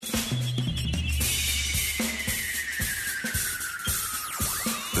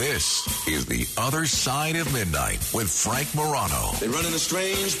This is The Other Side of Midnight with Frank Morano. They're running a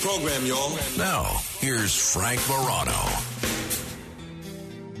strange program, y'all. Now, here's Frank Morano.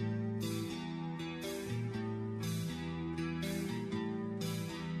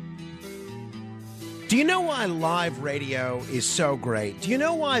 Do you know why live radio is so great? Do you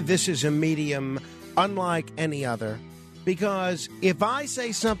know why this is a medium unlike any other? Because if I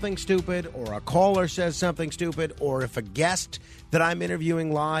say something stupid, or a caller says something stupid, or if a guest that I'm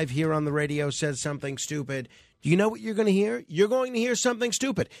interviewing live here on the radio says something stupid, do you know what you're going to hear? You're going to hear something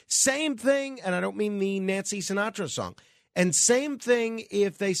stupid. Same thing, and I don't mean the Nancy Sinatra song. And same thing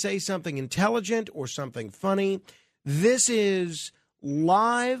if they say something intelligent or something funny. This is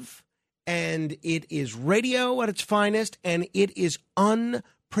live, and it is radio at its finest, and it is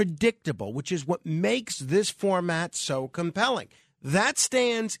unpredictable, which is what makes this format so compelling. That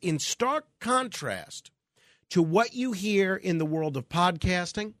stands in stark contrast to what you hear in the world of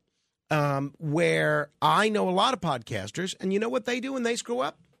podcasting, where I know a lot of podcasters, and you know what they do when they screw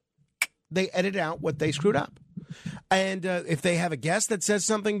up? They edit out what they screwed up. And if they have a guest that says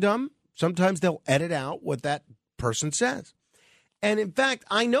something dumb, sometimes they'll edit out what that person says. And in fact,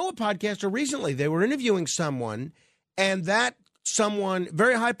 I know a podcaster recently, they were interviewing someone, and that someone,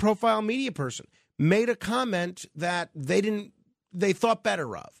 very high profile media person, made a comment that they thought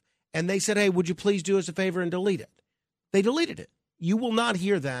better of. And they said, hey, would you please do us a favor and delete it? They deleted it. You will not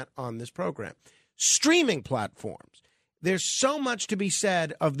hear that on this program. Streaming platforms. There's so much to be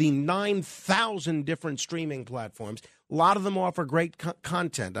said of the 9,000 different streaming platforms. A lot of them offer great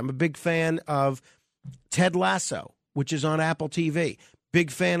content. I'm a big fan of Ted Lasso, which is on Apple TV. Big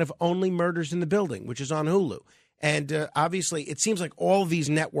fan of Only Murders in the Building, which is on Hulu. And obviously, it seems like all of these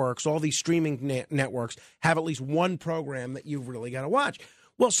networks, all these streaming networks, have at least one program that you've really got to watch.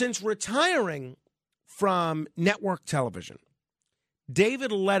 Well, since retiring from network television, David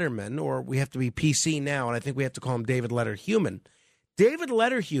Letterman, or we have to be PC now, and I think we have to call him David Letterhuman. David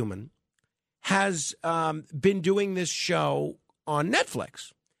Letterhuman has been doing this show on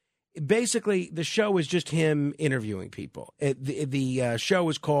Netflix. Basically, the show is just him interviewing people. The show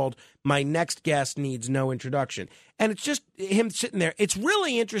is called My Next Guest Needs No Introduction. And it's just him sitting there. It's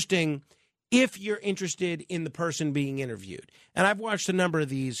really interesting if you're interested in the person being interviewed. And I've watched a number of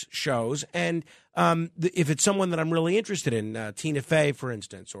these shows. And if it's someone that I'm really interested in, Tina Fey, for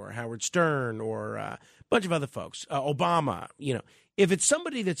instance, or Howard Stern, or a bunch of other folks, Obama, if it's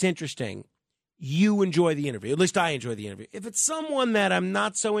somebody that's interesting, you enjoy the interview. At least I enjoy the interview. If it's someone that I'm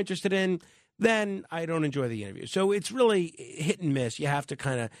not so interested in, then I don't enjoy the interview. So it's really hit and miss. You have to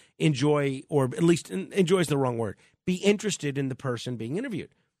kind of enjoy, or at least enjoy is the wrong word, be interested in the person being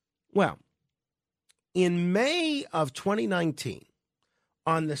interviewed. Well, in May of 2019,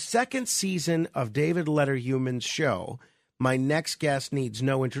 on the second season of David Letterhuman's show, My Next Guest Needs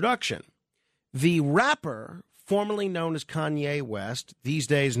No Introduction, the rapper formerly known as Kanye West, these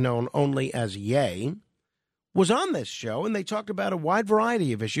days known only as Ye, was on this show, and they talked about a wide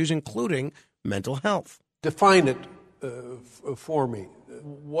variety of issues, including mental health. Define it for me.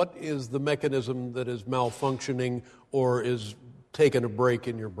 What is the mechanism that is malfunctioning or is taking a break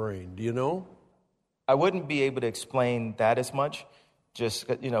in your brain? Do you know? I wouldn't be able to explain that as much, just,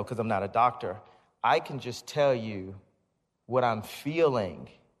 because I'm not a doctor. I can just tell you what I'm feeling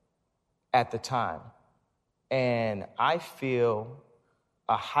at the time. And I feel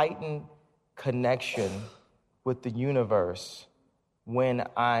a heightened connection with the universe when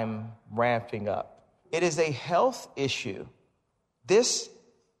I'm ramping up. It is a health issue. This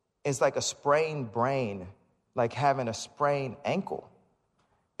is like a sprained brain, like having a sprained ankle.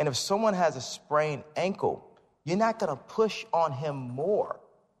 And if someone has a sprained ankle, you're not going to push on him more.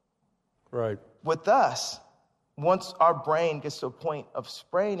 Right. With us, once our brain gets to a point of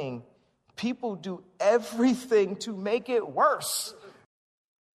spraining, people do everything to make it worse.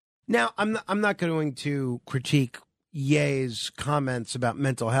 Now, I'm not going to critique Ye's comments about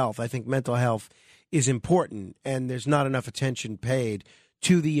mental health. I think mental health is important, and there's not enough attention paid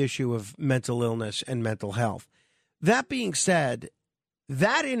to the issue of mental illness and mental health. That being said,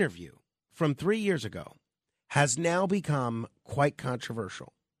 that interview from 3 years ago has now become quite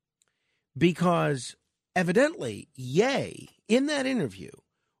controversial because evidently Ye, in that interview,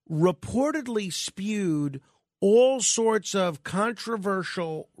 reportedly spewed all sorts of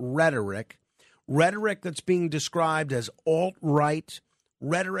controversial rhetoric that's being described as alt-right,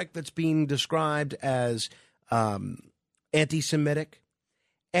 rhetoric that's being described as anti-Semitic.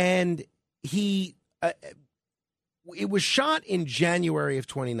 And it was shot in January of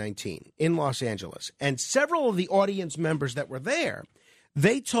 2019 in Los Angeles. And several of the audience members that were there,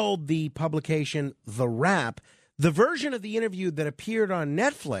 they told the publication The Wrap The version of the interview that appeared on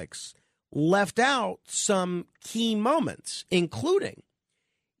Netflix left out some key moments, including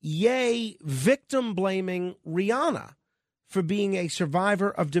Ye victim blaming Rihanna for being a survivor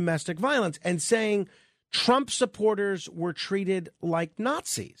of domestic violence and saying Trump supporters were treated like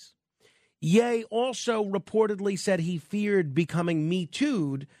Nazis. Ye also reportedly said he feared becoming Me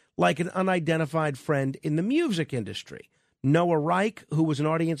Too'd like an unidentified friend in the music industry. Noah Reich, who was an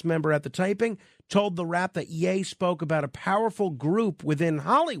audience member at the taping, told the Wrap that Ye spoke about a powerful group within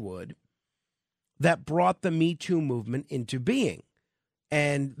Hollywood that brought the Me Too movement into being.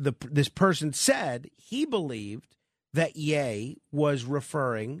 And this person said he believed that Ye was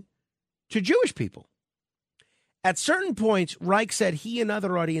referring to Jewish people. At certain points, Reich said he and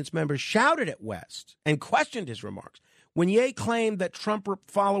other audience members shouted at West and questioned his remarks. When Ye claimed that Trump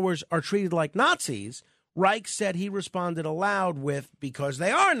followers are treated like Nazis, Reich said he responded aloud with, because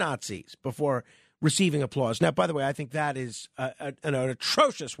they are Nazis, before receiving applause. Now, by the way, I think that is an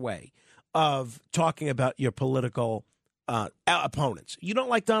atrocious way of talking about your political opponents. You don't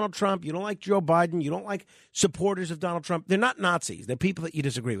like Donald Trump. You don't like Joe Biden. You don't like supporters of Donald Trump. They're not Nazis. They're people that you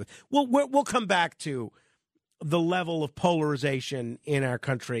disagree with. We'll come back to the level of polarization in our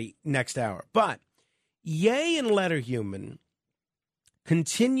country next hour. But Ye and Letterhuman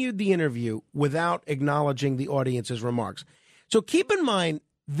continued the interview without acknowledging the audience's remarks. So keep in mind,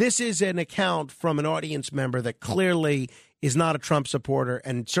 this is an account from an audience member that clearly is not a Trump supporter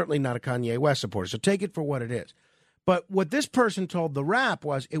and certainly not a Kanye West supporter. So take it for what it is. But what this person told the Wrap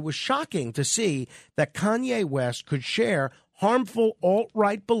was it was shocking to see that Kanye West could share harmful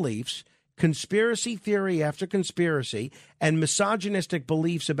alt-right beliefs, conspiracy theory after conspiracy, and misogynistic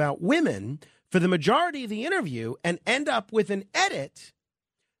beliefs about women for the majority of the interview and end up with an edit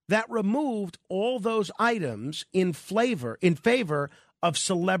that removed all those items in favor of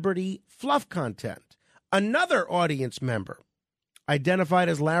celebrity fluff content. Another audience member, identified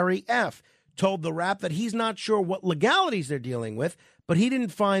as Larry F., told the Wrap that he's not sure what legalities they're dealing with, but he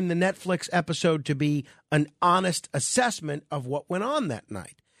didn't find the Netflix episode to be an honest assessment of what went on that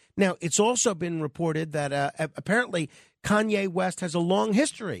night. Now, it's also been reported that apparently Kanye West has a long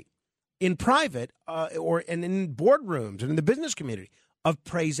history in private and in boardrooms and in the business community of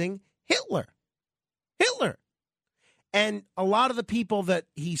praising Hitler. And a lot of the people that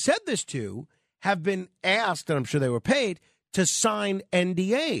he said this to have been asked, and I'm sure they were paid, to sign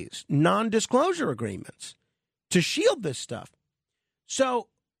NDAs, non-disclosure agreements, to shield this stuff. So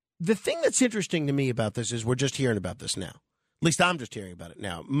the thing that's interesting to me about this is we're just hearing about this now. At least I'm just hearing about it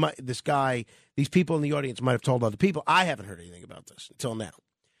now. These people in the audience might have told other people. I haven't heard anything about this until now.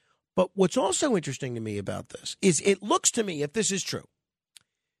 But what's also interesting to me about this is it looks to me, if this is true,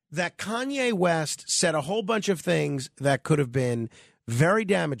 that Kanye West said a whole bunch of things that could have been very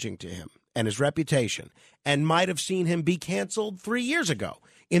damaging to him and his reputation and might have seen him be canceled 3 years ago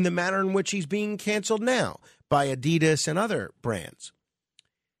in the manner in which he's being canceled now by Adidas and other brands.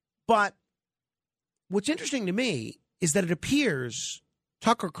 But what's interesting to me is that it appears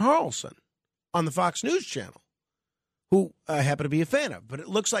Tucker Carlson on the Fox News channel, who I happen to be a fan of, but it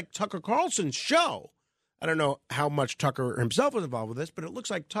looks like Tucker Carlson's show, I don't know how much Tucker himself was involved with this, but it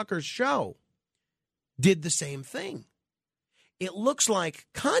looks like Tucker's show did the same thing. It looks like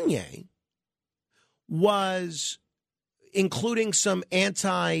Kanye was including some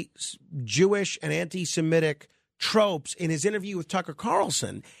anti-Jewish and anti-Semitic tropes in his interview with Tucker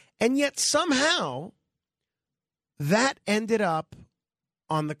Carlson, and yet somehow that ended up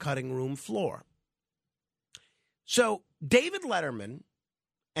on the cutting room floor. So David Letterman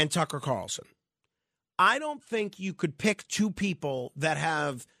and Tucker Carlson, I don't think you could pick two people that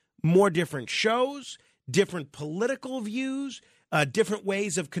have more different shows, different political views, different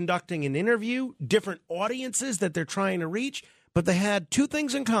ways of conducting an interview, different audiences that they're trying to reach, but they had two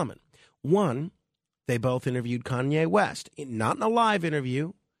things in common. One, they both interviewed Kanye West, not in a live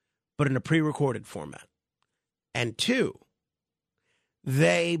interview, but in a pre-recorded format. And two,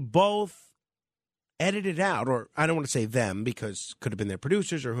 they both edited out, or I don't want to say them because it could have been their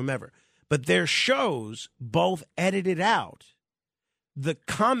producers or whomever, but their shows both edited out the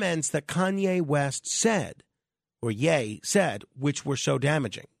comments that Kanye West said, or Ye said, which were so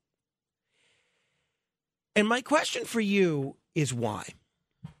damaging. And my question for you is why?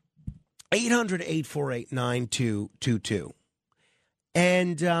 800-848-9222.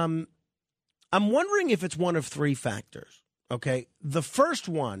 And I'm wondering if it's one of three factors, okay? The first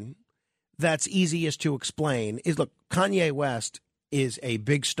one that's easiest to explain is, look, Kanye West is a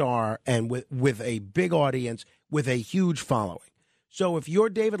big star and with a big audience, with a huge following. So if you're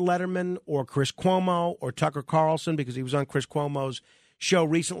David Letterman or Chris Cuomo or Tucker Carlson, because he was on Chris Cuomo's show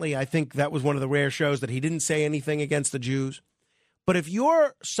recently, I think that was one of the rare shows that he didn't say anything against the Jews. But if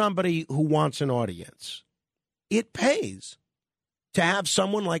you're somebody who wants an audience, it pays to have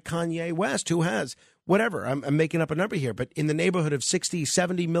someone like Kanye West, who has, whatever, I'm making up a number here, but in the neighborhood of 60,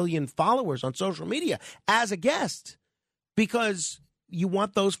 70 million followers on social media as a guest, because you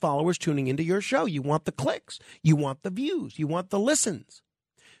want those followers tuning into your show. You want the clicks. You want the views. You want the listens.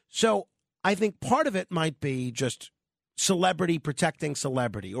 So I think part of it might be just celebrity protecting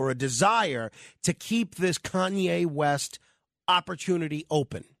celebrity, or a desire to keep this Kanye West opportunity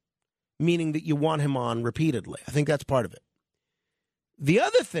open, meaning that you want him on repeatedly. I think that's part of it. The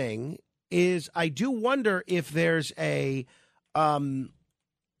other thing is, I do wonder if there's a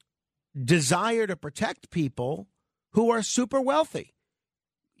desire to protect people who are super wealthy.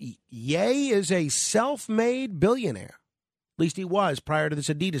 Ye is a self-made billionaire. At least he was prior to this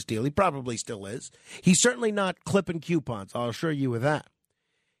Adidas deal. He probably still is. He's certainly not clipping coupons, I'll assure you of that.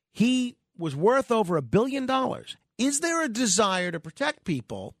 He was worth over $1 billion. Is there a desire to protect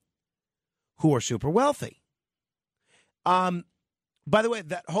people who are super wealthy? By the way,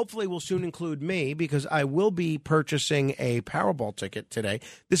 that hopefully will soon include me, because I will be purchasing a Powerball ticket today.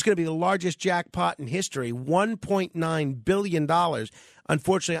 This is going to be the largest jackpot in history, $1.9 billion.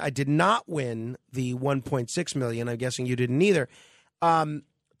 Unfortunately, I did not win the $1.6 million. I'm guessing you didn't either.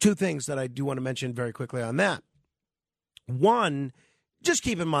 Two things that I do want to mention very quickly on that. One, just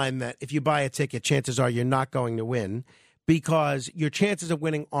keep in mind that if you buy a ticket, chances are you're not going to win, because your chances of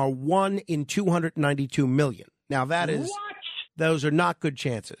winning are 1 in 292 million. Now, that is... What? Those are not good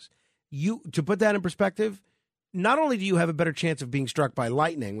chances. To put that in perspective, not only do you have a better chance of being struck by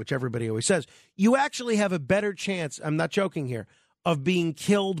lightning, which everybody always says, you actually have a better chance, I'm not joking here, of being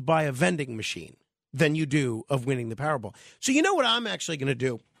killed by a vending machine than you do of winning the Powerball. So you know what I'm actually going to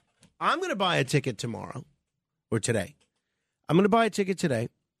do? I'm going to buy a ticket tomorrow, or today. I'm going to buy a ticket today,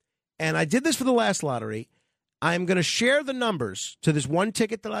 and I did this for the last lottery. I'm going to share the numbers to this one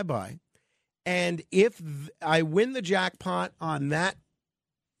ticket that I buy. And if I win the jackpot on that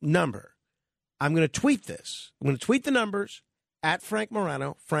number, I'm going to tweet this. I'm going to tweet the numbers at Frank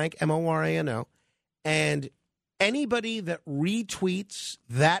Morano, Frank, Morano, and anybody that retweets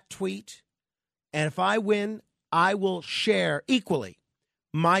that tweet, and if I win, I will share equally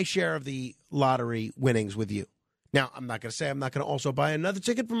my share of the lottery winnings with you. Now, I'm not going to say I'm not going to also buy another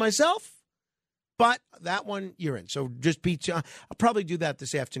ticket for myself, but that one, you're in. So just I'll probably do that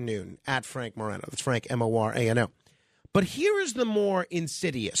this afternoon at Frank Morano. That's Frank, Morano. But here is the more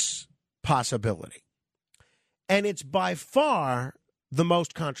insidious possibility, and it's by far the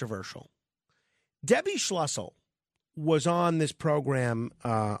most controversial. Debbie Schlussel was on this program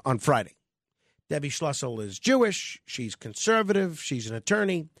on Friday. Debbie Schlussel is Jewish. She's conservative. She's an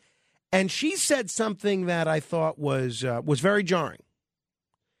attorney. And she said something that I thought was very jarring.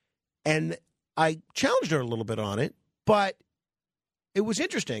 And I challenged her a little bit on it, but it was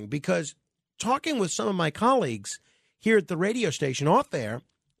interesting because talking with some of my colleagues here at the radio station off there,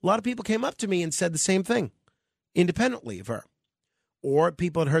 a lot of people came up to me and said the same thing independently of her. Or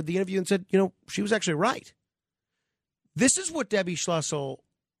people had heard the interview and said, she was actually right. This is what Debbie Schlussel,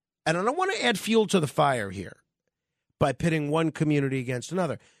 and I don't want to add fuel to the fire here by pitting one community against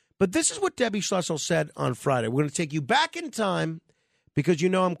another, but this is what Debbie Schlussel said on Friday. We're going to take you back in time, because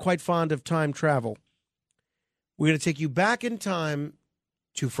I'm quite fond of time travel. We're going to take you back in time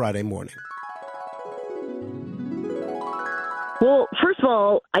to Friday morning. Well, first of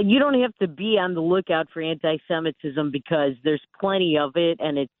all, you don't have to be on the lookout for anti-Semitism, because there's plenty of it,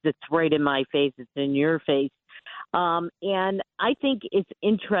 and it's right in my face. It's in your face. And I think it's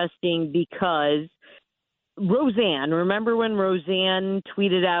interesting because Roseanne, remember when Roseanne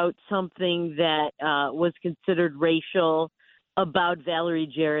tweeted out something that was considered racial about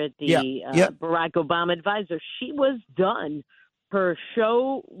Valerie Jarrett, the Barack Obama advisor? She was done. Her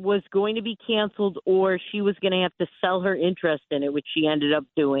show was going to be canceled, or she was going to have to sell her interest in it, which she ended up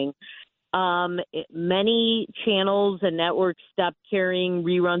doing. Many channels and networks stopped carrying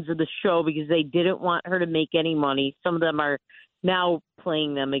reruns of the show because they didn't want her to make any money. Some of them are now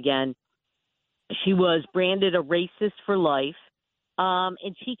playing them again. She was branded a racist for life.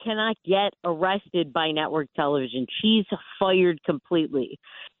 And she cannot get arrested by network television. She's fired completely.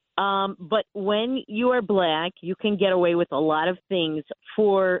 But when you are black, you can get away with a lot of things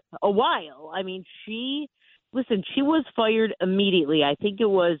for a while. I mean, she was fired immediately. I think it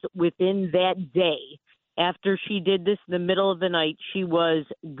was within that day. After she did this in the middle of the night, she was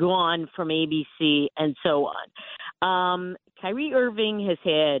gone from ABC and so on. Kyrie Irving has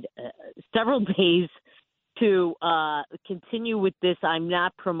had several days to continue with this. I'm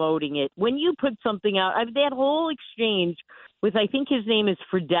not promoting it. When you put something out, that whole exchange with, I think his name is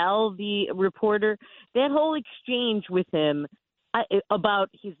Friedel, the reporter. That whole exchange with him about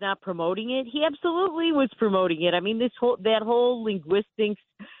he's not promoting it, he absolutely was promoting it. I mean, that whole linguistics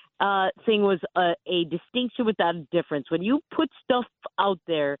thing was a distinction without a difference. When you put stuff out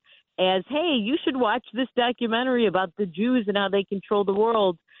there as, hey, you should watch this documentary about the Jews and how they control the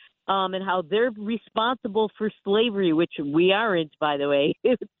world, and how they're responsible for slavery, which we aren't, by the way.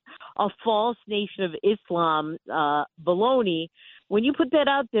 It's a false nation of Islam, baloney. When you put that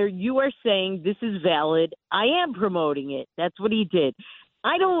out there, you are saying this is valid. I am promoting it. That's what he did.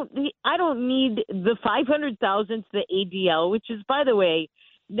 I don't need the 500,000 to the ADL, which is, by the way,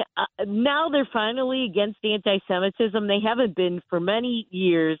 now they're finally against anti-Semitism. They haven't been for many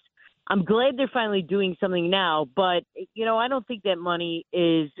years. I'm glad they're finally doing something now, but, I don't think that money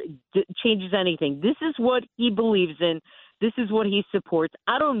changes anything. This is what he believes in. This is what he supports.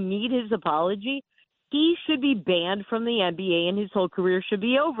 I don't need his apology. He should be banned from the NBA and his whole career should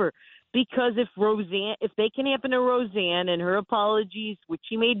be over. Because if they can happen to Roseanne and her apologies, which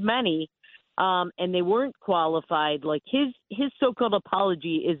she made many, and they weren't qualified, like his so-called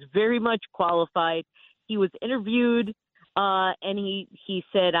apology is very much qualified. He was interviewed. And he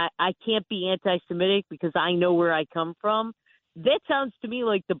said, I can't be anti-Semitic because I know where I come from. That sounds to me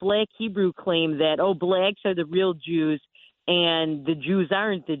like the Black Hebrew claim that, blacks are the real Jews and the Jews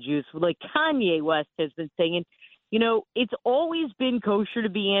aren't the Jews. Like Kanye West has been saying, it's always been kosher to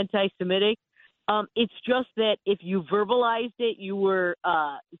be anti-Semitic. It's just that if you verbalized it, you were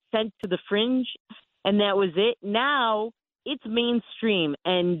sent to the fringe, and that was it. Now it's mainstream,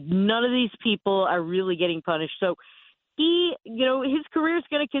 and none of these people are really getting punished. So his career is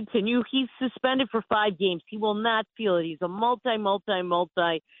going to continue. He's suspended for 5 games. He will not feel it. He's a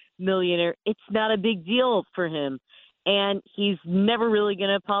multi-millionaire. It's not a big deal for him. And he's never really going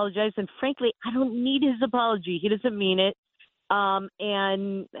to apologize. And frankly, I don't need his apology. He doesn't mean it.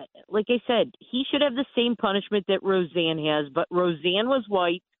 And like I said, he should have the same punishment that Roseanne has. But Roseanne was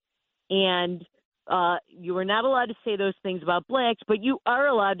white, and you are not allowed to say those things about blacks, but you are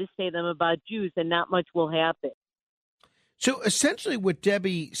allowed to say them about Jews, and not much will happen. So essentially what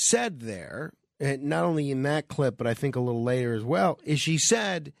Debbie said there, and not only in that clip, but I think a little later as well, is she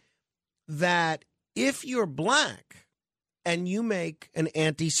said that if you're black and you make an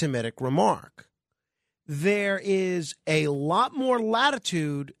anti-Semitic remark, there is a lot more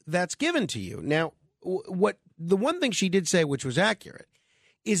latitude that's given to you. Now, the one thing she did say, which was accurate,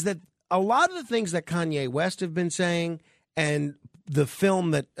 is that a lot of the things that Kanye West have been saying and the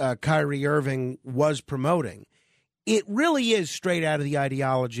film that Kyrie Irving was promoting, it really is straight out of the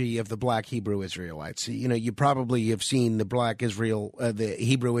ideology of the Black Hebrew Israelites. You probably have seen the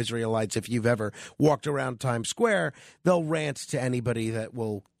Hebrew Israelites. If you've ever walked around Times Square, they'll rant to anybody that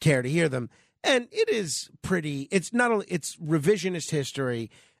will care to hear them. And it is it's revisionist history.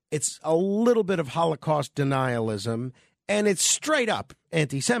 It's a little bit of Holocaust denialism, and it's straight up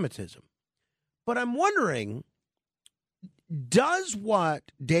anti-Semitism. But I'm wondering, does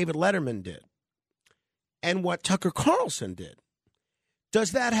what David Letterman did and what Tucker Carlson did,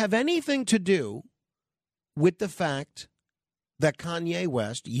 does that have anything to do with the fact that Kanye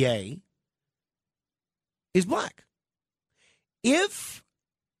West, Ye, is black? If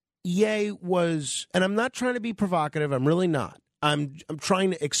Ye was, and I'm not trying to be provocative, I'm really not. I'm trying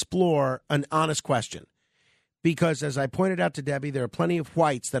to explore an honest question. Because as I pointed out to Debbie, there are plenty of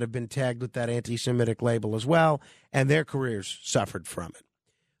whites that have been tagged with that anti-Semitic label as well, and their careers suffered from it.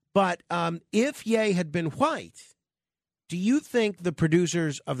 But if Ye had been white, do you think the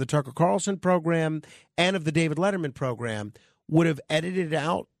producers of the Tucker Carlson program and of the David Letterman program would have edited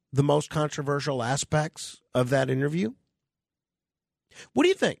out the most controversial aspects of that interview? What do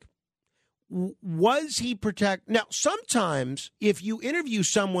you think? Was he Now, sometimes if you interview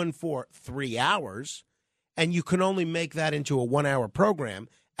someone for 3 hours and you can only make that into a 1-hour program,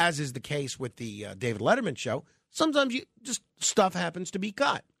 as is the case with the David Letterman show, sometimes stuff happens to be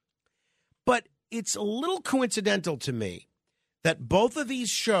cut. But it's a little coincidental to me that both of these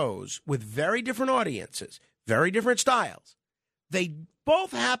shows with very different audiences, very different styles, they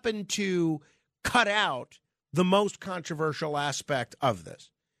both happen to cut out the most controversial aspect of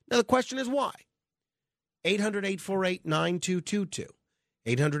this. Now, the question is why? 800-848-9222.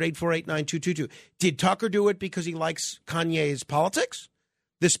 800-848-9222. Did Tucker do it because he likes Kanye's politics?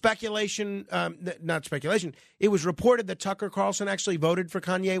 The speculation, not speculation, it was reported that Tucker Carlson actually voted for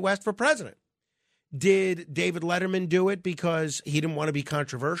Kanye West for president. Did David Letterman do it because he didn't want to be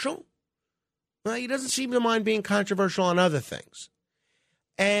controversial? Well, he doesn't seem to mind being controversial on other things.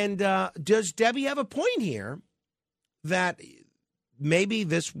 And does Debbie have a point here that maybe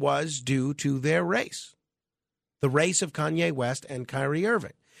this was due to their race? the race of Kanye West and Kyrie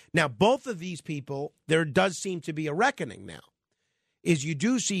Irving. Now, both of these people, there does seem to be a reckoning now, is you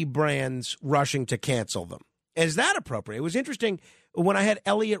do see brands rushing to cancel them. Is that appropriate? It was interesting when I had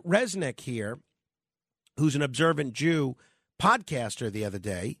Elliot Resnick here, who's an observant Jew podcaster the other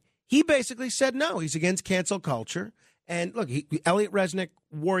day. He basically said no, he's against cancel culture. And look, Elliot Resnick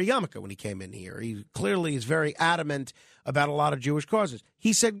wore a yarmulke when he came in here. He clearly is very adamant about a lot of Jewish causes.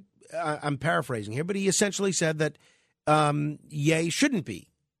 He said, I'm paraphrasing here, but he essentially said that Ye shouldn't be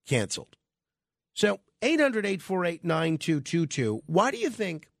canceled. So 800-848-9222, why do you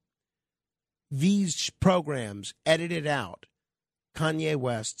think these programs edited out Kanye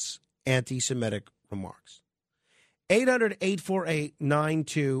West's anti-Semitic remarks?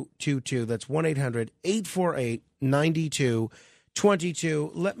 800-848-9222. That's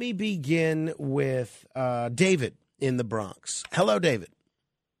 1-800-848-9222. Let me begin with David in the Bronx. Hello, David.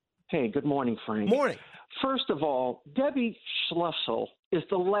 Hey, good morning, Frank. Morning. First of all, Debbie Schlussel is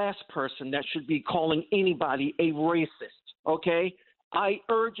the last person that should be calling anybody a racist, okay? I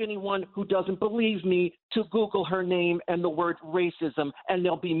urge anyone who doesn't believe me to Google her name and the word racism, and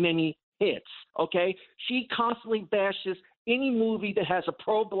there'll be many hits, okay? She constantly bashes any movie that has a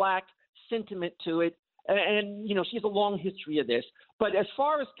pro-black sentiment to it, and, you know, she has a long history of this. But as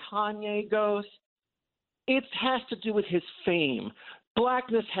far as Kanye goes, it has to do with his fame.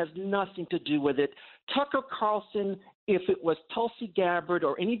 Blackness has nothing to do with it. Tucker Carlson, if it was Tulsi Gabbard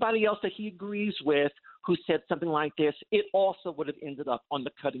or anybody else that he agrees with who said something like this, it also would have ended up on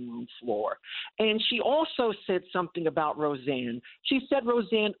the cutting room floor. And she also said something about Roseanne. She said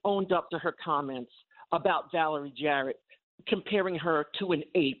Roseanne owned up to her comments about Valerie Jarrett, comparing her to an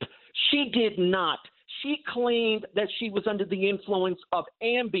ape. She did not. She claimed that she was under the influence of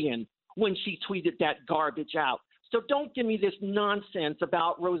Ambien when she tweeted that garbage out. So don't give me this nonsense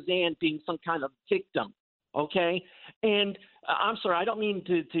about Roseanne being some kind of victim, okay? And I'm sorry, I don't mean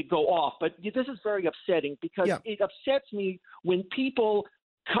to go off, but this is very upsetting because it upsets me when people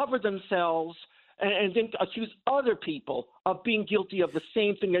cover themselves and then accuse other people of being guilty of the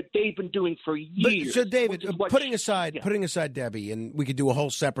same thing that they've been doing for years. But, so, David, putting aside Debbie, and we could do a whole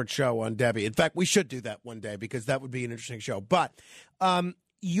separate show on Debbie. In fact, we should do that one day because that would be an interesting show. But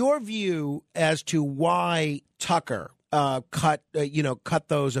your view as to why Tucker cut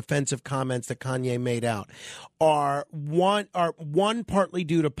those offensive comments that Kanye made out are one partly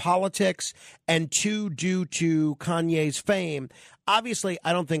due to politics and two due to Kanye's fame. Obviously,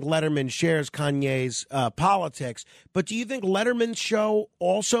 I don't think Letterman shares Kanye's politics, but do you think Letterman's show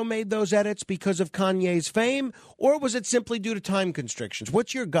also made those edits because of Kanye's fame, or was it simply due to time constrictions?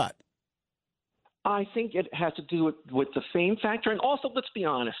 What's your gut? I think it has to do with the fame factor. And also, let's be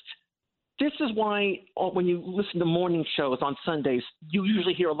honest, this is why when you listen to morning shows on Sundays, you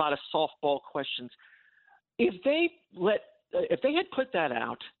usually hear a lot of softball questions. If they had put that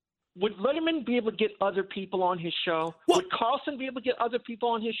out, would Letterman be able to get other people on his show? Well, would Carlson be able to get other people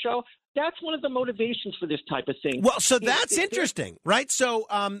on his show? That's one of the motivations for this type of thing. Well, so that's interesting, right? So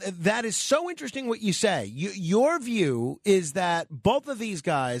that is so interesting what you say. Your view is that both of these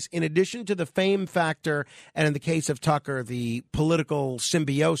guys, in addition to the fame factor, and in the case of Tucker, the political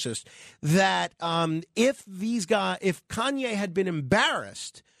symbiosis, that if Kanye had been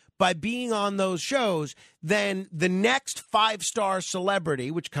embarrassed by being on those shows, then the next five-star celebrity,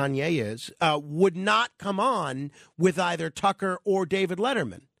 which Kanye is, would not come on with either Tucker or David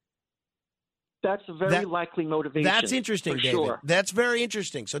Letterman. That's a very likely motivation. That's interesting, David. Sure. That's very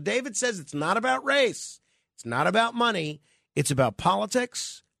interesting. So David says it's not about race. It's not about money. It's about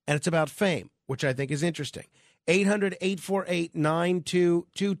politics, and it's about fame, which I think is interesting.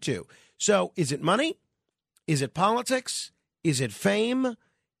 800-848-9222. So is it money? Is it politics? Is it fame?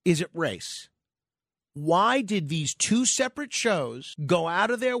 Is it race? Why did these two separate shows go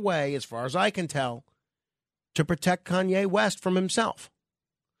out of their way, as far as I can tell, to protect Kanye West from himself?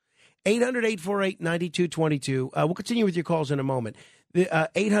 800-848-9222. We'll continue with your calls in a moment.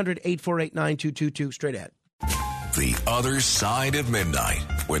 800-848-9222. Straight ahead. The Other Side of Midnight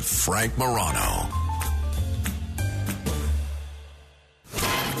with Frank Morano.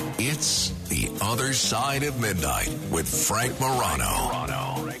 It's The Other Side of Midnight with Frank Morano.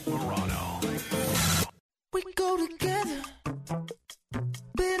 We go together,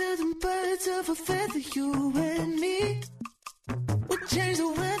 better than birds of a feather, you and me. We change the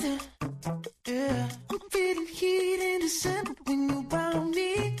weather, yeah. I'm feeling heat in December when you found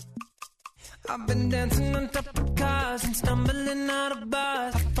me. I've been dancing on top of cars and stumbling out of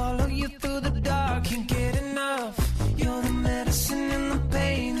bars. I follow you through the dark, can't get enough. You're the medicine and the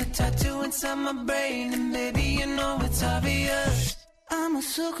pain, the tattoo inside my brain, and baby, you know it's obvious. I'm a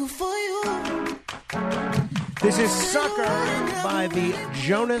sucker for you. This is Sucker by the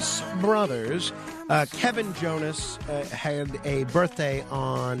Jonas Brothers. Kevin Jonas had a birthday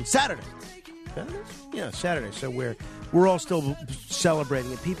on Saturday. Yeah, Saturday. So we're all still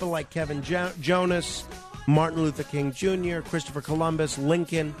celebrating it. People like Kevin Jonas, Martin Luther King Jr., Christopher Columbus,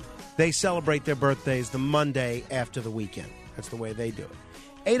 Lincoln, they celebrate their birthdays the Monday after the weekend. That's the way they do it.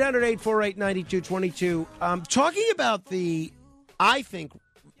 800-848-9222. Talking about the, I think,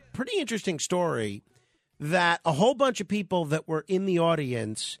 pretty interesting story that a whole bunch of people that were in the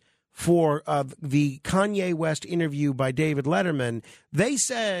audience for the Kanye West interview by David Letterman, they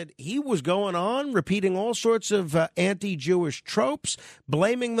said he was going on repeating all sorts of anti-Jewish tropes,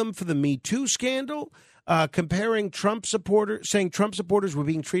 blaming them for the Me Too scandal, comparing Trump supporters, saying Trump supporters were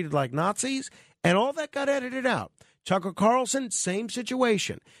being treated like Nazis, and all that got edited out. Tucker Carlson, same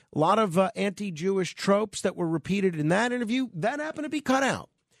situation. A lot of anti-Jewish tropes that were repeated in that interview, that happened to be cut out.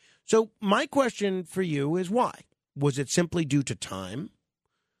 So my question for you is why? Was it simply due to time?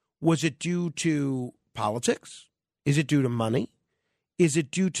 Was it due to politics? Is it due to money? Is it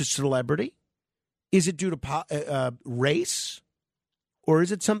due to celebrity? Is it due to race? Or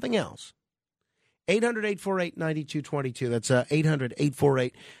is it something else? 800-848-9222. That's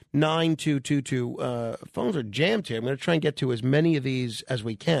 800-848-9222. Phones are jammed here. I'm going to try and get to as many of these as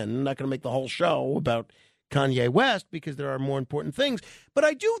we can. I'm not going to make the whole show about Kanye West because there are more important things. But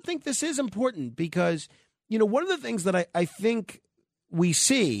I do think this is important because, you know, one of the things that I think we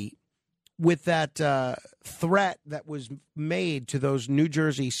see with that threat that was made to those New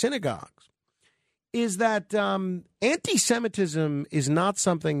Jersey synagogues is that anti-Semitism is not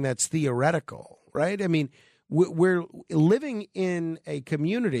something that's theoretical, right? I mean, we're living in a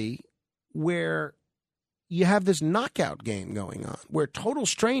community where you have this knockout game going on, where total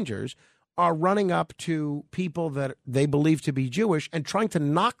strangers are running up to people that they believe to be Jewish and trying to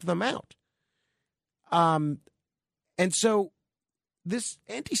knock them out. And so this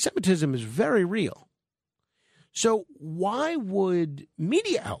anti-Semitism is very real. So why would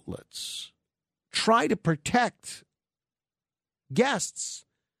media outlets try to protect guests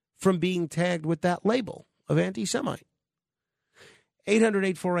from being tagged with that label of anti-Semite?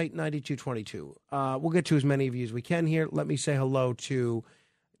 800-848-9222. We'll get to as many of you as we can here. Let me say hello to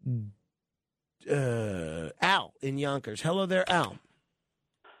Al in Yonkers. Hello there, Al.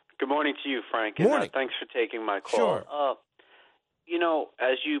 Good morning to you, Frank. Morning. And thanks for taking my call. Sure. You know,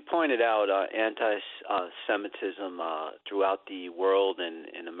 as you pointed out, anti-Semitism throughout the world and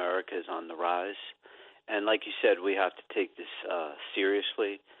in America is on the rise. And like you said, we have to take this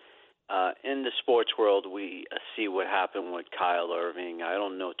seriously. In the sports world, we see what happened with Kyle Irving. I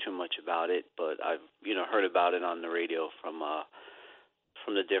don't know too much about it, but I've heard about it on the radio from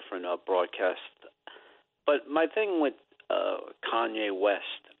the different broadcasts. But my thing with Kanye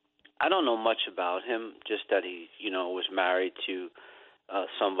West, I don't know much about him, just that he, was married to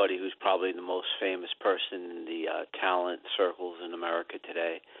somebody who's probably the most famous person in the talent circles in America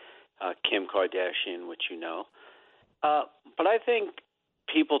today, Kim Kardashian, which you know. But I think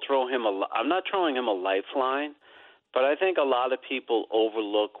people throw him I'm not throwing him a lifeline, but I think a lot of people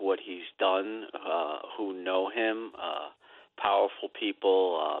overlook what he's done who know him, powerful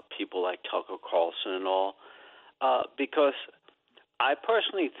people, people like Tucker Carlson and all, because I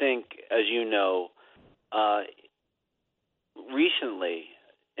personally think, as you know, recently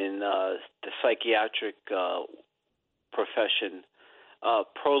in the psychiatric profession,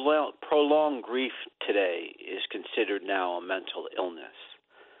 prolonged grief today is considered now a mental illness.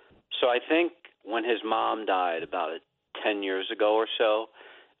 So I think when his mom died about 10 years ago or so,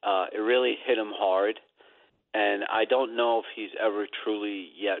 it really hit him hard. And I don't know if he's ever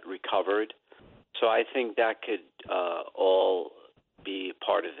truly yet recovered. So I think that could all be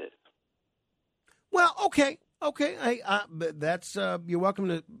part of it. Well, okay. That's you're welcome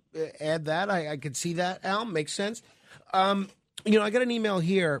to add that. I could see that, Al. Makes sense. I got an email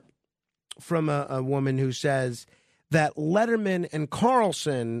here from a woman who says that Letterman and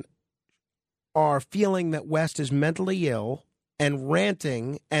Carlson are feeling that West is mentally ill and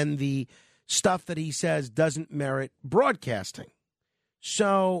ranting, and the stuff that he says doesn't merit broadcasting.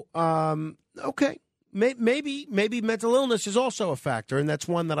 So, okay. Maybe mental illness is also a factor, and that's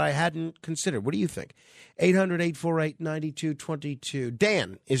one that I hadn't considered. What do you think? 800-848-9222.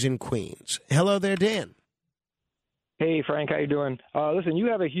 Dan is in Queens. Hello there, Dan. Hey, Frank, how you doing? Listen, you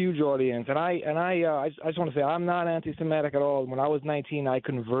have a huge audience, and I just want to say I'm not anti-Semitic at all. When I was 19, I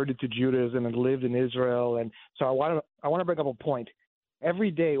converted to Judaism and lived in Israel, and so I want to bring up a point.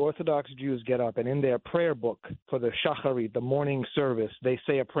 Every day, Orthodox Jews get up, and in their prayer book for the Shacharit, the morning service, they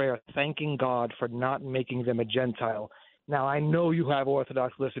say a prayer thanking God for not making them a Gentile. Now, I know you have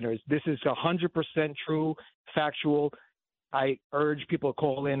Orthodox listeners. This is 100% true, factual. I urge people to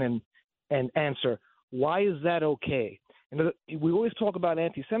call in and answer. Why is that okay? And we always talk about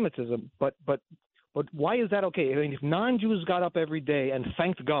anti-Semitism, but why is that okay? I mean, if non-Jews got up every day and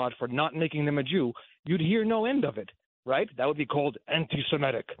thanked God for not making them a Jew, you'd hear no end of it, right? That would be called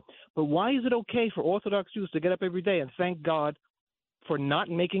anti-Semitic. But why is it okay for Orthodox Jews to get up every day and thank God for not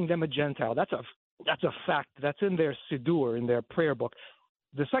making them a Gentile? That's a fact. That's in their siddur, in their prayer book.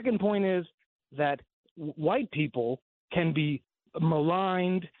 The second point is that white people can be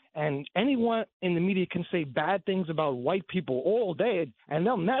maligned, and anyone in the media can say bad things about white people all day, and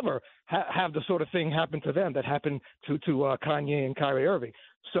they'll never have the sort of thing happen to them that happened to Kanye and Kyrie Irving.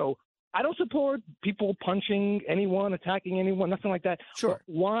 So I don't support people punching anyone, attacking anyone, nothing like that. Sure. But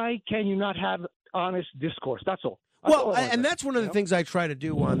why can you not have honest discourse? That's all. Well, and that's one of the things I try to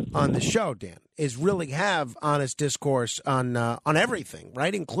do on the show, Dan, is really have honest discourse on everything,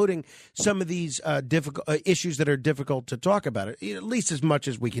 right, including some of these difficult issues that are difficult to talk about, at least as much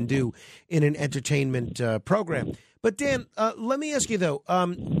as we can do in an entertainment program. But, Dan, let me ask you, though,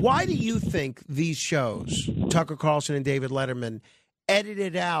 why do you think these shows, Tucker Carlson and David Letterman,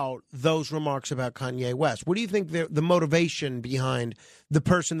 edited out those remarks about Kanye West? What do you think the motivation behind the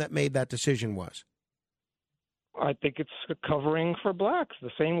person that made that decision was? I think it's covering for blacks,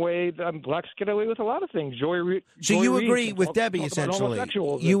 the same way that blacks get away with a lot of things. So you agree with Debbie, essentially.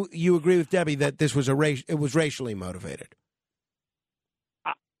 You agree with Debbie that this was it was racially motivated.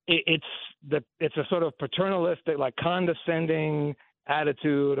 It's a sort of paternalistic, like condescending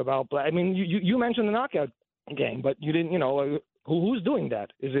attitude about black. I mean, you mentioned the knockout game, but you didn't. Who's doing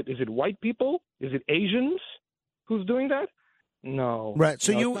that? Is it white people? Is it Asians? Who's doing that? No. Right.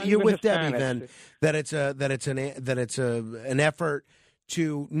 So no, you're with Debbie then that it's an effort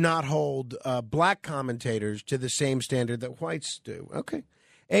to not hold black commentators to the same standard that whites do. Okay.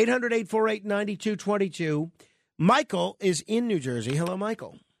 800-848-9222. Michael is in New Jersey. Hello,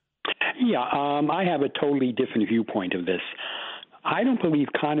 Michael. Yeah, I have a totally different viewpoint of this. I don't believe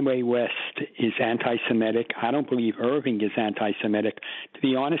Kanye West is anti-Semitic. I don't believe Irving is anti-Semitic. To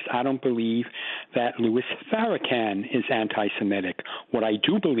be honest, I don't believe that Louis Farrakhan is anti-Semitic. What I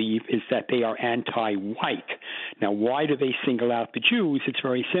do believe is that they are anti-white. Now, why do they single out the Jews? It's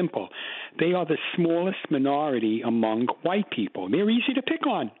very simple. They are the smallest minority among white people. They're easy to pick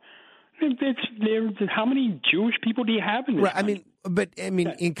on. How many Jewish people do you have in this country?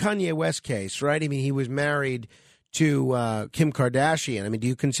 In Kanye West's case, right? I mean, he was married to Kim Kardashian. I mean, do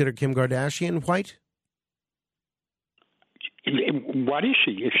you consider Kim Kardashian white? What is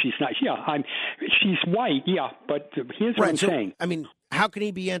she? If she's not, she's white, but here's what I'm saying. I mean, how can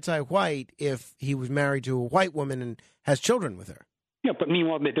he be anti-white if he was married to a white woman and has children with her? Yeah, but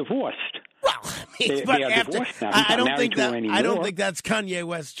meanwhile, they're divorced. Well, they are divorced now. I don't think that's Kanye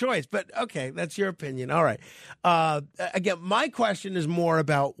West's choice, but okay, that's your opinion. All right. Again, my question is more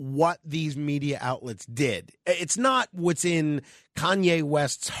about what these media outlets did. It's not what's in Kanye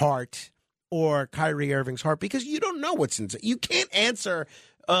West's heart or Kyrie Irving's heart, because you don't know what's inside. You can't answer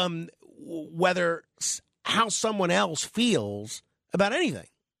how someone else feels about anything,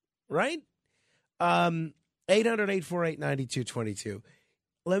 right? 800-848-9222.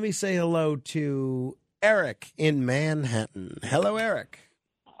 Let me say hello to Eric in Manhattan. Hello, Eric.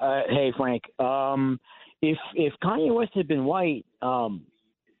 Hey, Frank. If Kanye West had been white,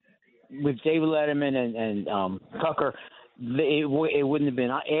 with David Letterman and Tucker, it wouldn't have been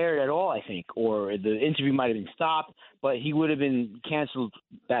aired at all, I think, or the interview might have been stopped, but he would have been canceled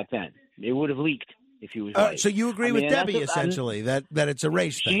back then. It would have leaked if he was white. So you agree with Debbie, essentially, that it's a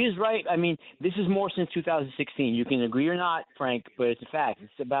race thing? She is right. I mean, this is more since 2016. You can agree or not, Frank, but it's a fact.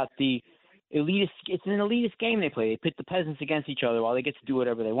 It's about the elitist. It's an elitist game they play. They pit the peasants against each other while they get to do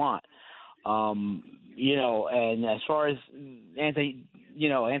whatever they want. And as far as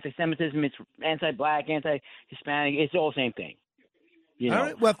anti-Semitism, it's anti-black, anti-Hispanic. It's all the same thing. All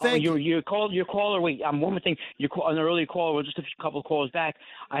right. Well, thank you. Your caller. Wait, one more thing. On an earlier call, just a couple of calls back,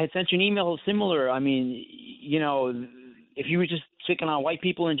 I had sent you an email similar. I mean, if you were just picking on white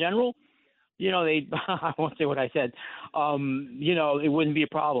people in general, I won't say what I said. It wouldn't be a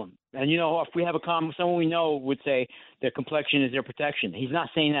problem. And if we have someone we know would say their complexion is their protection. He's not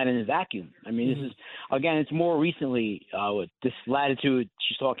saying that in a vacuum. I mean, this is it's more recently this latitude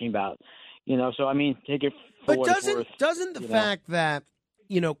she's talking about. So I mean, take it. But doesn't the fact that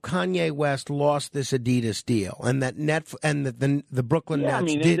Kanye West lost this Adidas deal and that the Brooklyn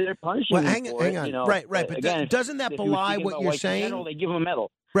Nets did? They're punishing hang on. Right. But again, doesn't that belie what you're saying? General, they give him a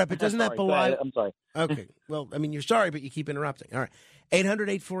medal. Right, but doesn't that belie? I'm sorry. Okay. Well, I mean, you're sorry, but you keep interrupting. All right.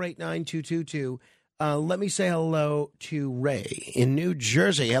 800-848-9222. Let me say hello to Ray in New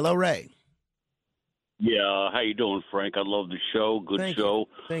Jersey. Hello, Ray. Yeah, how you doing, Frank? I love the show. Good show.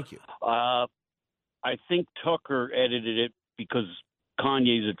 Thank you. I think Tucker edited it because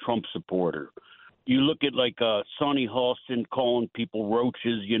Kanye's a Trump supporter. You look at like Sonny Halston calling people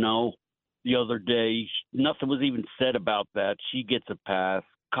roaches, the other day. Nothing was even said about that. She gets a pass.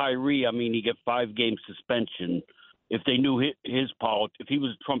 Kyrie, he get 5-game suspension. If they knew his politics, if he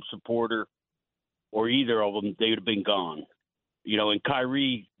was a Trump supporter or either of them, they would have been gone. And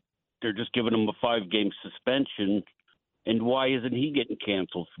Kyrie, they're just giving him a 5-game suspension. And why isn't he getting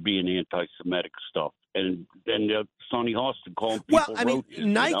canceled for being anti-Semitic stuff? And then Sonny Halston calling people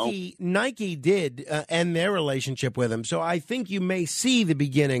roaches, Nike did end their relationship with him. So I think you may see the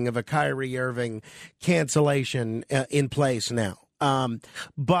beginning of a Kyrie Irving cancellation in place now.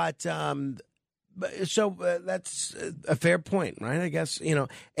 So that's a fair point, right? I guess,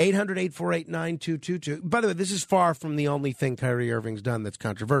 800-848-9222. By the way, this is far from the only thing Kyrie Irving's done that's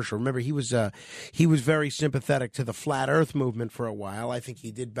controversial. Remember, he was very sympathetic to the flat earth movement for a while. I think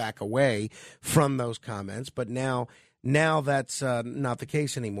he did back away from those comments, but now that's not the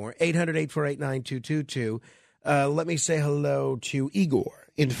case anymore. 800-848-9222. Let me say hello to Igor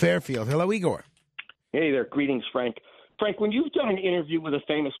in Fairfield. Hello, Igor. Hey there. Greetings, Frank. Frank, when you've done an interview with a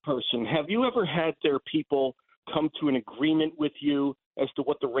famous person, have you ever had their people come to an agreement with you as to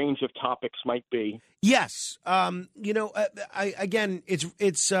what the range of topics might be? Yes. Again,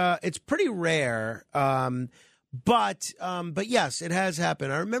 it's pretty rare. But yes, it has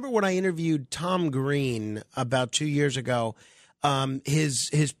happened. I remember when I interviewed Tom Green about 2 years ago,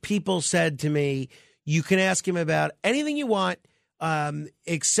 his people said to me, you can ask him about anything you want,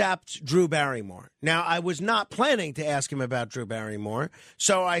 except Drew Barrymore. Now, I was not planning to ask him about Drew Barrymore,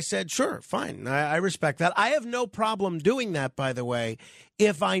 so I said, sure, fine. I respect that. I have no problem doing that, by the way,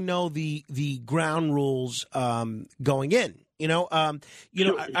 if I know the ground rules going in. Sure.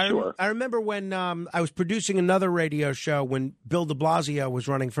 I remember when I was producing another radio show when Bill de Blasio was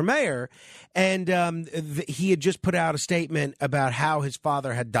running for mayor, and he had just put out a statement about how his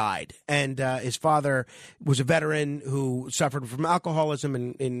father had died. And his father was a veteran who suffered from alcoholism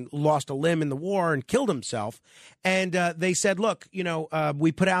and lost a limb in the war and killed himself. And they said, look,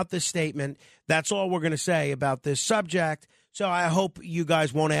 we put out this statement. That's all we're going to say about this subject. So I hope you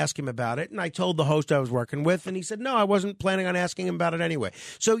guys won't ask him about it. And I told the host I was working with, and he said, no, I wasn't planning on asking him about it anyway.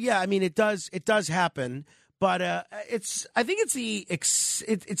 So, yeah, it does happen. But I think it's the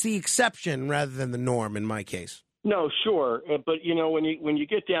exception rather than the norm in my case. No, sure. But, when you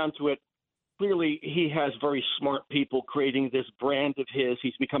get down to it, clearly he has very smart people creating this brand of his.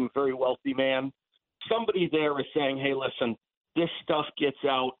 He's become a very wealthy man. Somebody there is saying, hey, listen, this stuff gets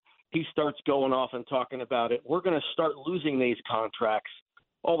out. He starts going off and talking about it. We're going to start losing these contracts.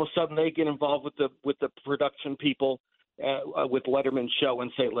 All of a sudden, they get involved with the production people with Letterman's show and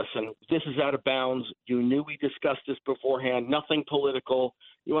say, "Listen, this is out of bounds. You knew we discussed this beforehand. Nothing political.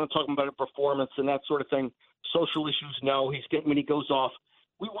 You want to talk about a performance and that sort of thing. Social issues, no. When he goes off,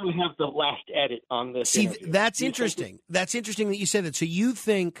 we want to have the last edit on this." See, interview. that's interesting. That's interesting that you say that. So you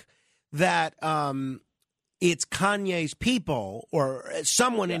think that it's Kanye's people or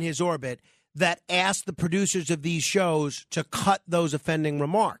someone in his orbit that asked the producers of these shows to cut those offending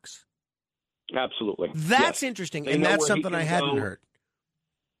remarks. Absolutely. That's interesting, and that's something I hadn't heard.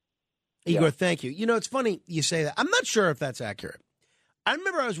 Igor, thank you. It's funny you say that. I'm not sure if that's accurate. I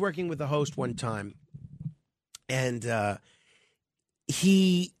remember I was working with a host one time, and I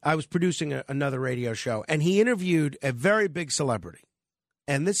was producing another radio show, and he interviewed a very big celebrity.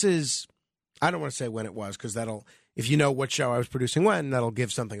 And this is, I don't want to say when it was, because if you know what show I was producing when, that'll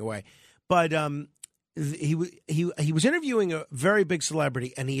give something away. But he was interviewing a very big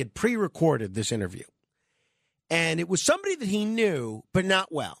celebrity, and he had pre-recorded this interview. And it was somebody that he knew, but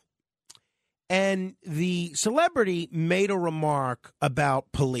not well. And the celebrity made a remark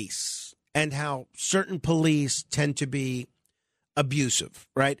about police and how certain police tend to be abusive,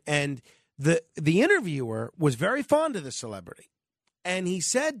 right? And the interviewer was very fond of the celebrity. And he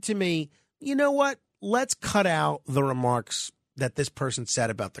said to me, you know what? Let's cut out the remarks that this person said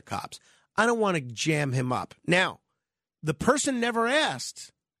about the cops. I don't want to jam him up. Now, the person never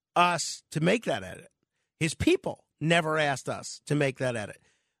asked us to make that edit. His people never asked us to make that edit.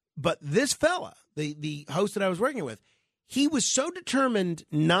 But this fella, the host that I was working with, he was so determined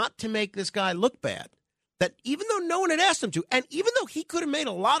not to make this guy look bad that even though no one had asked him to, and even though he could have made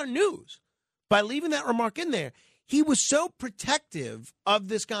a lot of news by leaving that remark in there, he was so protective of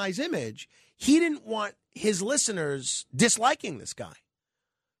this guy's image, he didn't want his listeners disliking this guy.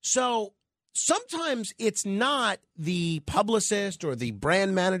 So sometimes it's not the publicist or the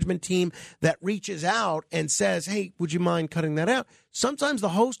brand management team that reaches out and says, hey, would you mind cutting that out? Sometimes the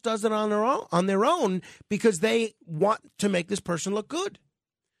host does it on their own because they want to make this person look good.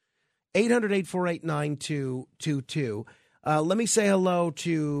 800-848-9222. Let me say hello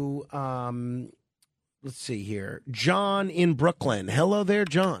to, let's see here, John in Brooklyn. Hello there,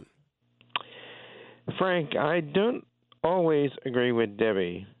 John. Frank, I don't always agree with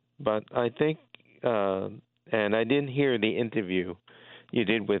Debbie, but I think, and I didn't hear the interview you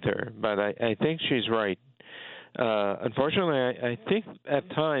did with her, but I think she's right. Unfortunately, I think at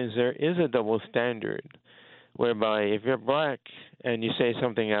times there is a double standard, whereby if you're black and you say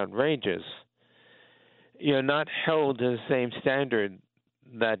something outrageous, you're not held to the same standard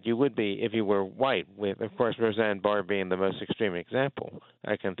that you would be if you were white, with, of course, Roseanne Barr being the most extreme example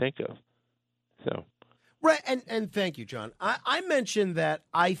I can think of. So, right, and thank you, John. I mentioned that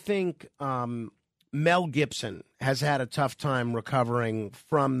I think Mel Gibson has had a tough time recovering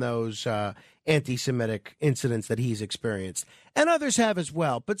from those anti-Semitic incidents that he's experienced, and others have as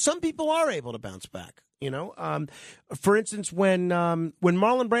well. But some people are able to bounce back. For instance, when Marlon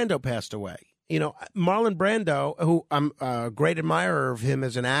Brando passed away. Marlon Brando, who I'm a great admirer of him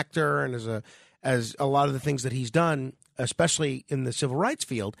as an actor and as a lot of the things that he's done, especially in the civil rights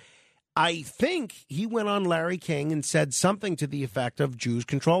field, I think he went on Larry King and said something to the effect of Jews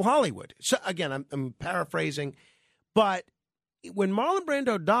control Hollywood. So again, I'm paraphrasing, but when Marlon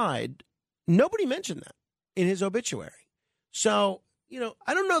Brando died, nobody mentioned that in his obituary. So,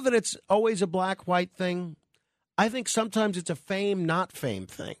 I don't know that it's always a black-white thing. I think sometimes it's a fame, not fame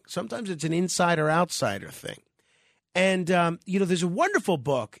thing. Sometimes it's an insider-outsider thing. And, there's a wonderful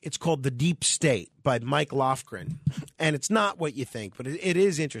book. It's called The Deep State by Mike Lofgren. And it's not what you think, but it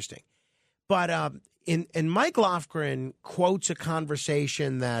is interesting. But and Mike Lofgren quotes a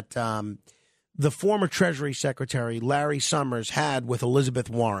conversation that the former Treasury Secretary, Larry Summers, had with Elizabeth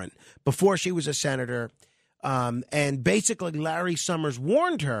Warren before she was a senator. And basically, Larry Summers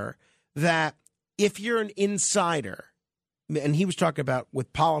warned her that if you're an insider, and he was talking about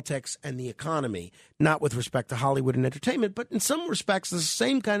with politics and the economy, not with respect to Hollywood and entertainment, but in some respects, the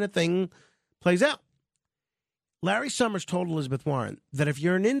same kind of thing plays out. Larry Summers told Elizabeth Warren that if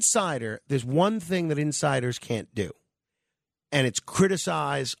you're an insider, there's one thing that insiders can't do, and it's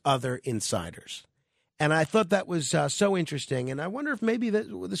criticize other insiders. And I thought that was so interesting, and I wonder if maybe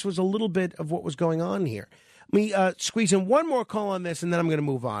this was a little bit of what was going on here. Let me squeeze in one more call on this, and then I'm going to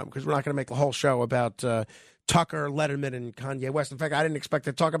move on, because we're not going to make a whole show about Tucker, Letterman, and Kanye West. In fact, I didn't expect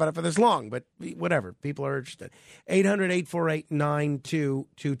to talk about it for this long, but whatever. People are interested.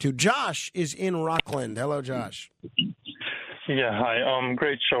 800-848-9222. Josh is in Rockland. Hello, Josh. Yeah, hi.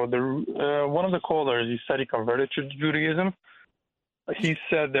 Great show. One of the callers, he said he converted to Judaism. He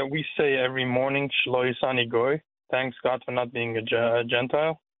said that we say every morning, Shlo Yisani Goy, thanks God for not being a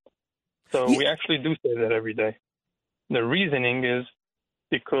Gentile. So we actually do say that every day. The reasoning is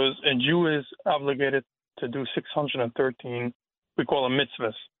because a Jew is obligated to do 613, we call them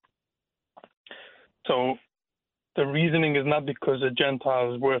mitzvahs. So the reasoning is not because a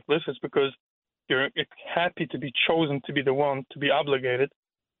Gentile is worthless, it's because you're happy to be chosen to be the one to be obligated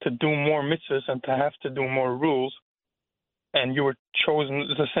to do more mitzvahs and to have to do more rules. And you were chosen.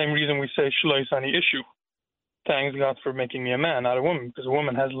 It's the same reason we say Shlo Yisani issue. Thanks God for making me a man, not a woman, because a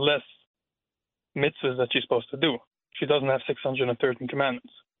woman has less mitzvahs that she's supposed to do. She doesn't have 613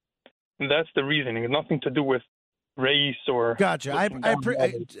 commandments. And that's the reasoning. It's nothing to do with race or... Gotcha.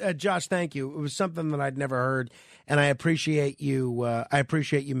 Josh, thank you. It was something that I'd never heard, and I appreciate you. I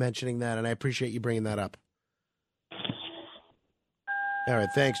appreciate you mentioning that, and I appreciate you bringing that up. All right,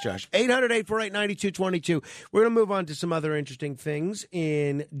 thanks, Josh. 800-848-9222. We're going to move on to some other interesting things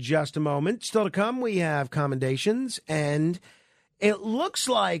in just a moment. Still to come, we have commendations, and it looks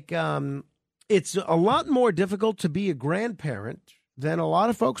like it's a lot more difficult to be a grandparent than a lot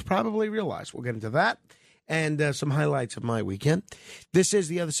of folks probably realize. We'll get into that and some highlights of my weekend. This is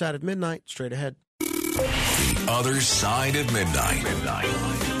The Other Side of Midnight. Straight ahead. The Other Side of Midnight.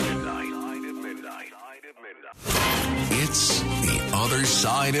 It's The Other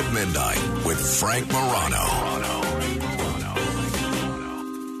Side of Midnight with Frank Morano.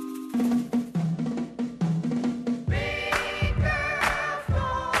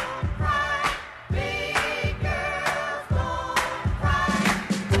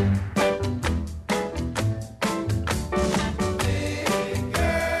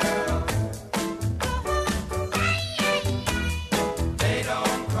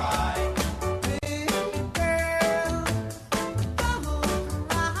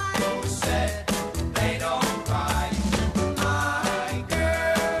 They don't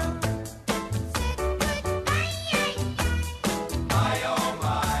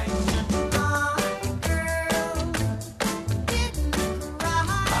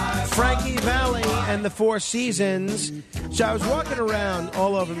and the Four Seasons. So I was walking around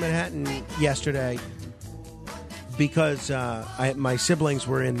all over Manhattan yesterday because my siblings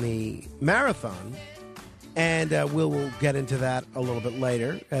were in the marathon, and we'll get into that a little bit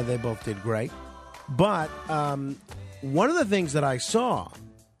later. They both did great. But one of the things that I saw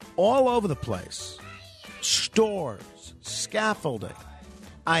all over the place, stores, scaffolding,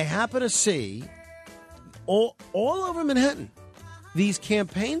 I happen to see all over Manhattan these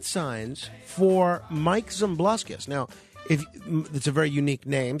campaign signs for Mike Zumbluskis. Now, it's a very unique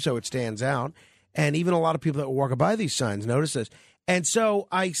name, so it stands out. And even a lot of people that walk by these signs notice this. And so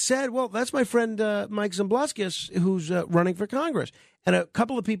I said, well, that's my friend Mike Zumbluskis, who's running for Congress. And a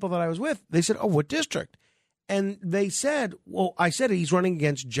couple of people that I was with, they said, oh, what district? And they said, well, I said he's running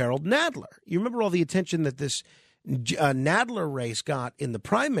against Gerald Nadler. You remember all the attention that this Nadler race got in the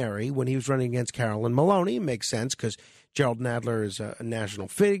primary when he was running against Carolyn Maloney. It makes sense because Gerald Nadler is a national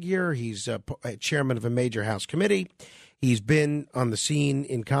figure. He's a chairman of a major House committee. He's been on the scene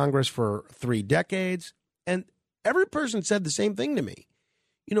in Congress for 3 decades. And every person said the same thing to me.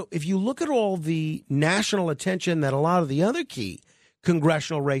 You know, if you look at all the national attention that a lot of the other key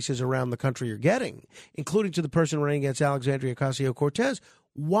congressional races around the country are getting, including to the person running against Alexandria Ocasio-Cortez,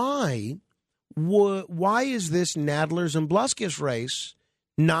 why is this Nadler-Zumbluskis race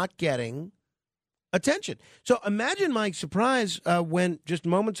not getting attention? So imagine Mike's surprise when just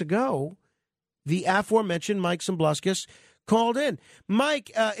moments ago the aforementioned Mike Zumbluskis called in.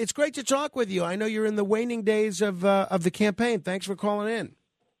 Mike, it's great to talk with you. I know you're in the waning days of the campaign. Thanks for calling in.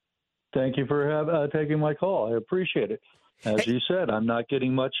 Thank you for taking my call. I appreciate it. As you said, I'm not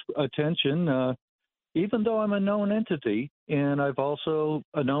getting much attention, even though I'm a known entity, and I've also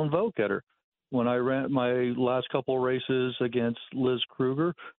a known vote getter. When I ran my last couple races against Liz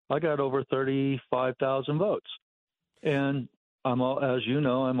Kruger, I got over 35,000 votes. And as you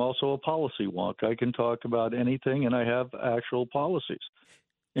know, I'm also a policy wonk. I can talk about anything, and I have actual policies.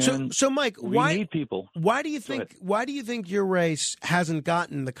 So Mike, we need people. Why do you think your race hasn't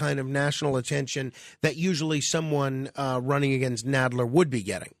gotten the kind of national attention that usually someone running against Nadler would be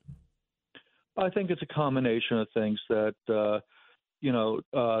getting? I think it's a combination of things that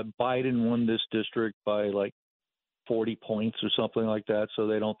Biden won this district by like 40 points or something like that, so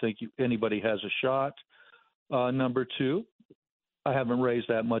they don't think anybody has a shot. Number two, I haven't raised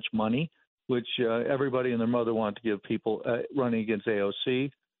that much money, which everybody and their mother want to give people running against AOC.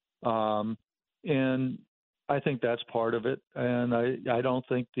 And I think that's part of it. And I don't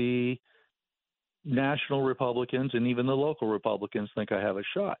think the national Republicans and even the local Republicans think I have a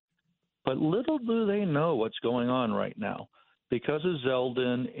shot. But little do they know what's going on right now. Because of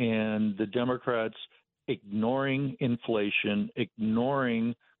Zeldin and the Democrats ignoring inflation,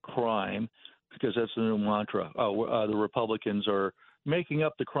 ignoring crime, because that's the new mantra. The Republicans are making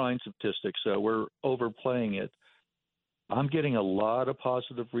up the crime statistics. We're overplaying it. I'm getting a lot of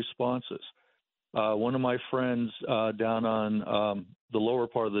positive responses. One of my friends down on the lower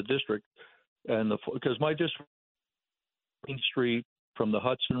part of the district, because my district, Main Street from the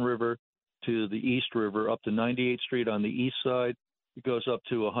Hudson River to the East River up to 98th Street on the east side, it goes up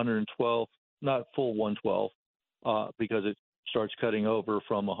to 112, not full 112, because it starts cutting over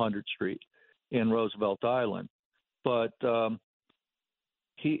from 100th Street in Roosevelt Island. But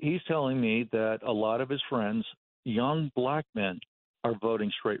he's telling me that a lot of his friends, young black men, are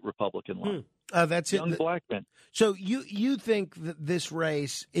voting straight Republican line. That's young it. Black men. So you think that this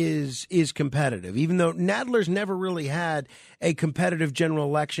race is competitive, even though Nadler's never really had a competitive general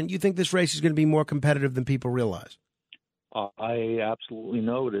election. You think this race is going to be more competitive than people realize? I absolutely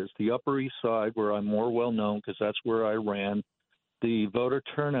know it is. The Upper East Side, where I'm more well known because that's where I ran, the voter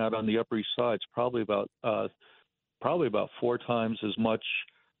turnout on the Upper East Side is probably about 4 times as much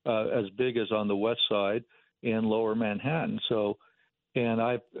as big as on the West Side and Lower Manhattan. So, and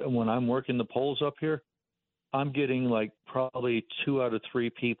when I'm working the polls up here, I'm getting like probably 2 out of 3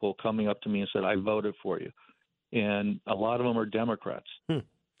 people coming up to me and said, "I voted for you," and a lot of them are Democrats.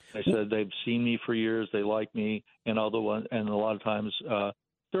 They said they've seen me for years, they like me, and a lot of times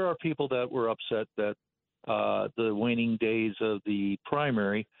there are people that were upset that the waning days of the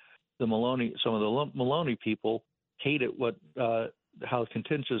primary, some of the Maloney people hated how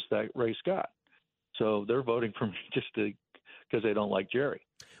contentious that race got. So they're voting for me just because they don't like Jerry.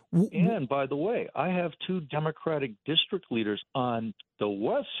 And by the way, I have 2 Democratic district leaders on the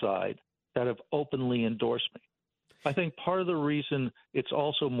West Side that have openly endorsed me. I think part of the reason it's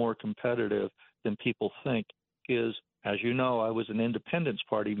also more competitive than people think is, as you know, I was an Independence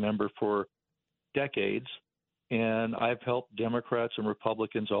Party member for decades, and I've helped Democrats and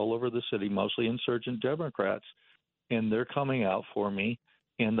Republicans all over the city, mostly insurgent Democrats, and they're coming out for me.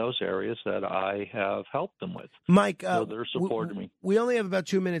 in those areas that I have helped them with. Mike, so they're supporting me. We only have about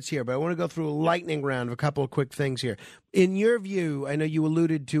 2 minutes here, but I want to go through a lightning round of a couple of quick things here. In your view, I know you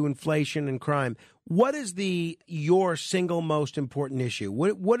alluded to inflation and crime. What is your single most important issue?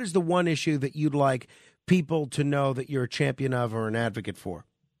 What is the one issue that you'd like people to know that you're a champion of or an advocate for?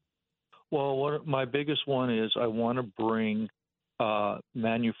 Well, my biggest one is I want to bring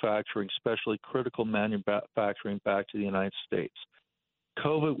manufacturing, especially critical manufacturing, back to the United States.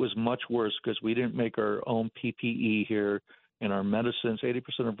 COVID was much worse because we didn't make our own PPE here, and our medicines, 80%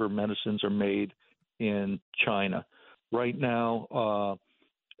 of our medicines are made in China. Right now,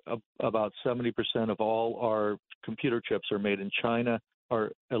 about 70% of all our computer chips are made in China.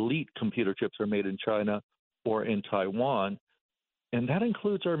 Our elite computer chips are made in China or in Taiwan, and that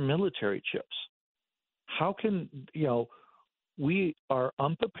includes our military chips. How can, we are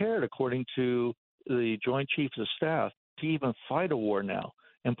unprepared, according to the Joint Chiefs of Staff, to even fight a war now.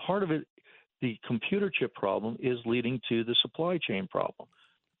 And part of it, the computer chip problem, is leading to the supply chain problem.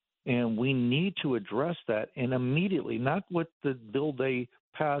 And we need to address that, and immediately, not with the bill they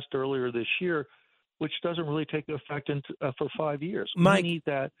passed earlier this year, which doesn't really take effect for 5 years. Mike, we need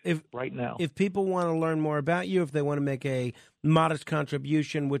that right now. If people want to learn more about you, if they want to make a modest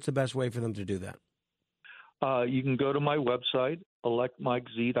contribution, what's the best way for them to do that? You can go to my website,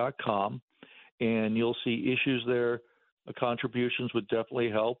 electmikez.com, and you'll see issues there. Contributions would definitely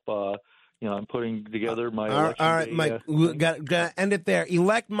help. I'm putting together my election all right, day, Mike, we got to end it there.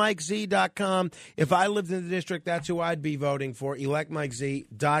 ElectMikeZ.com. If I lived in the district, that's who I'd be voting for,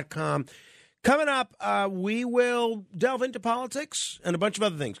 electMikeZ.com. Coming up, we will delve into politics and a bunch of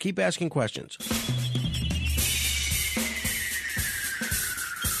other things. Keep asking questions.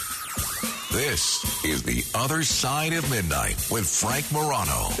 This is The Other Side of Midnight with Frank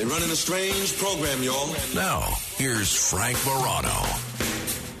Morano. They're running a strange program, y'all. Now, here's Frank Morano.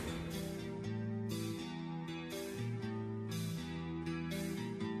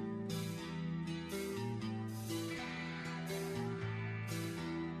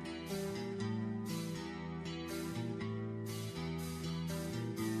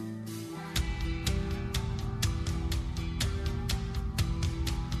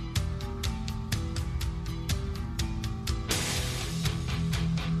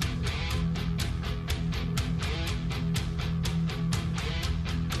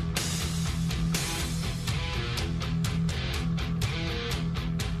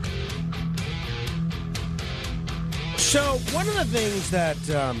 So one of the things that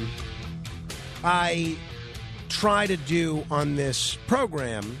I try to do on this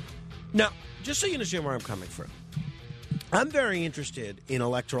program, now, just so you understand where I'm coming from, I'm very interested in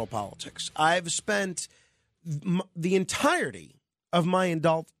electoral politics. I've spent the entirety of my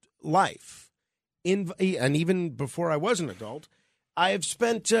adult life, and even before I was an adult, I have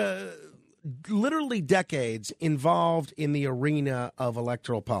spent literally decades involved in the arena of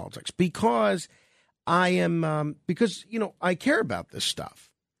electoral politics because I care about this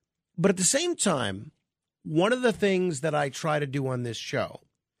stuff. But at the same time, one of the things that I try to do on this show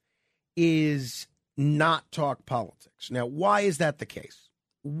is not talk politics. Now, why is that the case?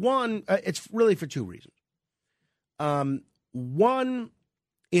 One, it's really for two reasons. One,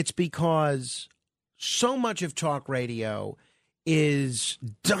 it's because so much of talk radio is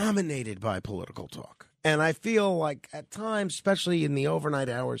dominated by political talk. And I feel like at times, especially in the overnight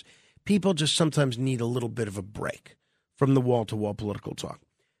hours, people just sometimes need a little bit of a break from the wall-to-wall political talk.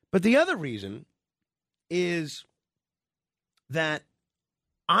 But the other reason is that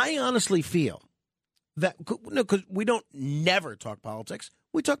I honestly feel that, because we don't never talk politics,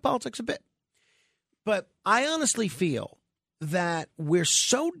 we talk politics a bit. But I honestly feel that we're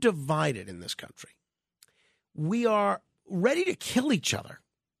so divided in this country. We are ready to kill each other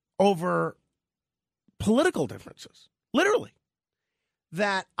over political differences, literally.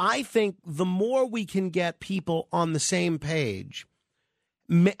 That I think the more we can get people on the same page,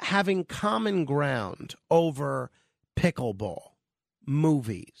 having common ground over pickleball,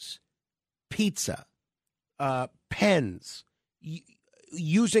 movies, pizza, pens,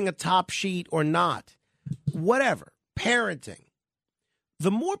 using a top sheet or not, whatever, parenting, the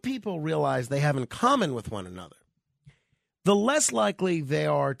more people realize they have in common with one another, the less likely they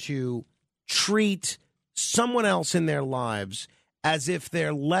are to treat someone else in their lives as if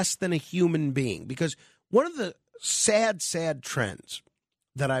they're less than a human being. Because one of the sad trends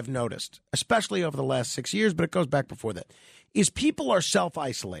that I've noticed, especially over the last 6 years, but it goes back before that, is people are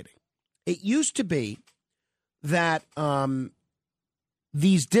self-isolating. It used to be that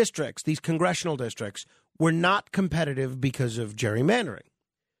these districts, these congressional districts, were not competitive because of gerrymandering.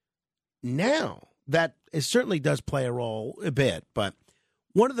 Now, that certainly does play a role a bit, but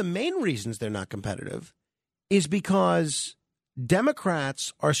One of the main reasons they're not competitive is because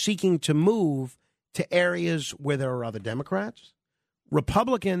Democrats are seeking to move to areas where there are other Democrats.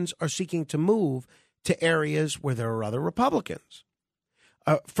 Republicans are seeking to move to areas where there are other Republicans.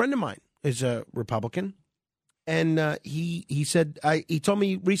 A friend of mine is a Republican, and he said he told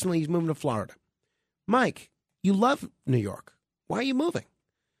me recently he's moving to Florida. Mike, you love New York. Why are you moving?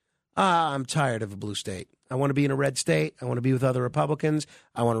 I'm tired of a blue state. I want to be in a red state. I want to be with other Republicans.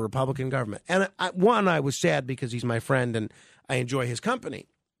 I want a Republican government. And I was sad because he's my friend and I enjoy his company.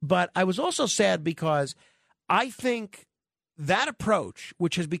 But I was also sad because I think that approach,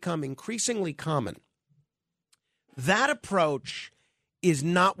 which has become increasingly common, that approach is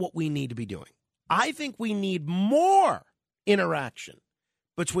not what we need to be doing. I think we need more interaction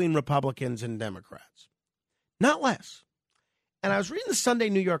between Republicans and Democrats, not less. And I was reading the Sunday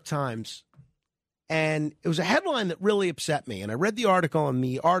New York Times, and it was a headline that really upset me. And I read the article, and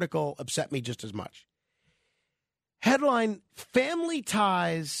the article upset me just as much. Headline, Family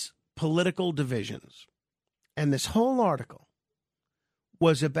Ties, Political Divisions. And this whole article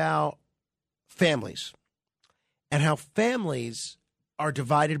was about families and how families are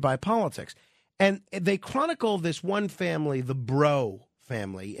divided by politics. And they chronicle this one family, the Bro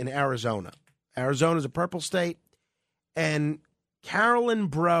family in Arizona. Arizona is a purple state, and Carolyn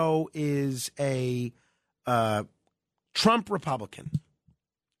Bro is a Trump Republican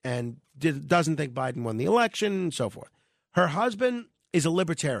and doesn't think Biden won the election and so forth. Her husband is a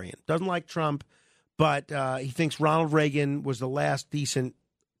libertarian, doesn't like Trump, but he thinks Ronald Reagan was the last decent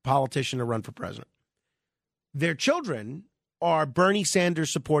politician to run for president. Their children are Bernie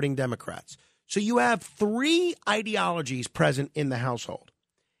Sanders supporting Democrats. So you have three ideologies present in the household.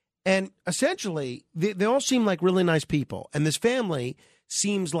 And essentially, they all seem like really nice people. And this family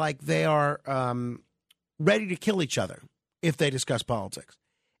seems like they are ready to kill each other if they discuss politics.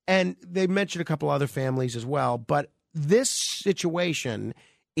 And they mentioned a couple other families as well. But this situation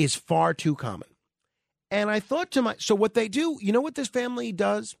is far too common. And I thought to so what they do, you know what this family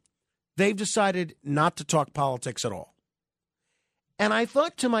does? They've decided not to talk politics at all. And I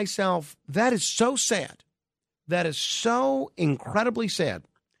thought to myself, that is so sad. That is so incredibly sad.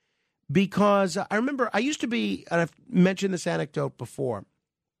 Because I remember I used to be, and I've mentioned this anecdote before,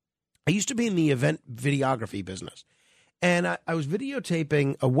 I used to be in the event videography business. And I was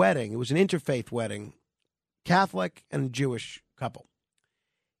videotaping a wedding. It was an interfaith wedding, Catholic and Jewish couple.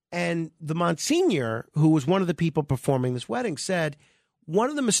 And the Monsignor, who was one of the people performing this wedding, said, one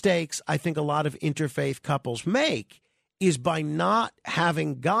of the mistakes I think a lot of interfaith couples make is by not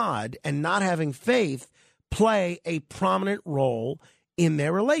having God and not having faith play a prominent role in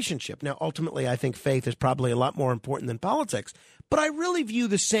their relationship. Now, ultimately, I think faith is probably a lot more important than politics, but I really view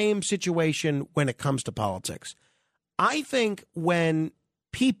the same situation when it comes to politics. I think when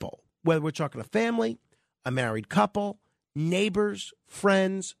people, whether we're talking a family, a married couple, neighbors,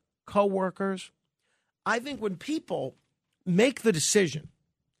 friends, coworkers, I think when people make the decision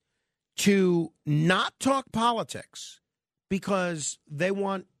to not talk politics because they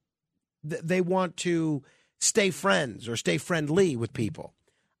want to stay friends or stay friendly with people,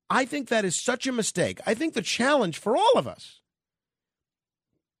 I think that is such a mistake. I think the challenge for all of us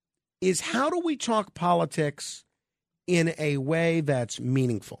is how do we talk politics in a way that's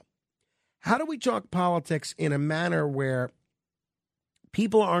meaningful? How do we talk politics in a manner where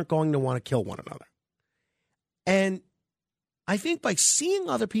people aren't going to want to kill one another? And I think by seeing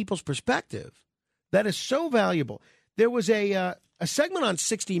other people's perspective, that is so valuable. There was a segment on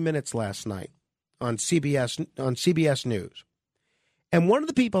 60 Minutes last night on CBS News. And one of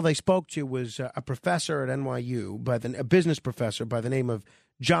the people they spoke to was a professor at NYU, a business professor by the name of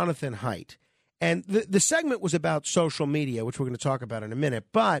Jonathan Haidt. And the segment was about social media, which we're going to talk about in a minute.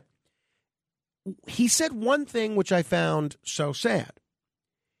 But he said one thing which I found so sad.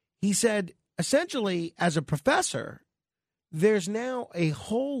 He said, essentially, as a professor, there's now a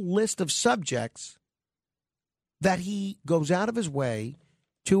whole list of subjects that he goes out of his way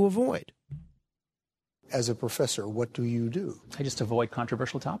to avoid. As a professor, what do you do? I just avoid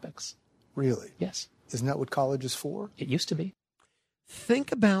controversial topics. Really? Yes. Isn't that what college is for? It used to be.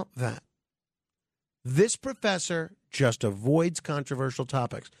 Think about that. This professor just avoids controversial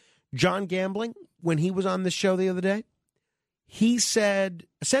topics. John Gambling, when he was on this show the other day, he said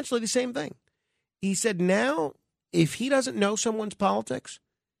essentially the same thing. He said now, if he doesn't know someone's politics,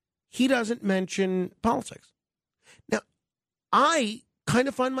 he doesn't mention politics. Now, I kind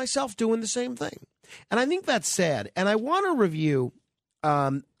of find myself doing the same thing. And I think that's sad. And I want to review,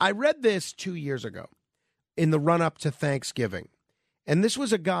 I read this 2 years ago in the run-up to Thanksgiving. And this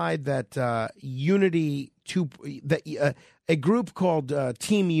was a guide that a group called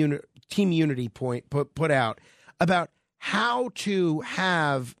Team Unity put out about how to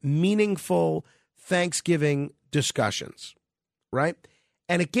have meaningful Thanksgiving discussions, right?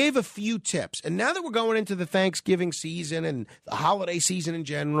 And it gave a few tips. And now that we're going into the Thanksgiving season and the holiday season in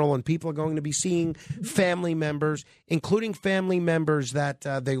general, and people are going to be seeing family members, including family members that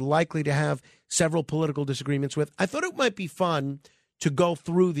they're likely to have several political disagreements with, I thought it might be fun to go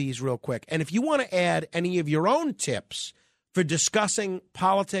through these real quick. And if you want to add any of your own tips for discussing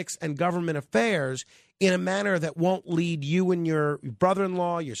politics and government affairs in a manner that won't lead you and your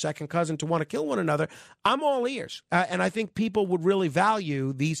brother-in-law, your second cousin to want to kill one another, I'm all ears. And I think people would really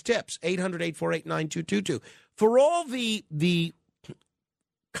value these tips. 800-848-9222. For all the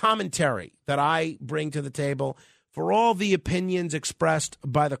commentary that I bring to the table, for all the opinions expressed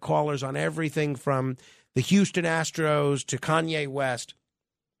by the callers on everything from the Houston Astros to Kanye West,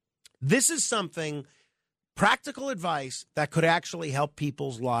 this is something, practical advice that could actually help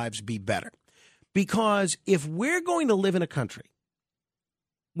people's lives be better. Because if we're going to live in a country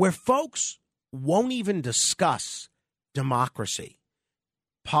where folks won't even discuss democracy,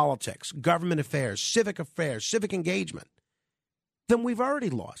 politics, government affairs, civic engagement, then we've already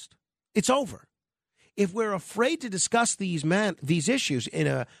lost. It's over. If we're afraid to discuss these issues in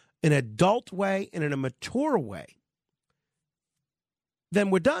an adult way and in a mature way, then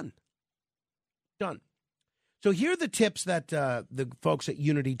we're done. Done. So here are the tips that the folks at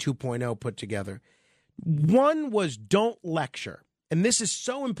Unity 2.0 put together. One was don't lecture. And this is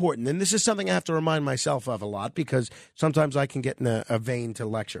so important. And this is something I have to remind myself of a lot because sometimes I can get in a vein to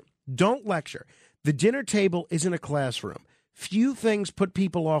lecture. Don't lecture. The dinner table isn't a classroom. Few things put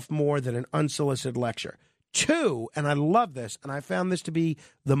people off more than an unsolicited lecture. Two, and I love this, and I found this to be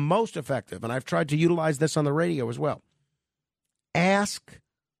the most effective, and I've tried to utilize this on the radio as well. Ask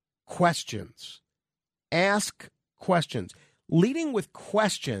questions. Ask questions. Leading with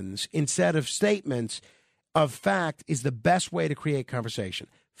questions instead of statements of fact is the best way to create conversation.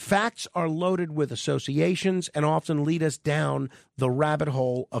 Facts are loaded with associations and often lead us down the rabbit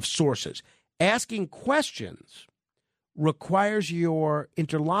hole of sources. Asking questions requires your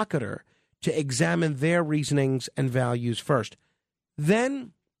interlocutor to examine their reasonings and values first.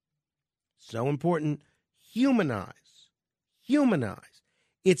 Then, so important, humanize. Humanize.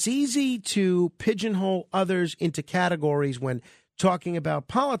 It's easy to pigeonhole others into categories when talking about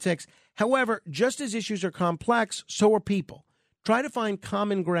politics. However, just as issues are complex, so are people. Try to find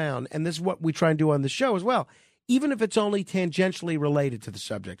common ground, and this is what we try and do on the show as well, even if it's only tangentially related to the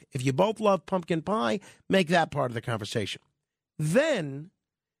subject. If you both love pumpkin pie, make that part of the conversation. Then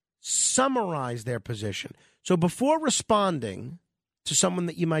summarize their position. So before responding to someone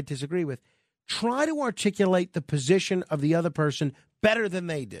that you might disagree with, try to articulate the position of the other person better than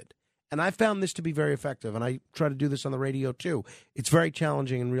they did. And I found this to be very effective, and I try to do this on the radio too. It's very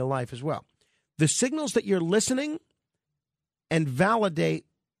challenging in real life as well. The signals that you're listening and validate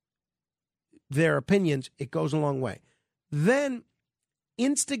their opinions, it goes a long way. Then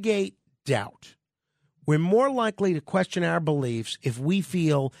instigate doubt. We're more likely to question our beliefs if we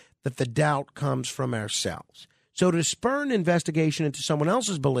feel that the doubt comes from ourselves. So to spur an investigation into someone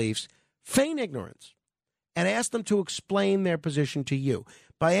else's beliefs, feign ignorance and ask them to explain their position to you.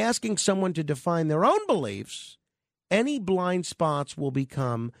 By asking someone to define their own beliefs, any blind spots will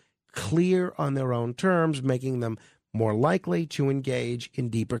become clear on their own terms, making them more likely to engage in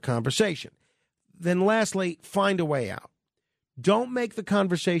deeper conversation. Then lastly, find a way out. Don't make the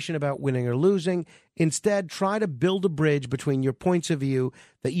conversation about winning or losing. Instead, try to build a bridge between your points of view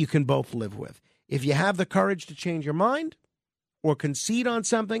that you can both live with. If you have the courage to change your mind or concede on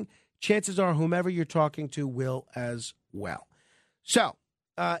something, chances are whomever you're talking to will as well. So,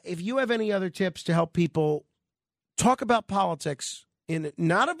 if you have any other tips to help people talk about politics in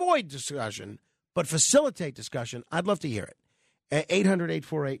not avoid discussion, but facilitate discussion, I'd love to hear it. At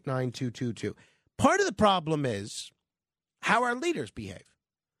 800-848-9222. Part of the problem is how our leaders behave.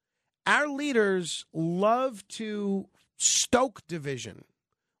 Our leaders love to stoke division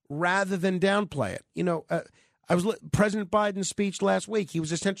rather than downplay it. You know, President Biden's speech last week, he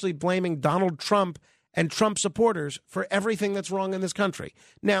was essentially blaming Donald Trump and Trump supporters for everything that's wrong in this country.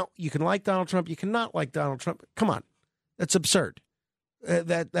 Now, you can like Donald Trump, you cannot like Donald Trump. Come on, that's absurd.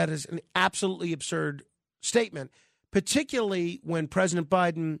 That is an absolutely absurd statement, particularly when President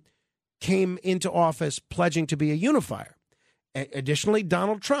Biden came into office pledging to be a unifier. Additionally,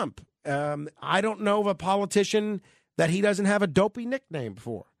 Donald Trump, I don't know of a politician that he doesn't have a dopey nickname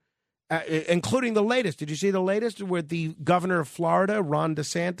for. including the latest. Did you see the latest with the governor of Florida, Ron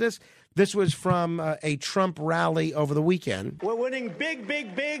DeSantis? This was from a Trump rally over the weekend. We're winning big,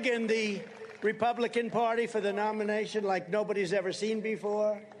 big, big in the Republican Party for the nomination like nobody's ever seen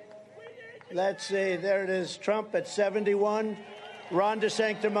before. Let's see, there it is, Trump at 71, Ron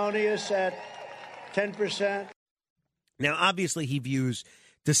DeSanctimonious at 10%. Now, obviously, he views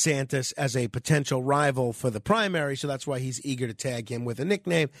DeSantis as a potential rival for the primary, so that's why he's eager to tag him with a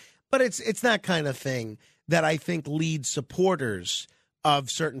nickname. But it's that kind of thing that I think leads supporters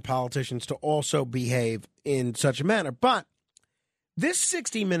of certain politicians to also behave in such a manner. But this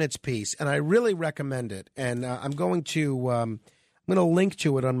 60 Minutes piece, and I really recommend it, and I'm going to link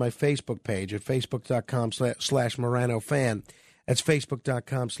to it on my Facebook page at facebook.com/MoranoFan. That's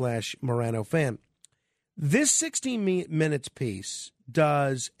facebook.com/MoranoFan. This 60 Minutes piece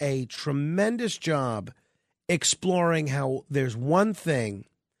does a tremendous job exploring how there's one thing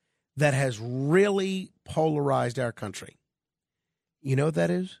that has really polarized our country. You know what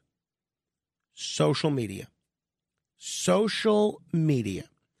that is? Social media. Social media.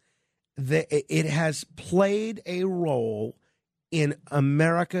 It has played a role in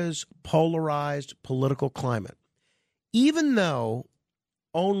America's polarized political climate. Even though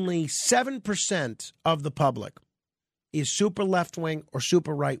only 7% of the public is super left-wing or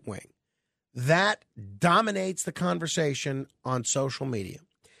super right-wing, that dominates the conversation on social media.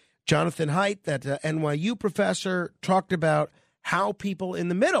 Jonathan Haidt, that NYU professor, talked about how people in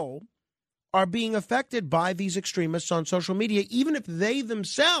the middle are being affected by these extremists on social media, even if they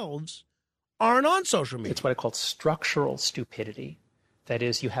themselves aren't on social media. It's what I call structural stupidity. That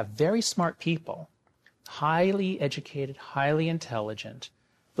is, you have very smart people, highly educated, highly intelligent,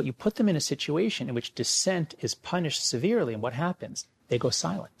 but you put them in a situation in which dissent is punished severely, and what happens? They go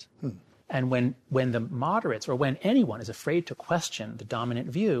silent. And when the moderates, or when anyone is afraid to question the dominant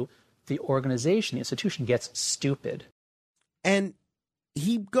view, the organization, the institution gets stupid. And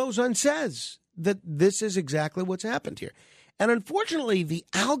he goes on and says that this is exactly what's happened here. And unfortunately, the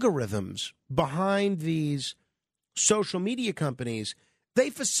algorithms behind these social media companies, they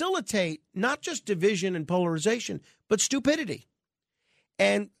facilitate not just division and polarization, but stupidity.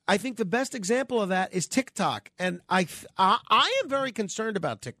 And I think the best example of that is TikTok. And I am very concerned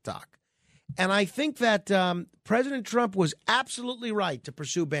about TikTok. And I think that President Trump was absolutely right to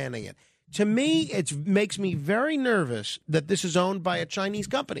pursue banning it. To me, it makes me very nervous that this is owned by a Chinese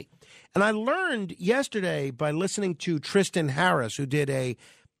company. And I learned yesterday by listening to Tristan Harris, who did a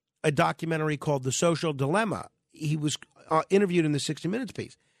documentary called The Social Dilemma. He was interviewed in the 60 Minutes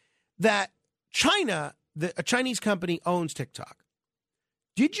piece, that China, a Chinese company, owns TikTok.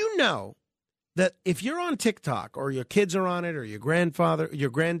 Did you know that if you're on TikTok, or your kids are on it, or your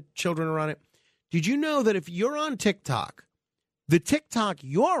grandchildren are on it, did you know that if you're on TikTok, the TikTok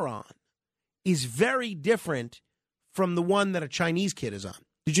you're on is very different from the one that a Chinese kid is on?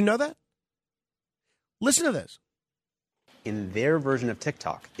 Did you know that? Listen to this. In their version of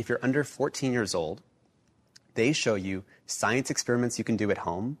TikTok, if you're under 14 years old, they show you science experiments you can do at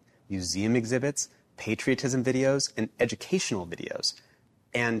home, museum exhibits, patriotism videos, and educational videos.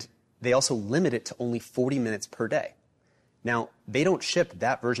 And they also limit it to only 40 minutes per day. Now, they don't ship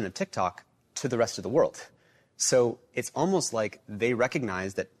that version of TikTok to the rest of the world. So it's almost like they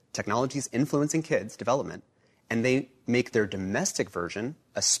recognize that technology is influencing kids' development, and they make their domestic version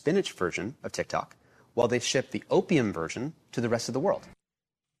a spinach version of TikTok, while they ship the opium version to the rest of the world.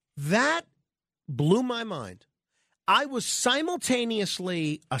 That blew my mind. I was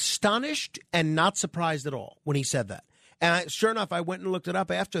simultaneously astonished and not surprised at all when he said that. And sure enough, I went and looked it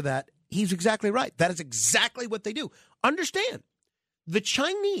up after that. He's exactly right. That is exactly what they do. Understand, the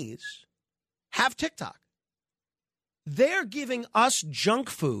Chinese have TikTok. They're giving us junk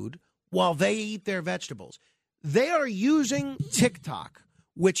food while they eat their vegetables. They are using TikTok,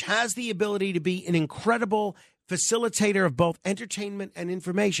 which has the ability to be an incredible facilitator of both entertainment and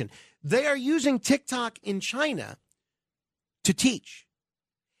information. They are using TikTok in China to teach,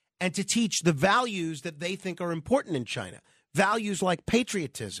 and to teach the values that they think are important in China. Values like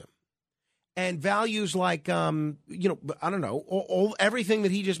patriotism, and values like, everything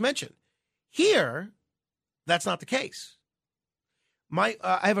that he just mentioned. Here, that's not the case. I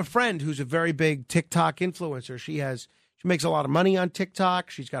have a friend who's a very big TikTok influencer. She makes a lot of money on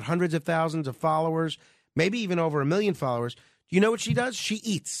TikTok. She's got hundreds of thousands of followers, maybe even over 1 million followers. Do you know what she does? She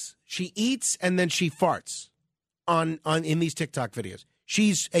eats. She eats and then she farts in these TikTok videos.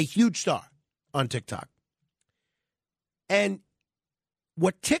 She's a huge star on TikTok. And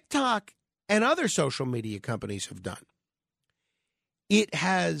what TikTok and other social media companies have done, it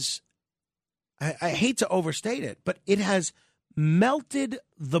has, I hate to overstate it, but it has melted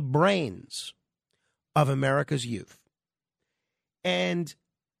the brains of America's youth. And,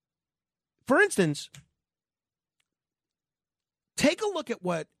 for instance, take a look at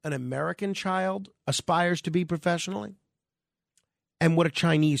what an American child aspires to be professionally and what a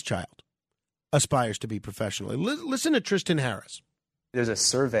Chinese child aspires to be professionally. Listen to Tristan Harris. There's a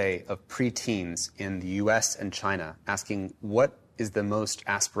survey of preteens in the U.S. and China asking what is the most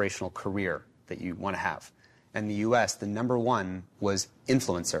aspirational career that you want to have. And in the U.S., the number one was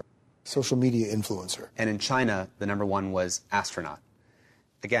influencer. Social media influencer. And in China, the number one was astronaut.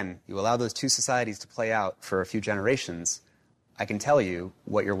 Again, you allow those two societies to play out for a few generations, I can tell you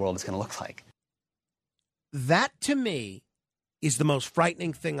what your world is going to look like. That, to me, is the most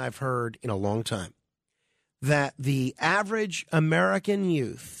frightening thing I've heard in a long time. That the average American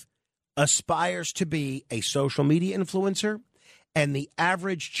youth aspires to be a social media influencer, and the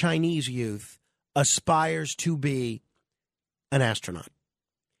average Chinese youth aspires to be an astronaut.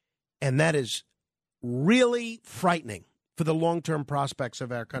 And that is really frightening for the long-term prospects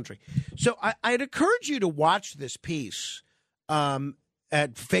of our country. So I'd encourage you to watch this piece at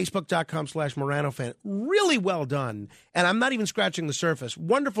facebook.com/MoranoFan. Really well done. And I'm not even scratching the surface.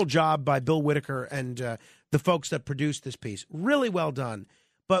 Wonderful job by Bill Whitaker and the folks that produced this piece. Really well done.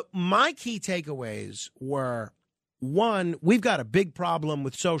 But my key takeaways were, one, we've got a big problem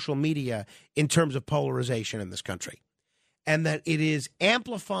with social media in terms of polarization in this country, and that it is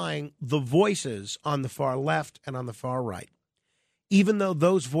amplifying the voices on the far left and on the far right, even though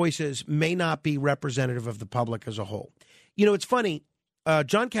those voices may not be representative of the public as a whole. You know, it's funny.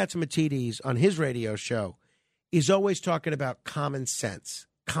 John Catsimatidis on his radio show is always talking about common sense,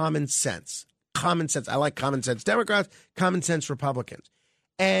 common sense, common sense. I like common sense Democrats, common sense Republicans.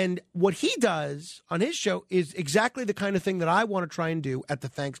 And what he does on his show is exactly the kind of thing that I want to try and do at the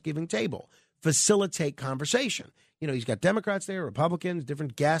Thanksgiving table, facilitate conversation. You know, he's got Democrats there, Republicans,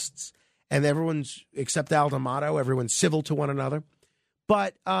 different guests, and everyone's, except Al D'Amato, everyone's civil to one another.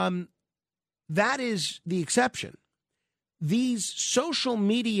 But that is the exception. These social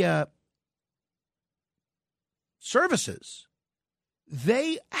media services,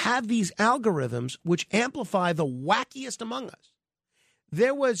 they have these algorithms which amplify the wackiest among us.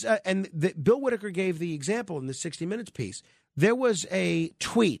 There was, Bill Whitaker gave the example in the 60 Minutes piece. There was a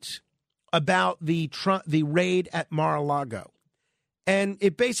tweet about the raid at Mar-a-Lago, and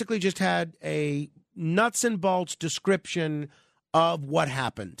it basically just had a nuts and bolts description of what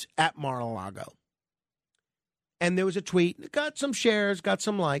happened at Mar-a-Lago. And there was a tweet, got some shares, got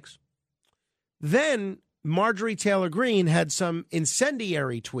some likes. Then Marjorie Taylor Greene had some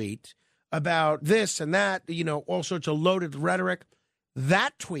incendiary tweet about this and that, you know, all sorts of loaded rhetoric.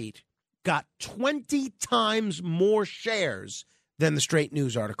 That tweet got 20 times more shares than the Straight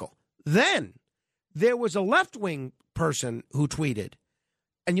News article. Then there was a left-wing person who tweeted,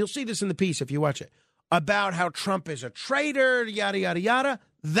 and you'll see this in the piece if you watch it, about how Trump is a traitor, yada, yada, yada.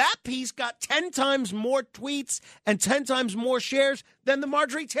 That piece got 10 times more tweets and 10 times more shares than the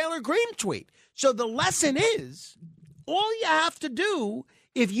Marjorie Taylor Greene tweet. So the lesson is, all you have to do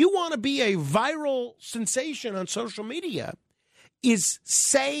if you want to be a viral sensation on social media is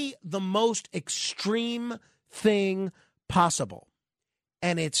say the most extreme thing possible.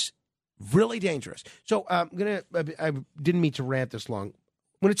 And it's really dangerous. So I didn't mean to rant this long. I'm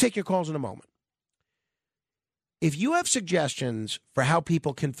going to take your calls in a moment. If you have suggestions for how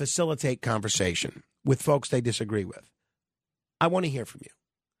people can facilitate conversation with folks they disagree with, I want to hear from you.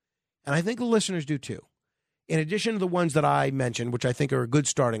 And I think the listeners do too. In addition to the ones that I mentioned, which I think are a good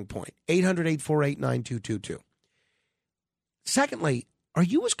starting point, 800-848-9222. Secondly, are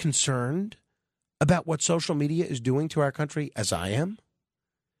you as concerned about what social media is doing to our country as I am?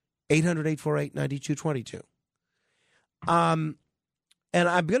 800-848-9222. And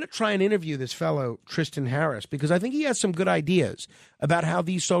I'm going to try and interview this fellow, Tristan Harris, because I think he has some good ideas about how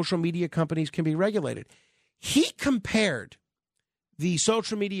these social media companies can be regulated. He compared the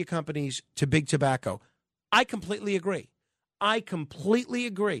social media companies to big tobacco. I completely agree.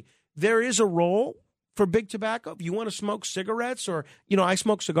 There is a role for big tobacco. If you want to smoke cigarettes or, you know, I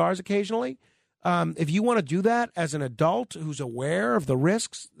smoke cigars occasionally. If you want to do that as an adult who's aware of the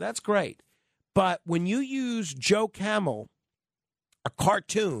risks, that's great. But when you use Joe Camel, a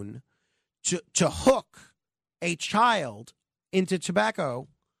cartoon, to hook a child into tobacco,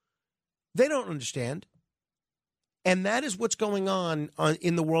 they don't understand. And that is what's going on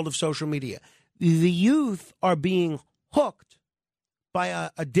in the world of social media. The youth are being hooked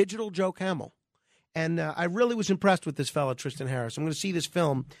by a digital Joe Camel. And I really was impressed with this fellow, Tristan Harris. I'm going to see this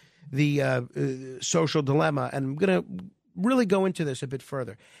film, The Social Dilemma, and I'm going to really go into this a bit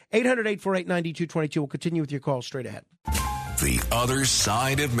further. 800-848-9222. We'll continue with your calls straight ahead. The Other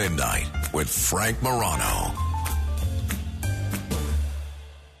Side of Midnight with Frank Morano.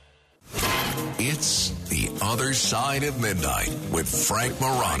 It's The Other Side of Midnight with Frank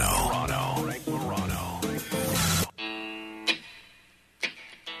Morano.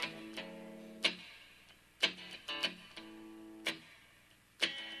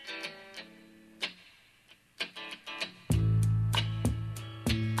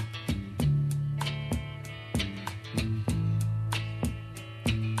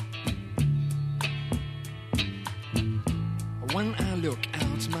 When I look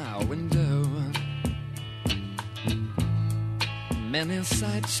out my window, many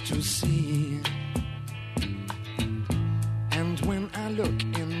sights to see. And when I look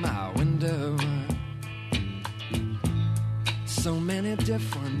in my window, so many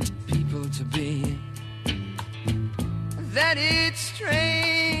different people to be, that it's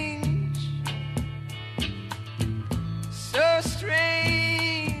strange, so strange.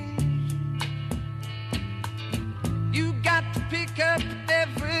 You got to pick up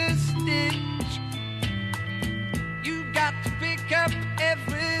every stitch. You got to pick up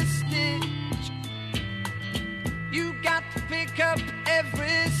every stitch. You got to pick up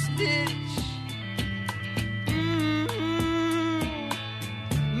every stitch.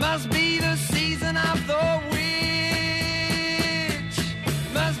 Must be the season of the witch.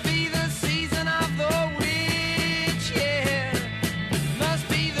 Must be the season of the witch, yeah. Must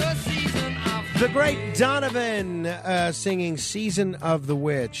be the season of The great Donovan singing Season of the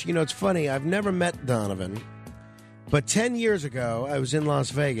Witch. You know, it's funny, I've never met Donovan, but 10 years ago, I was in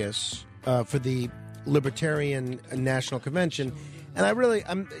Las Vegas for the Libertarian National Convention, and I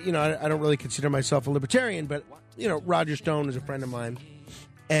don't really consider myself a libertarian, but, you know, Roger Stone is a friend of mine,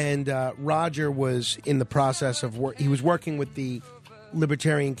 and Roger was in the process of he was working with the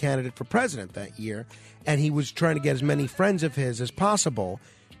Libertarian candidate for president that year, and he was trying to get as many friends of his as possible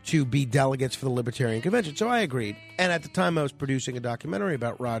to be delegates for the Libertarian Convention. So I agreed. And at the time, I was producing a documentary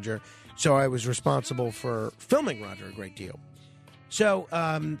about Roger, so I was responsible for filming Roger a great deal. So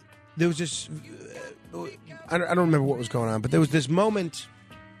there was this... I don't remember what was going on, but there was this moment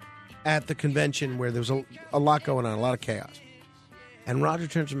at the convention where there was a lot going on, a lot of chaos. And Roger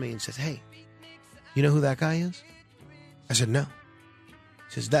turns to me and says, "Hey, you know who that guy is?" I said, "No." He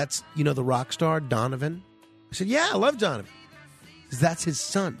says, "That's, you know, the rock star, Donovan?" I said, "Yeah, I love Donovan." He says, "That's his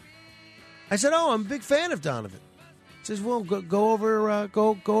son." I said, "Oh, I'm a big fan of Donovan." He says, "Well, go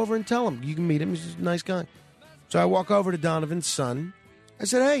over and tell him. You can meet him. He's just a nice guy." So I walk over to Donovan's son. I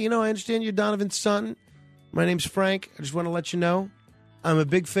said, "Hey, you know, I understand you're Donovan's son. My name's Frank. I just want to let you know I'm a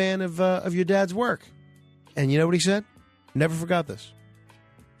big fan of your dad's work." And you know what he said? "Never forgot this.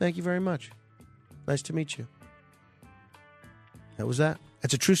 Thank you very much. Nice to meet you." That was that.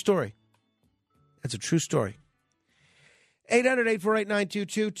 That's a true story. That's a true story.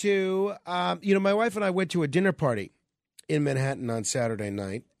 800-848-9222. You know, my wife and I went to a dinner party in Manhattan on Saturday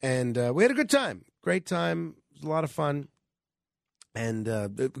night, and we had a good time. Great time. It was a lot of fun. And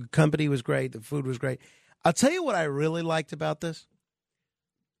the company was great. The food was great. I'll tell you what I really liked about this.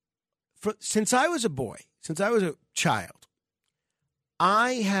 Since I was a boy, since I was a child,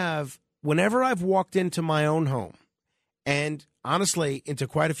 whenever I've walked into my own home, and honestly, into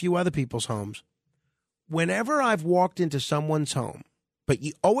quite a few other people's homes, whenever I've walked into someone's home, but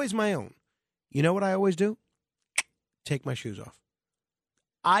always my own, you know what I always do? Take my shoes off.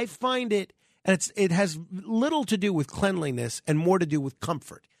 I find it, and it has little to do with cleanliness and more to do with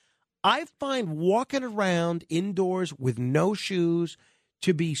comfort. I find walking around indoors with no shoes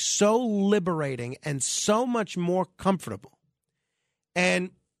to be so liberating and so much more comfortable. And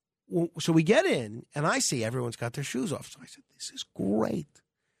so we get in, and I see everyone's got their shoes off. So I said, "This is great.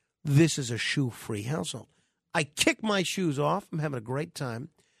 This is a shoe-free household." I kick my shoes off. I'm having a great time.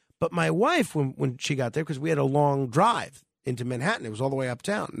 But my wife, when she got there, because we had a long drive into Manhattan, it was all the way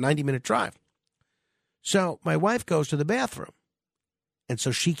uptown, 90-minute drive. So my wife goes to the bathroom, and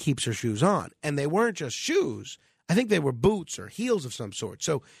so she keeps her shoes on. And they weren't just shoes. I think they were boots or heels of some sort.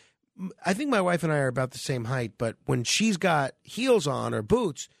 So I think my wife and I are about the same height, but when she's got heels on or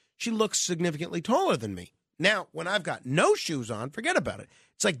boots, she looks significantly taller than me. Now, when I've got no shoes on, forget about it.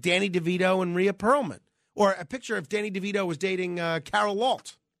 It's like Danny DeVito and Rhea Perlman. Or a picture of Danny DeVito was dating Carol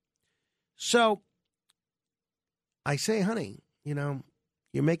Walt. So I say, "Honey, you know,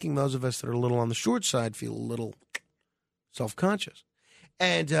 you're making those of us that are a little on the short side feel a little self-conscious."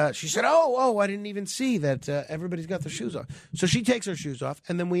 And she said, oh, I didn't even see that everybody's got their shoes off. So she takes her shoes off,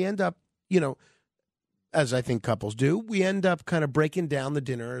 and then we end up, you know, as I think couples do, we end up kind of breaking down the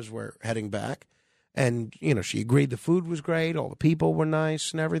dinner as we're heading back. And, you know, she agreed the food was great, all the people were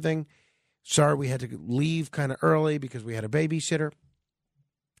nice and everything. Sorry we had to leave kind of early because we had a babysitter.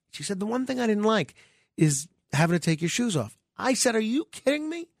 She said, the one thing I didn't like is having to take your shoes off. I said, are you kidding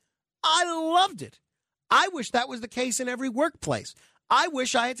me? I loved it. I wish that was the case in every workplace. I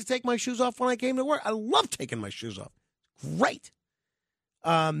wish I had to take my shoes off when I came to work. I love taking my shoes off. Great.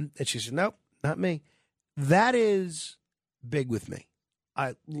 And she said, nope, not me. That is big with me.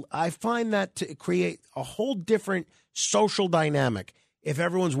 I find that to create a whole different social dynamic if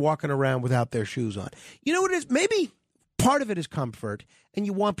everyone's walking around without their shoes on. You know what it is? Maybe part of it is comfort, and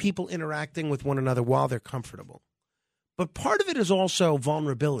you want people interacting with one another while they're comfortable. But part of it is also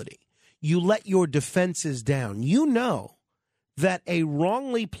vulnerability. You let your defenses down. You know that a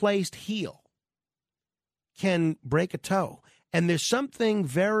wrongly placed heel can break a toe. And there's something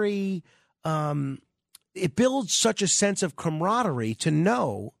very, it builds such a sense of camaraderie to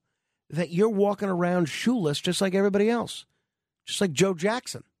know that you're walking around shoeless just like everybody else, just like Joe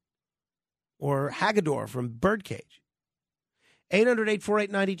Jackson or Hagedorn from Birdcage.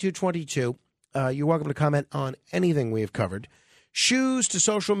 800-848-9222. You're welcome to comment on anything we have covered. Shoes to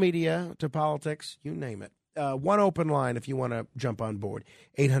social media to politics, you name it. One open line if you want to jump on board.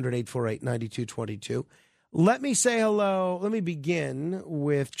 800-848-9222. Let me say hello. Let me begin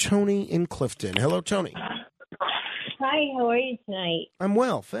with Tony in Clifton. Hello, Tony. Hi, how are you tonight? I'm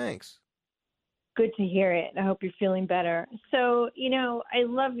well, thanks. Good to hear it. I hope you're feeling better. So, I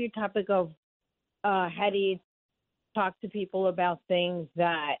love your topic of how do you talk to people about things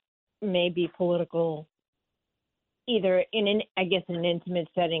that may be political, either in an intimate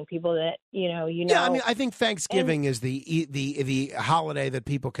setting, people that, Yeah, I mean, I think Thanksgiving is the holiday that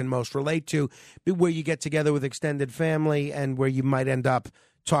people can most relate to, where you get together with extended family and where you might end up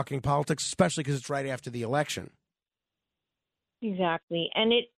talking politics, especially because it's right after the election. Exactly.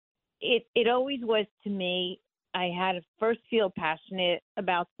 And it always was to me, I had to first feel passionate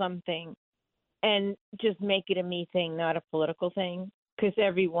about something and just make it a me thing, not a political thing, because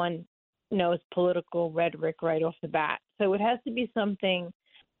everyone knows political rhetoric right off the bat. So it has to be something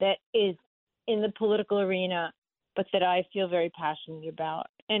that is in the political arena, but that I feel very passionate about.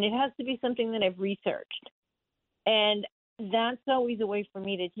 And it has to be something that I've researched. And that's always a way for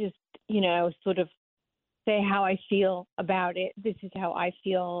me to just, sort of say how I feel about it. This is how I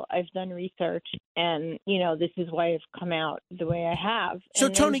feel. I've done research, and this is why I've come out the way I have. So,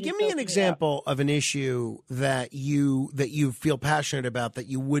 and Tony, give me an example of an issue that you feel passionate about, that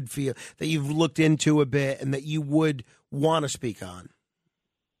you would feel that you've looked into a bit, and that you would want to speak on.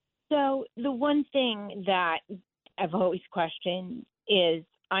 So, the one thing that I've always questioned is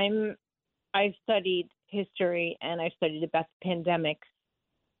I've studied history and I've studied about the pandemics.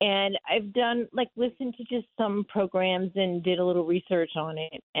 And I've done, listened to just some programs and did a little research on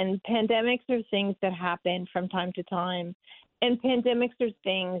it. And pandemics are things that happen from time to time. And pandemics are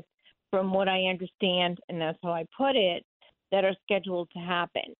things, from what I understand, and that's how I put it, that are scheduled to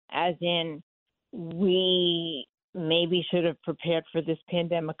happen. As in, we maybe should have prepared for this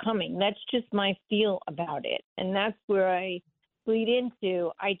pandemic coming. That's just my feel about it. And that's where I lead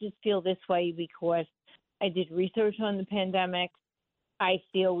into. I just feel this way because I did research on the pandemic. I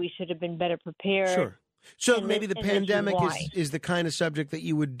feel we should have been better prepared. Sure. So maybe the pandemic is the kind of subject that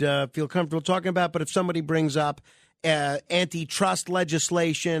you would feel comfortable talking about. But if somebody brings up antitrust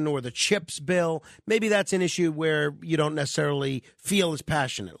legislation or the CHIPS bill, maybe that's an issue where you don't necessarily feel as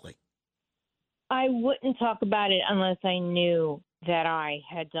passionately. I wouldn't talk about it unless I knew that I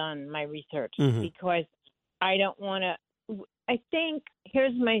had done my research, because I don't want to. I think,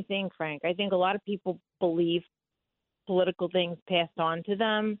 here's my thing, Frank. I think a lot of people believe political things passed on to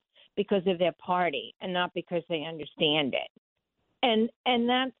them because of their party and not because they understand it. And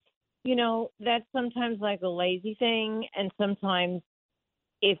that's, that's sometimes like a lazy thing. And sometimes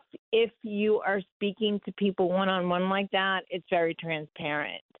if you are speaking to people one-on-one like that, it's very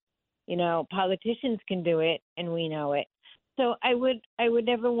transparent. Politicians can do it and we know it. So I would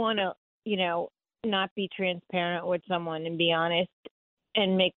never want to, not be transparent with someone and be honest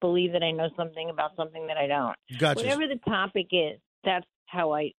and make believe that I know something about something that I don't. Gotcha. Whatever the topic is, that's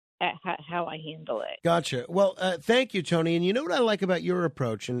how I handle it. Gotcha. Well, thank you, Tony. And you know what I like about your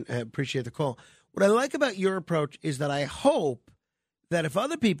approach, and I appreciate the call. What I like about your approach is that I hope that if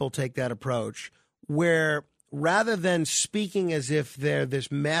other people take that approach, where rather than speaking as if they're this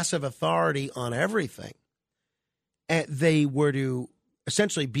massive authority on everything, they were to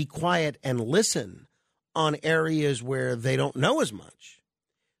essentially be quiet and listen on areas where they don't know as much,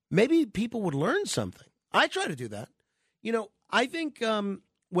 maybe people would learn something. I try to do that. I think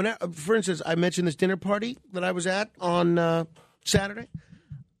for instance, I mentioned this dinner party that I was at on Saturday.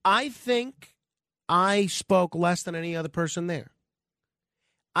 I think I spoke less than any other person there.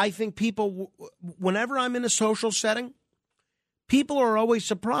 I think people, whenever I'm in a social setting, people are always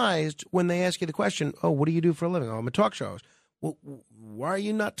surprised when they ask you the question, oh, what do you do for a living? Oh, I'm a talk show host. Well, why are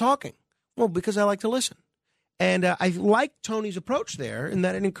you not talking? Well, because I like to listen. And I like Tony's approach there in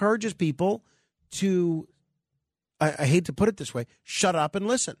that it encourages people to, I hate to put it this way, shut up and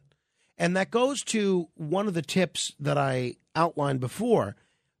listen. And that goes to one of the tips that I outlined before.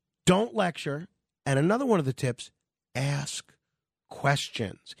 Don't lecture. And another one of the tips, ask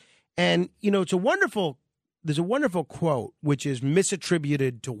questions. And, there's a wonderful quote which is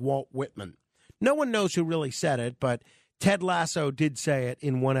misattributed to Walt Whitman. No one knows who really said it, but Ted Lasso did say it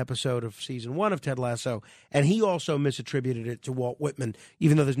in one episode of season 1 of Ted Lasso, and he also misattributed it to Walt Whitman,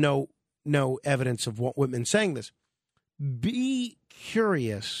 even though there's no evidence of Walt Whitman saying this. Be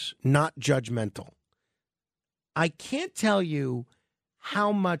curious, not judgmental. I can't tell you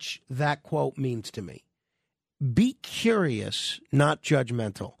how much that quote means to me. Be curious, not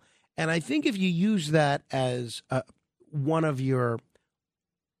judgmental. And I think if you use that as one of your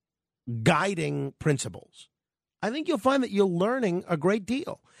guiding principles, I think you'll find that you're learning a great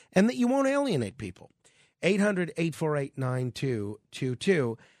deal and that you won't alienate people.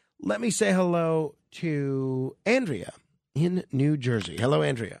 800-848-9222. Let me say hello to Andrea in New Jersey. Hello,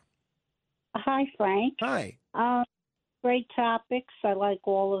 Andrea. Hi, Frank. Hi. Great topics. I like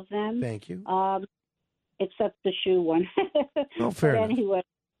all of them. Thank you. Except the shoe one. Oh, fair enough. Anyway.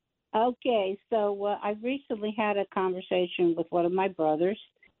 Okay, so I recently had a conversation with one of my brothers,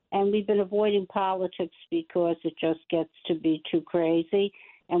 and we've been avoiding politics because it just gets to be too crazy,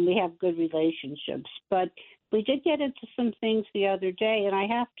 and we have good relationships. But we did get into some things the other day, and I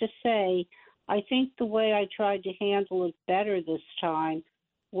have to say, I think the way I tried to handle it better this time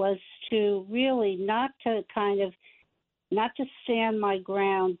was to really not to stand my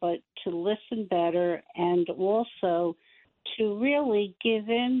ground, but to listen better, and also to really give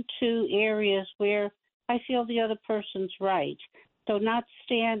in to areas where I feel the other person's right. So not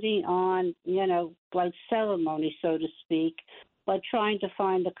standing on, like ceremony, so to speak, but trying to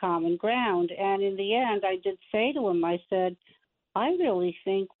find the common ground. And in the end, I did say to him, I said, I really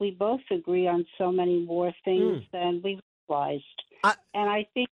think we both agree on so many more things than we realized. And I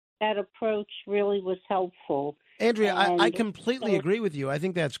think that approach really was helpful. Andrea, I completely agree with you. I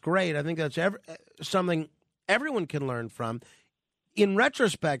think that's great. I think that's something everyone can learn from. In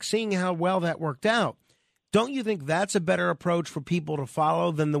retrospect, seeing how well that worked out, don't you think that's a better approach for people to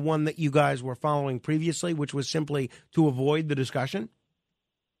follow than the one that you guys were following previously, which was simply to avoid the discussion?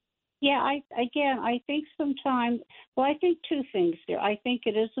 Yeah, I think sometimes, I think two things there. I think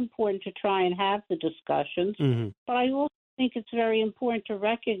it is important to try and have the discussions, but I also think it's very important to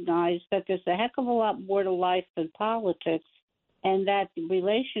recognize that there's a heck of a lot more to life than politics, and that the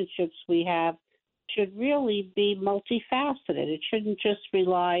relationships we have should really be multifaceted. It shouldn't just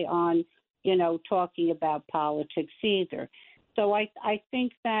rely on, talking about politics either. So I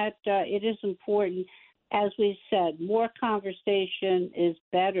think that it is important, as we said, more conversation is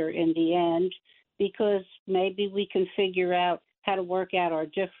better in the end, because maybe we can figure out how to work out our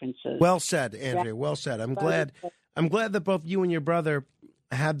differences. Well said, Andrea. Well said. I'm glad that both you and your brother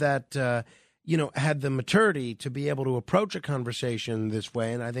had that, had the maturity to be able to approach a conversation this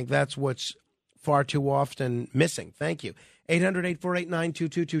way, and I think that's what's far too often missing. Thank you.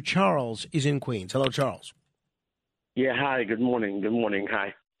 800-848-9222. Charles is in Queens. Hello, Charles. Yeah, hi. Good morning.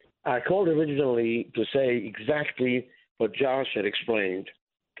 Hi. I called originally to say exactly what Josh had explained,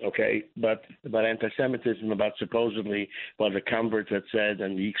 okay, but about anti-Semitism, about supposedly what the converts had said,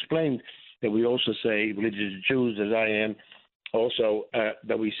 and he explained that we also say, religious Jews as I am, also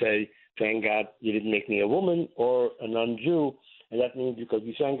that we say, thank God you didn't make me a woman or a non-Jew, and that means because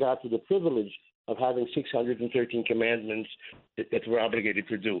we thank God for the privilege of having 613 commandments that we're obligated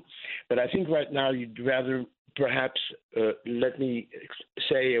to do. But I think right now you'd rather perhaps let me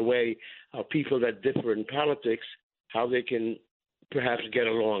say a way how people that differ in politics, how they can perhaps get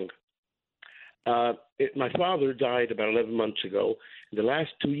along. My father died about 11 months ago. In the last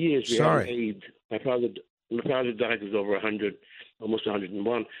 2 years, we had an aide. My father died, was over 100, almost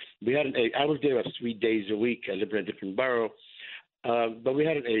 101. We had an aide. I was there about 3 days a week. I lived in a different borough. But we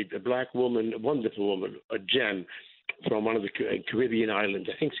had an aide, a black woman, a wonderful woman, a gem from one of the Caribbean islands,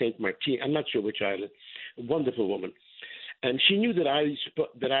 I think St. Martin. I'm not sure which island. A wonderful woman. And she knew that I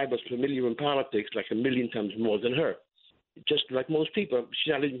was familiar in politics like a million times more than her. Just like most people,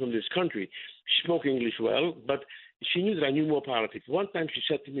 she's not even from this country. She spoke English well, but she knew that I knew more politics. One time she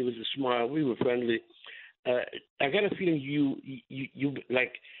said to me with a smile, we were friendly, I got a feeling you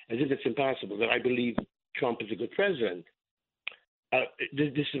like, as if it's impossible, that I believe Trump is a good president.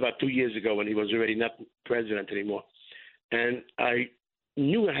 This is about 2 years ago when he was already not president anymore. And I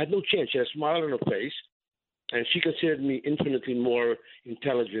knew I had no chance. She had a smile on her face, and she considered me infinitely more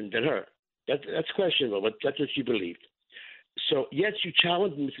intelligent than her. That's questionable, but that's what she believed. So, yet she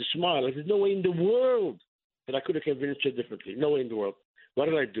challenged me to smile. I said, no way in the world that I could have convinced her differently. No way in the world. What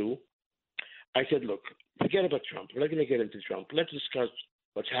did I do? I said, look, forget about Trump. We're not going to get into Trump. Let's discuss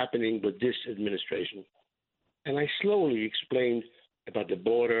what's happening with this administration. And I slowly explained about the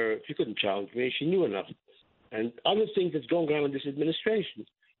border. She couldn't challenge me. She knew enough. And other things that's going on in this administration.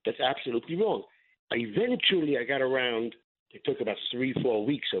 That's absolutely wrong. Eventually, I got around. It took about 3-4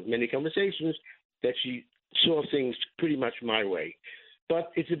 weeks of many conversations that she saw things pretty much my way. But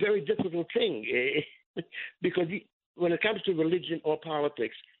it's a very difficult thing because when it comes to religion or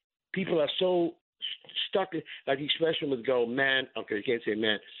politics, people are so stuck. Like the expression would go, man, okay, you can't say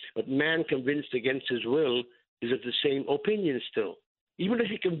man, but man convinced against his will is of the same opinion still. Even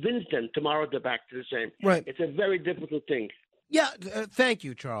if you convince them, tomorrow they're back to the same. Right. It's a very difficult thing. Yeah, thank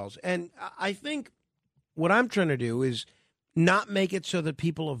you, Charles. And I think what I'm trying to do is not make it so that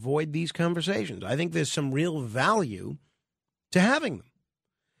people avoid these conversations. I think there's some real value to having them.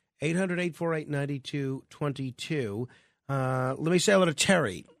 800-848-9222. Let me say hello to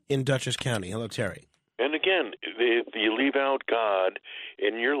Terry in Dutchess County. Hello, Terry. And again, if you leave out God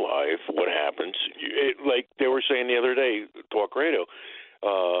in your life, what happens? Like they were saying the other day, talk radio,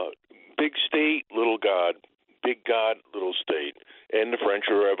 big state, little God, big God, little state, and the French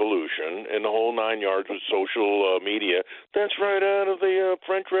Revolution, and the whole 9 yards with social media. That's right out of the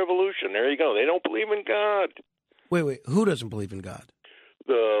French Revolution. There you go. They don't believe in God. Wait. Who doesn't believe in God?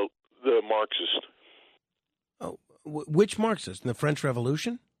 The Marxist. Oh, which Marxist? In the French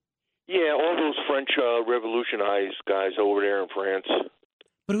Revolution? Yeah, all those French revolutionized guys over there in France.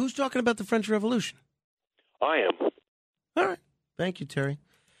 But who's talking about the French Revolution? I am. All right. Thank you, Terry.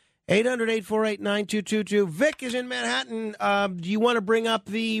 800-848-9222. Vic is in Manhattan. Do you want to bring up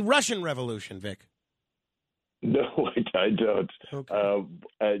the Russian Revolution, Vic? No, I don't. Okay.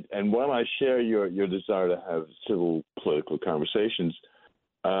 And while I share your desire to have civil political conversations,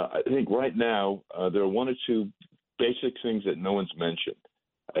 I think right now there are one or two basic things that no one's mentioned.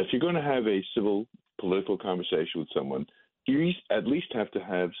 If you're going to have a civil political conversation with someone, you at least have to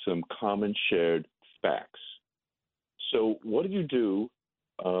have some common shared facts. So what do you do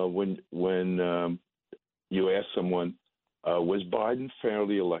when you ask someone, was Biden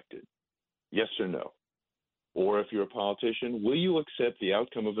fairly elected? Yes or no? Or if you're a politician, will you accept the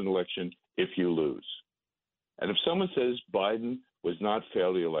outcome of an election if you lose? And if someone says Biden was not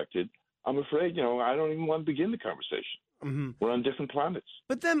fairly elected, I'm afraid, I don't even want to begin the conversation. Mm-hmm. We're on different planets.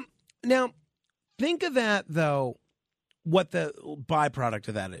 But then, now, think of that, though, what the byproduct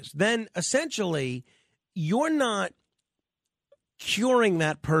of that is. Then, essentially, you're not curing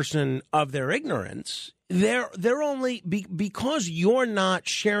that person of their ignorance. They're only because you're not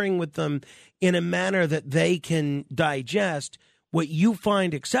sharing with them in a manner that they can digest what you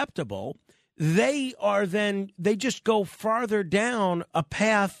find acceptable. They just go farther down a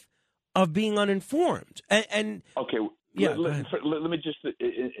path of being uninformed. And okay, yeah. Let me just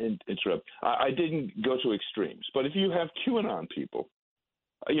interrupt. I didn't go to extremes, but if you have QAnon people,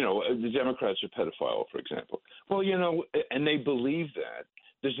 the Democrats are pedophile, for example. Well, and they believe that.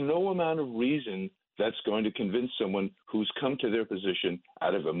 There's no amount of reason that's going to convince someone who's come to their position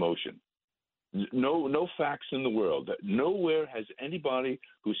out of emotion. No facts in the world. That nowhere has anybody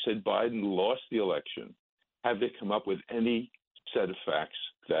who said Biden lost the election have they come up with any set of facts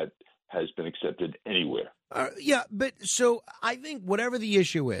that has been accepted anywhere. Yeah, but so I think whatever the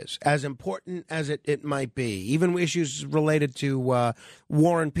issue is, as important as it might be, even issues related to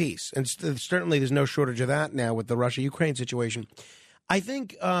war and peace, and certainly there's no shortage of that now with the Russia-Ukraine situation, I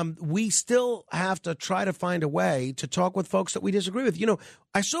think we still have to try to find a way to talk with folks that we disagree with.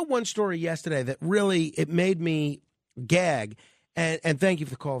 I saw one story yesterday that really, it made me gag, and thank you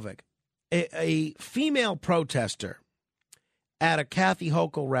for the call, Vic. A female protester at a Kathy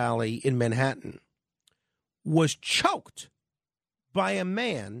Hochul rally in Manhattan was choked by a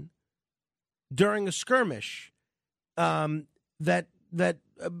man during a skirmish that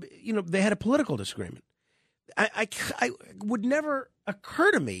they had a political disagreement. I would never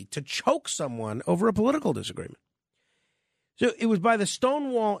occur to me to choke someone over a political disagreement. So it was by the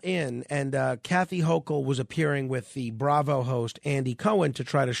Stonewall Inn, and Kathy Hochul was appearing with the Bravo host Andy Cohen to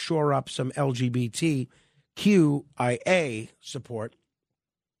try to shore up some LGBTQIA support.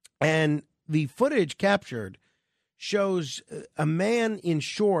 And the footage captured shows a man in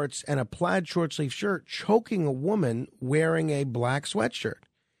shorts and a plaid short-sleeve shirt choking a woman wearing a black sweatshirt.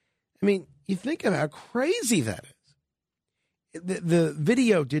 I mean, you think of how crazy that is. The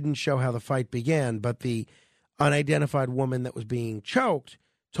video didn't show how the fight began, but the unidentified woman that was being choked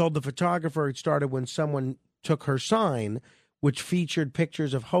told the photographer it started when someone took her sign, which featured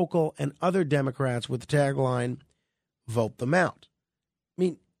pictures of Hochul and other Democrats with the tagline, "Vote them out." I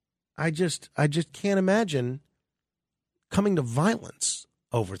mean, I just can't imagine coming to violence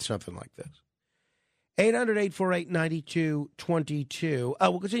over something like this. 800-848-9222.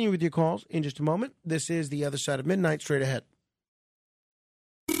 We'll continue with your calls in just a moment. This is The Other Side of Midnight, straight ahead.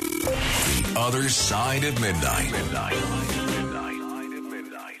 The Other Side of Midnight.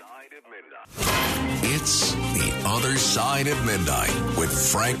 It's The Other Side of Midnight with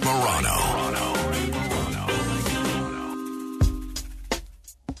Frank Morano.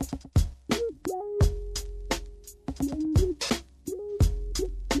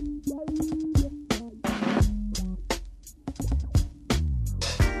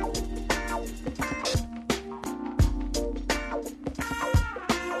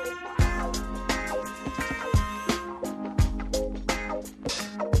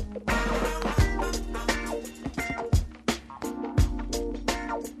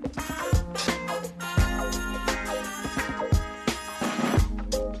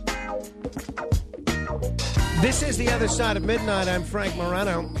 This is The Other Side of Midnight. I'm Frank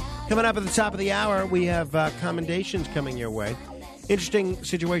Morano. Coming up at the top of the hour, we have commendations coming your way. Interesting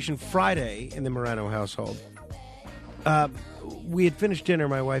situation Friday in the Morano household. We had finished dinner,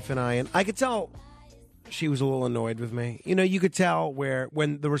 my wife and I could tell she was a little annoyed with me. You know, you could tell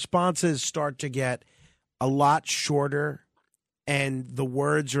when the responses start to get a lot shorter and the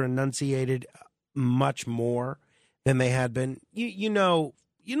words are enunciated much more than they had been. You know,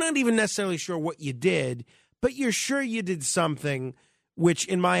 you're not even necessarily sure what you did, but you're sure you did something which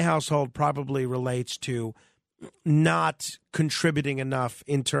in my household probably relates to not contributing enough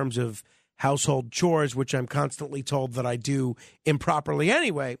in terms of household chores, which I'm constantly told that I do improperly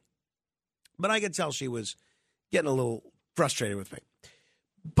anyway. But I could tell she was getting a little frustrated with me.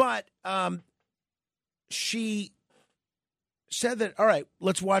 But she said that, all right,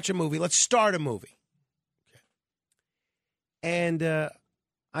 let's watch a movie. Let's start a movie. Okay. And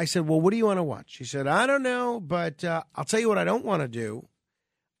I said, well, what do you want to watch? She said, I don't know, but I'll tell you what I don't want to do.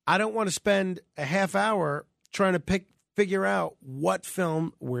 I don't want to spend a half hour trying to figure out what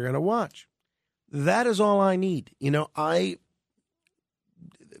film we're going to watch. That is all I need. You know, I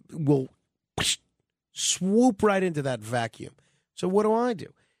will swoop right into that vacuum. So what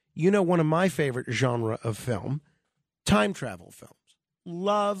do? You know, one of my favorite genre of film, time travel films.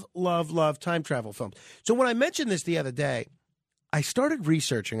 Love, love, love time travel films. So when I mentioned this the other day, I started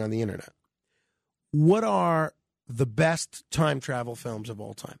researching on the internet. What are the best time travel films of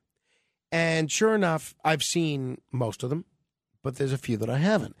all time? And sure enough, I've seen most of them, but there's a few that I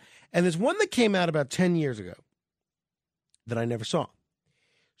haven't. And there's one that came out about 10 years ago that I never saw.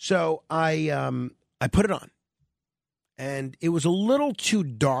 So I put it on. And it was a little too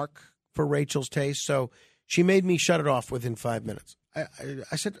dark for Rachel's taste, so she made me shut it off within 5 minutes.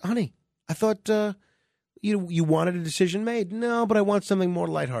 I said, honey, I thought you wanted a decision made. No, but I want something more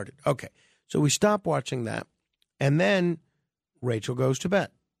lighthearted. Okay, so we stopped watching that, and then Rachel goes to bed.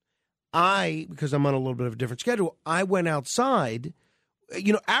 Because I'm on a little bit of a different schedule, I went outside.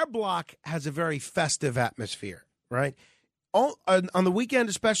 You know, our block has a very festive atmosphere, right? On the weekend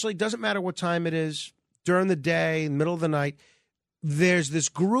especially, doesn't matter what time it is, during the day, middle of the night, there's this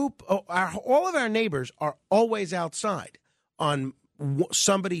group, all of our neighbors are always outside on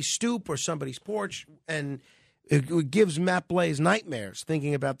somebody's stoop or somebody's porch, and it gives Matt Blaze nightmares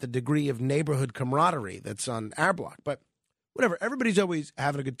thinking about the degree of neighborhood camaraderie that's on our block. But whatever, everybody's always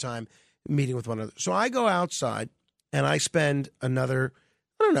having a good time meeting with one another. So I go outside and I spend another,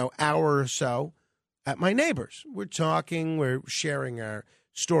 hour or so at my neighbors. We're talking, we're sharing our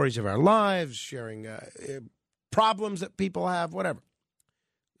stories of our lives, sharing problems that people have, whatever.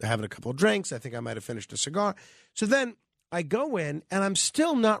 Having a couple of drinks. I think I might have finished a cigar. So then I go in and I'm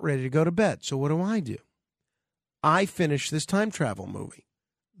still not ready to go to bed. So what do? I finish this time travel movie.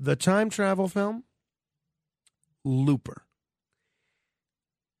 The time travel film, Looper.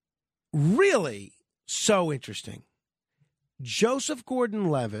 Really so interesting. Joseph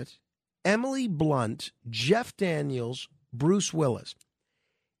Gordon-Levitt, Emily Blunt, Jeff Daniels, Bruce Willis.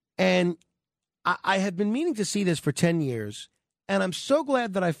 And I have been meaning to see this for 10 years, and I'm so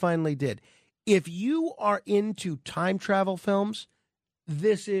glad that I finally did. If you are into time travel films,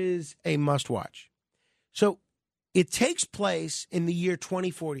 this is a must-watch. So it takes place in the year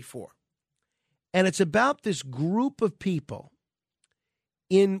 2044, and it's about this group of people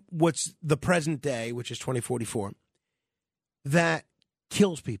in what's the present day, which is 2044, that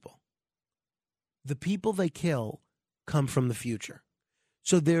kills people. The people they kill come from the future.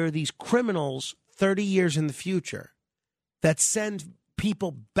 So there are these criminals 30 years in the future that send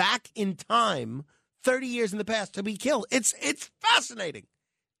people back in time 30 years in the past to be killed. It's fascinating.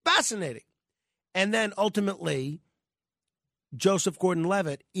 Fascinating. And then ultimately, Joseph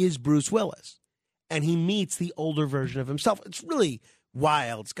Gordon-Levitt is Bruce Willis, and he meets the older version of himself. It's really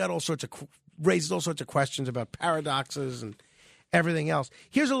wild. It's got raises all sorts of questions about paradoxes and everything else.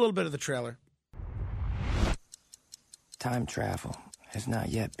 Here's a little bit of the trailer. Time travel has not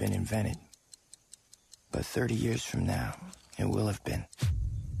yet been invented, but 30 years from now, it will have been.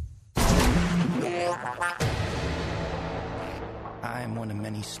 I am one of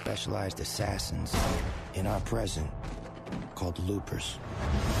many specialized assassins in our present called loopers.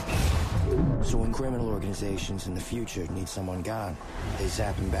 So when criminal organizations in the future need someone gone, they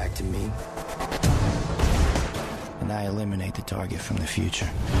zap him back to me, and I eliminate the target from the future.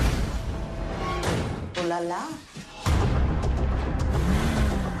 Oh la la.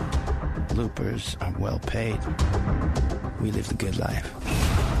 Loopers are well paid. We live the good life.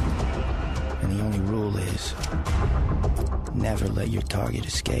 And the only rule is never let your target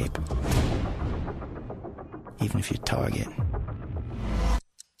escape. Even if your target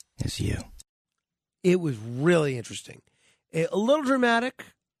is you. It was really interesting. A little dramatic.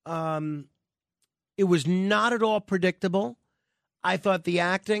 It was not at all predictable. I thought the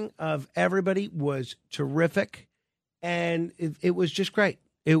acting of everybody was terrific, and it was just great.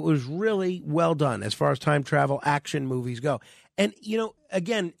 It was really well done as far as time travel action movies go. And,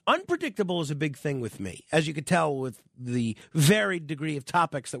 again, unpredictable is a big thing with me, as you could tell with the varied degree of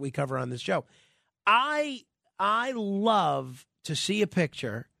topics that we cover on this show. I love to see a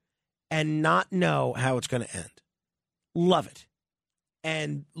picture and not know how it's going to end. Love it.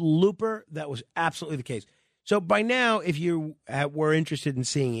 And Looper, that was absolutely the case. So by now, if you were interested in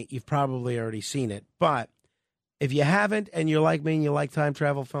seeing it, you've probably already seen it. But if you haven't and you're like me and you like time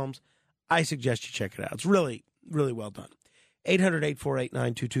travel films, I suggest you check it out. It's really, really well done.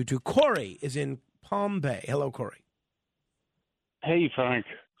 800-848-9222. Corey is in Palm Bay. Hello, Corey. Hey, Frank.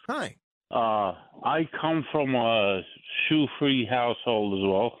 Hi. I come from a shoe-free household as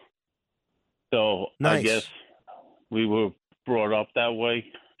well. So nice. I guess we were brought up that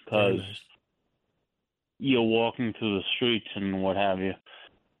way because you're walking through the streets and what have you.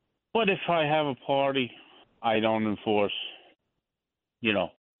 But if I have a party, I don't enforce,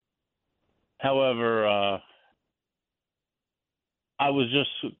 However, I was just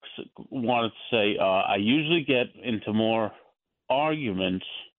wanted to say I usually get into more arguments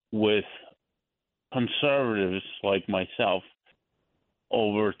with conservatives like myself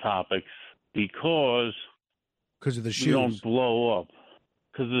over topics because of the shoes. We don't blow up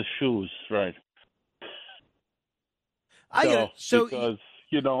because of the shoes, right? I get it. So because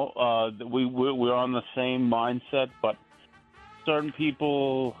we're on the same mindset, but certain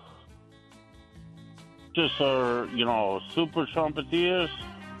people just are, super trumpeters,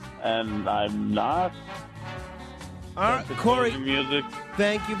 and I'm not. All right, Corey, music.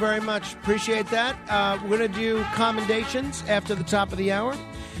 Thank you very much. Appreciate that. We're going to do commendations after the top of the hour.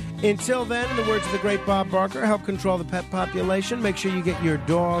 Until then, in the words of the great Bob Barker, help control the pet population. Make sure you get your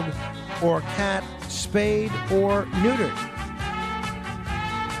dog or cat spayed or neutered.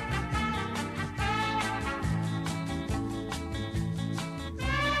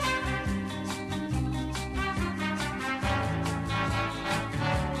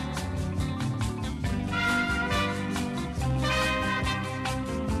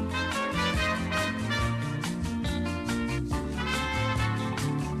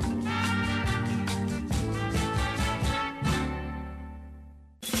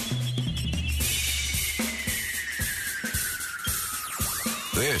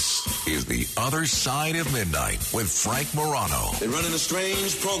 This is The Other Side of Midnight with Frank Morano. They're running a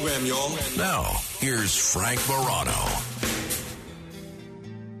strange program, y'all. Now, here's Frank Morano.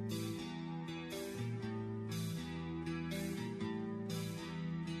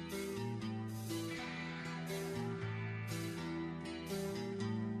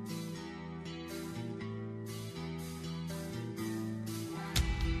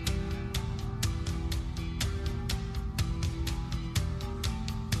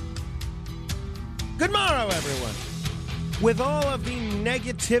 Good morrow, everyone. With all of the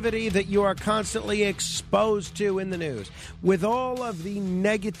negativity that you are constantly exposed to in the news, with all of the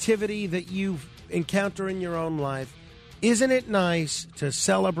negativity that you encounter in your own life, isn't it nice to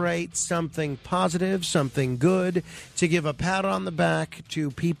celebrate something positive, something good, to give a pat on the back to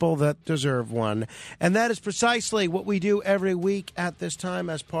people that deserve one? And that is precisely what we do every week at this time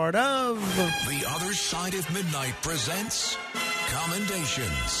as part of The Other Side of Midnight presents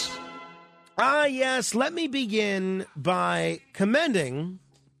Commendations. Yes, let me begin by commending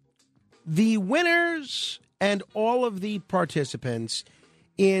The winners and all of the participants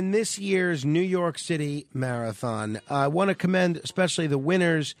in this year's New York City Marathon. I want to commend especially the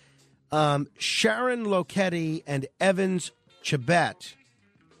winners, Sharon Lochetti and Evans Chibet.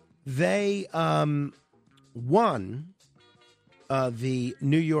 They won the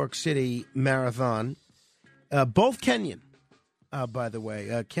New York City Marathon. Both Kenyan, by the way.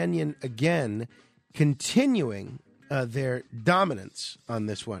 Kenyan, again, continuing their dominance on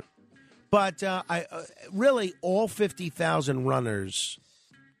this one. But really, all 50,000 runners,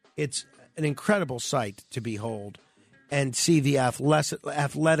 it's an incredible sight to behold and see the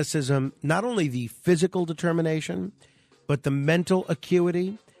athleticism, not only the physical determination, but the mental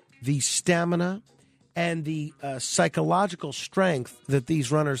acuity, the stamina, and the psychological strength that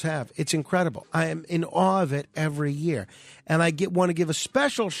these runners have. It's incredible. I am in awe of it every year. And I want to give a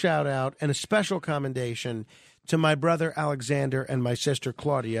special shout out and a special commendation to my brother Alexander and my sister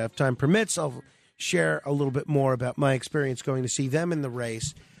Claudia. If time permits, I'll share a little bit more about my experience going to see them in the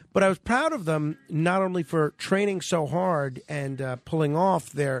race. But I was proud of them not only for training so hard and pulling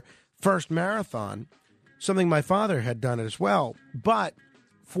off their first marathon, something my father had done as well, but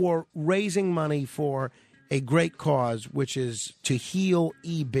for raising money for a great cause, which is to heal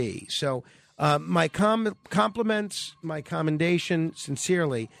EB. So my compliments, my commendation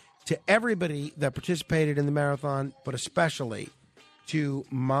sincerely to everybody that participated in the marathon, but especially to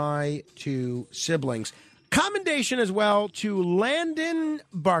my two siblings. Commendation as well to Landon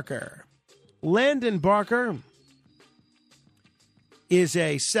Barker. Landon Barker is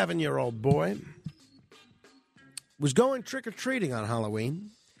a 7-year-old boy. Was going trick-or-treating on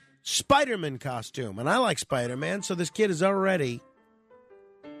Halloween. Spider-Man costume. And I like Spider-Man, so this kid is already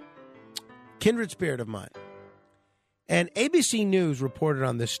kindred spirit of mine. And ABC News reported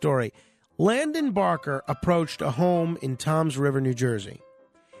on this story. Landon Barker approached a home in Toms River, New Jersey,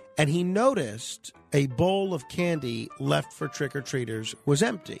 and he noticed a bowl of candy left for trick-or-treaters was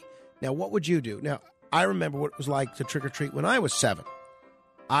empty. Now, what would you do? Now, I remember what it was like to trick-or-treat when I was 7.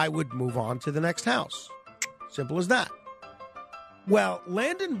 I would move on to the next house. Simple as that. Well,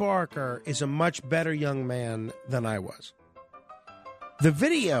 Landon Barker is a much better young man than I was. The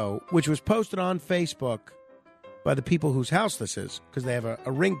video, which was posted on Facebook by the people whose house this is, because they have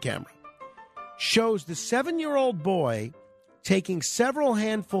a Ring camera, shows the 7-year-old boy taking several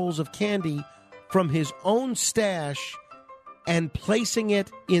handfuls of candy from his own stash and placing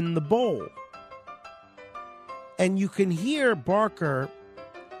it in the bowl. And you can hear Barker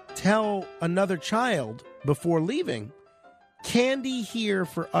tell another child before leaving, candy here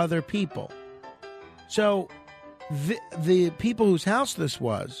for other people. So the people whose house this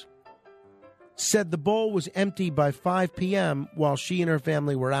was said the bowl was empty by 5 p.m. while she and her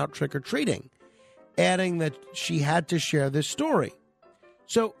family were out trick-or-treating, adding that she had to share this story.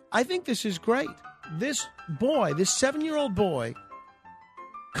 So I think this is great. This boy, this 7-year-old boy,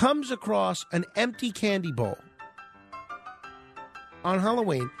 comes across an empty candy bowl on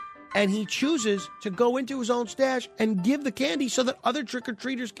Halloween, and he chooses to go into his own stash and give the candy so that other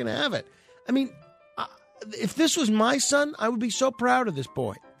trick-or-treaters can have it. I mean, if this was my son, I would be so proud of this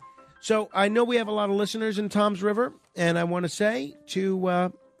boy. So I know we have a lot of listeners in Toms River, and I want to say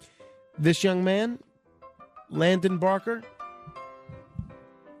to this young man, Landon Barker,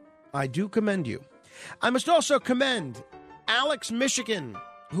 I do commend you. I must also commend Alex Michigan,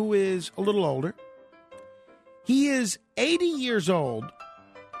 who is a little older. He is 80 years old,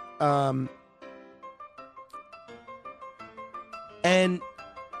 and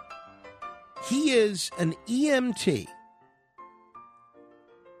he is an EMT.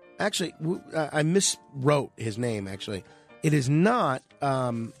 Actually, I miswrote his name, actually. It is not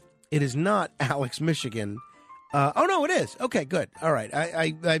Alex Michigan. Oh, no, it is. Okay, good. All right.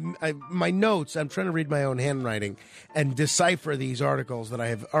 I my notes, I'm trying to read my own handwriting and decipher these articles that I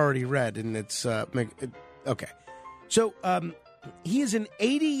have already read, and it's, okay. So, he is an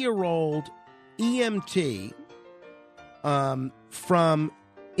 80-year-old EMT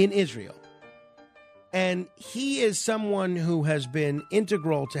in Israel. And he is someone who has been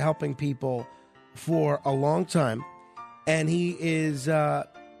integral to helping people for a long time. And he is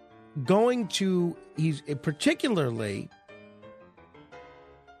he's particularly,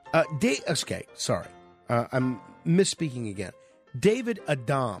 I'm misspeaking again. David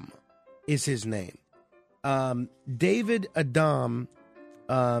Adam is his name. David Adam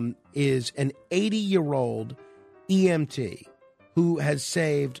is an 80-year-old EMT who has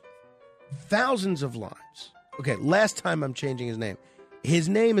saved thousands of lives. Okay, last time I'm changing his name. His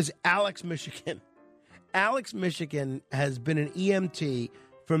name is Alex Michigan. Alex Michigan has been an EMT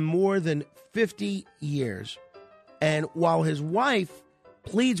for more than 50 years. And while his wife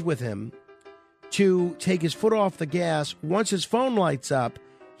pleads with him to take his foot off the gas. Once his phone lights up,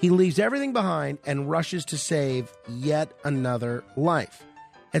 he leaves everything behind and rushes to save yet another life.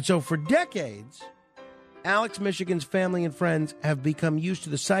 And so for decades, Alex Michigan's family and friends have become used to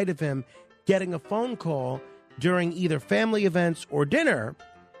the sight of him getting a phone call during either family events or dinner,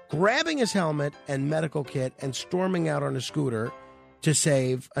 grabbing his helmet and medical kit and storming out on a scooter to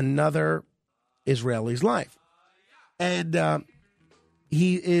save another Israeli's life. And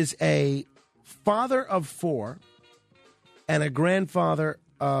he is a father of 4 and a grandfather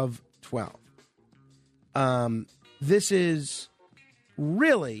of 12. This is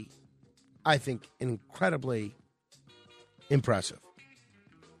really, I think, incredibly impressive.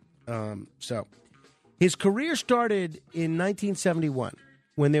 So his career started in 1971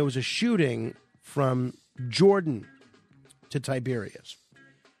 when there was a shooting from Jordan to Tiberias.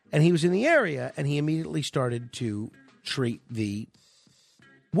 And he was in the area, and he immediately started to treat the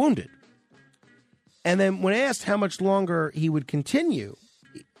wounded. And then when asked how much longer he would continue,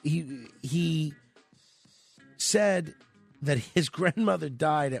 he said that his grandmother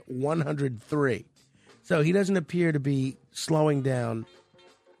died at 103. So he doesn't appear to be slowing down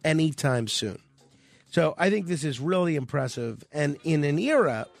anytime soon. So I think this is really impressive. And in an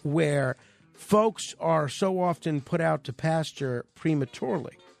era where folks are so often put out to pasture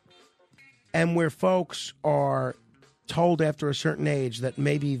prematurely, and where folks are told after a certain age that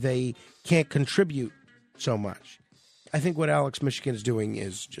maybe they can't contribute so much, I think what Alex Michigan is doing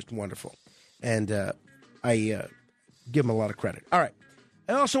is just wonderful. And I give him a lot of credit. All right.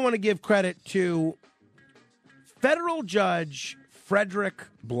 I also want to give credit to federal judge Frederick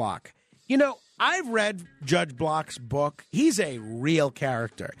Block. You know, I've read Judge Block's book. He's a real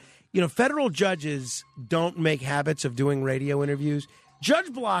character. You know, federal judges don't make habits of doing radio interviews.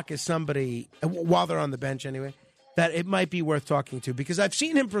 Judge Block is somebody, while they're on the bench anyway, that it might be worth talking to, because I've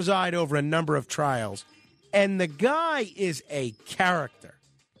seen him preside over a number of trials, and the guy is a character.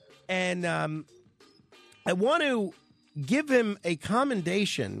 And I want to give him a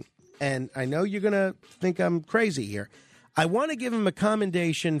commendation, and I know you're going to think I'm crazy here. I want to give him a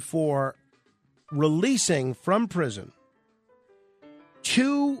commendation for releasing from prison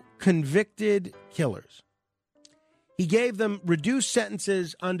 2 convicted killers. He gave them reduced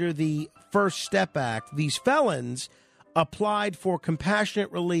sentences under the First Step Act. These felons applied for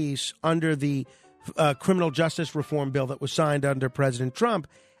compassionate release under the criminal justice reform bill that was signed under President Trump.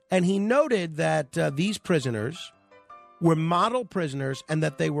 And he noted that these prisoners were model prisoners and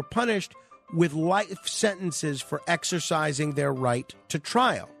that they were punished with life sentences for exercising their right to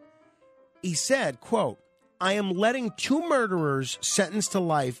trial. He said, quote, "I am letting 2 murderers sentenced to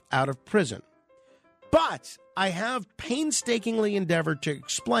life out of prison, but I have painstakingly endeavored to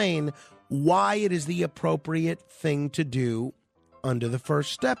explain why it is the appropriate thing to do under the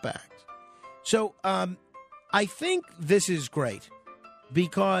First Step Act." So I think this is great,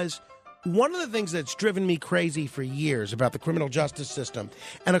 because one of the things that's driven me crazy for years about the criminal justice system,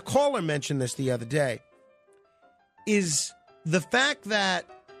 and a caller mentioned this the other day, is the fact that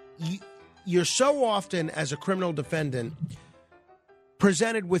you're so often, as a criminal defendant,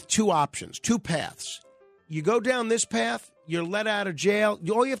 presented with 2 options, 2 paths. You go down this path, you're let out of jail.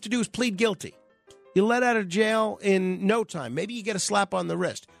 All you have to do is plead guilty. You're let out of jail in no time. Maybe you get a slap on the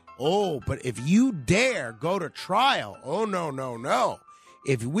wrist. Oh, but if you dare go to trial, oh, no, no, no.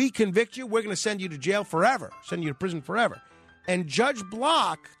 If we convict you, we're going to send you to jail forever, send you to prison forever. And Judge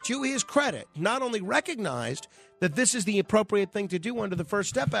Block, to his credit, not only recognized that this is the appropriate thing to do under the First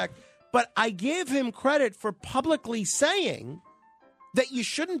Step Act, but I give him credit for publicly saying that you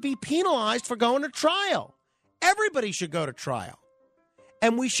shouldn't be penalized for going to trial. Everybody should go to trial.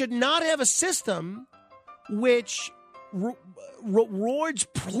 And we should not have a system which rewards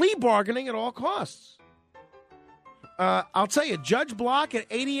plea bargaining at all costs. I'll tell you, Judge Block at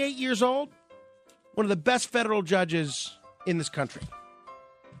 88 years old, one of the best federal judges in this country.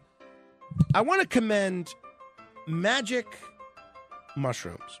 I want to commend magic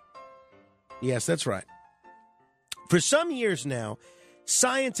mushrooms. Yes, that's right. For some years now,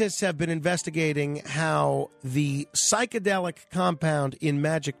 scientists have been investigating how the psychedelic compound in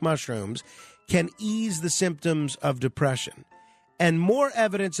magic mushrooms can ease the symptoms of depression. And more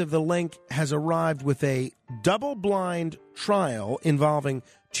evidence of the link has arrived with a double-blind trial involving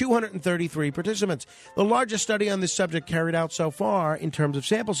 233 participants, the largest study on this subject carried out so far in terms of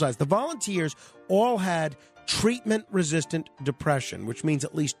sample size. The volunteers all had treatment-resistant depression, which means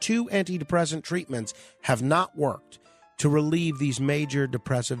at least 2 antidepressant treatments have not worked to relieve these major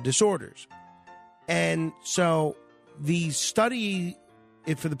depressive disorders. And so the study,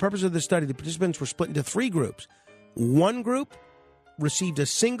 for the purpose of the study, the participants were split into 3 groups. One group received a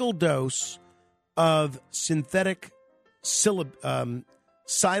single dose of synthetic psilocybin,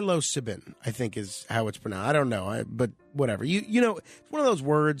 I think is how it's pronounced. I don't know, but whatever. You know, it's one of those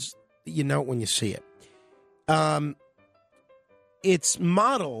words that you know it when you see it. It's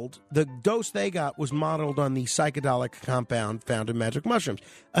modeled, the dose they got was modeled on the psychedelic compound found in magic mushrooms.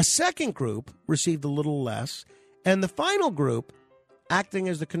 A second group received a little less, and the final group, acting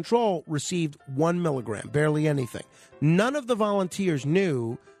as the control, received 1 milligram, barely anything. None of the volunteers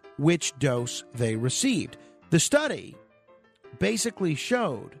knew which dose they received. The study basically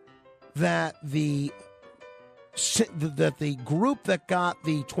showed that the group that got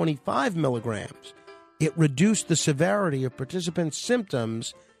the 25 milligrams, it reduced the severity of participants'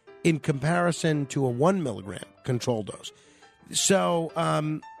 symptoms in comparison to a 1 milligram control dose. So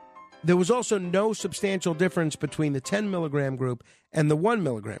there was also no substantial difference between the 10 milligram group and the 1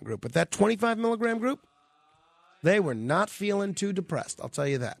 milligram group. But that 25 milligram group, they were not feeling too depressed, I'll tell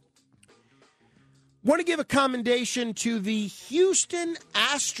you that. Want to give a commendation to the Houston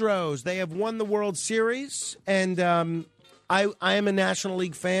Astros. They have won the World Series, and I am a National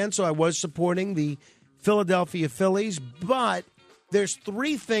League fan, so I was supporting the Philadelphia Phillies, but there's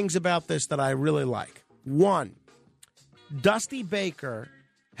 3 things about this that I really like. 1, Dusty Baker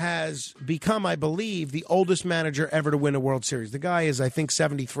has become, I believe, the oldest manager ever to win a World Series. The guy is, I think,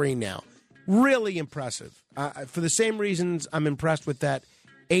 73 now. Really impressive. For the same reasons I'm impressed with that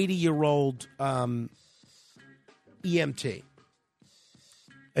 80-year-old EMT.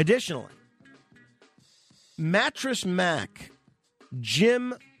 Additionally, Mattress Mac,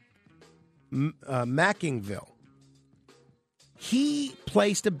 Jim Mackingville, he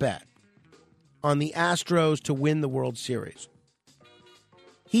placed a bet on the Astros to win the World Series.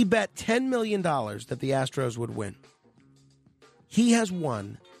 He bet $10 million that the Astros would win. He has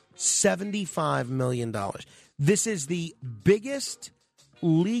won $75 million. This is the biggest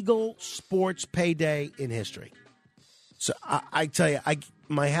legal sports payday in history. So I tell you,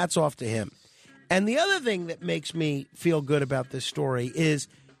 my hat's off to him. And the other thing that makes me feel good about this story is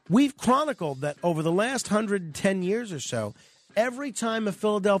we've chronicled that over the last 110 years or so, every time a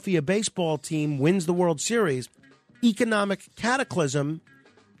Philadelphia baseball team wins the World Series, economic cataclysm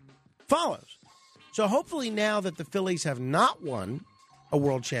follows. So hopefully now that the Phillies have not won a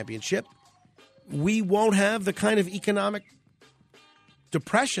world championship, we won't have the kind of economic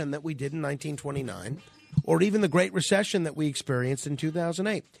depression that we did in 1929 or even the Great Recession that we experienced in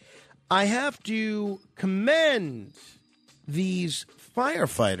 2008. I have to commend these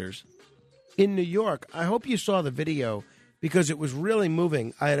firefighters in New York. I hope you saw the video because it was really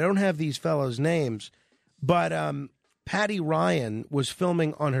moving. I don't have these fellows' names, but Patty Ryan was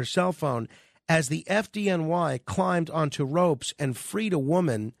filming on her cell phone as the FDNY climbed onto ropes and freed a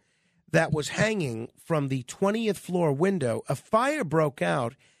woman that was hanging from the 20th floor window. A fire broke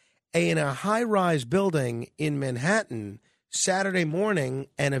out in a high-rise building in Manhattan Saturday morning,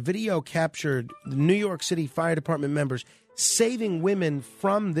 and a video captured the New York City Fire Department members saving women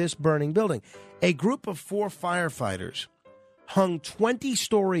from this burning building. A group of 4 firefighters hung 20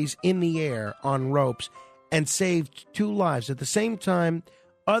 stories in the air on ropes and saved 2 lives. At the same time,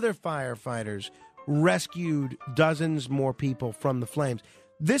 other firefighters rescued dozens more people from the flames.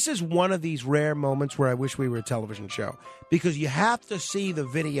 This is one of these rare moments where I wish we were a television show, because you have to see the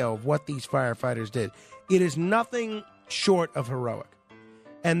video of what these firefighters did. It is nothing short of heroic.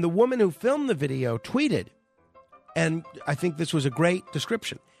 And the woman who filmed the video tweeted, and I think this was a great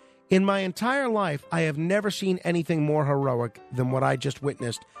description, "In my entire life, I have never seen anything more heroic than what I just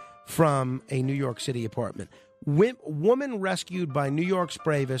witnessed from a New York City apartment. Woman rescued by New York's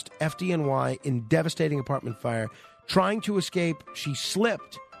bravest FDNY in devastating apartment fire. Trying to escape, she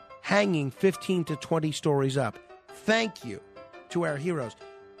slipped, hanging 15 to 20 stories up. Thank you to our heroes."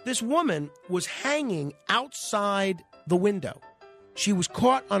 This woman was hanging outside the window. She was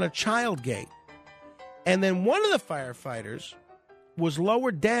caught on a child gate. And then one of the firefighters was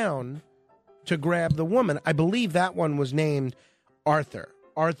lowered down to grab the woman. I believe that one was named Arthur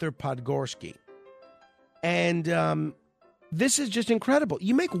Podgorski. And this is just incredible.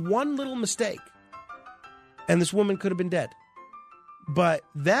 You make one little mistake, and this woman could have been dead. But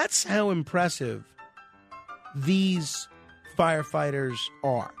that's how impressive these firefighters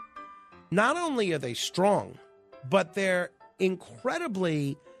are. Not only are they strong, but they're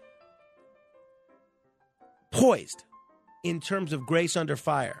incredibly poised in terms of grace under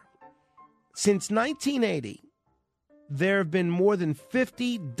fire. Since 1980, there have been more than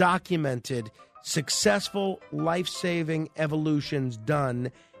 50 documented successful life-saving evolutions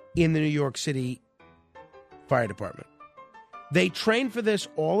done in the New York City Fire Department. They train for this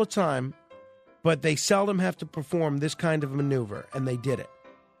all the time. but they seldom have to perform this kind of maneuver, and they did it.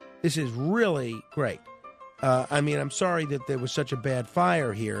 This is really great. I'm sorry that there was such a bad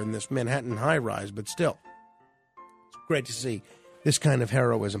fire here in this Manhattan high-rise, but still, it's great to see this kind of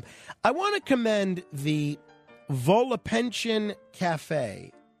heroism. I want to commend the Volopension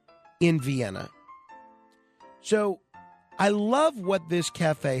Cafe in Vienna. So I love what this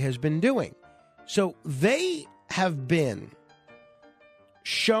cafe has been doing. So they have been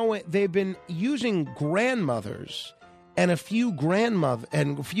they've been using grandmothers and a few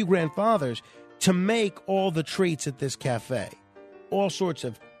grandfathers to make all the treats at this cafe. All sorts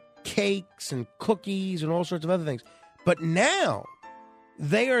of cakes and cookies and all sorts of other things. But now,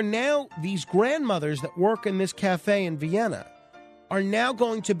 these grandmothers that work in this cafe in Vienna are now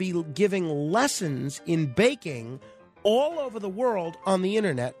going to be giving lessons in baking all over the world on the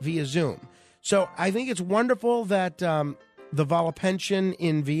internet via Zoom. So I think it's wonderful that the Volopension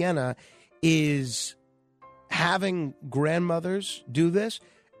in Vienna is having grandmothers do this.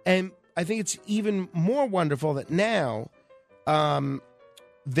 And I think it's even more wonderful that now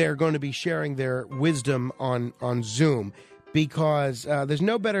they're going to be sharing their wisdom on Zoom, because there's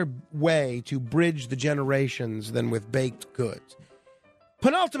no better way to bridge the generations than with baked goods.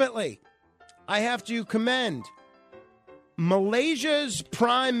 Penultimately, I have to commend Malaysia's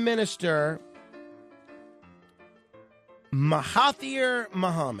Prime Minister, Mahathir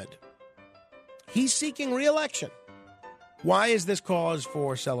Mohamad. He's seeking re-election. Why is this cause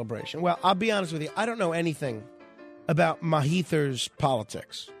for celebration? Well, I'll be honest with you. I don't know anything about Mahathir's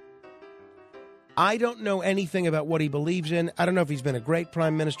politics. I don't know anything about what he believes in. I don't know if he's been a great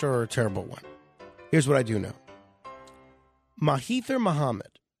prime minister or a terrible one. Here's what I do know. Mahathir Mohamad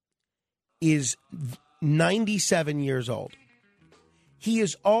is 97 years old. He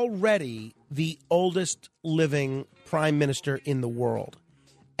is already the oldest living prime minister in the world.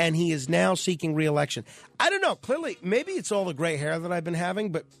 And he is now seeking re-election. I don't know. Clearly, maybe it's all the gray hair that I've been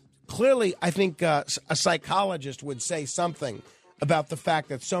having, but clearly I think a psychologist would say something about the fact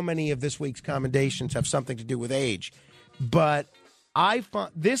that so many of this week's commendations have something to do with age. But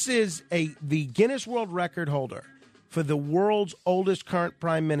this is the Guinness World Record holder for the world's oldest current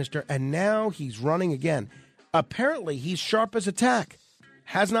prime minister, and now he's running again. Apparently, he's sharp as a tack,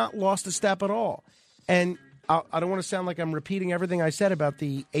 has not lost a step at all. And I don't want to sound like I'm repeating everything I said about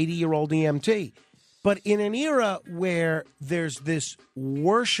the 80-year-old EMT, but in an era where there's this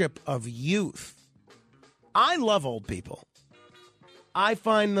worship of youth, I love old people. I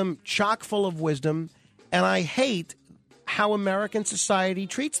find them chock full of wisdom, and I hate how American society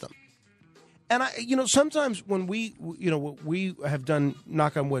treats them. And sometimes when we have done,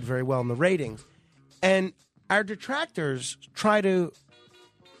 knock on wood, very well in the ratings, and our detractors try to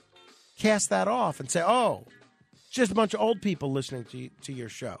cast that off and say, oh, it's just a bunch of old people listening to your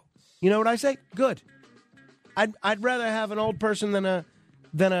show. You know what I say? Good. I'd rather have an old person than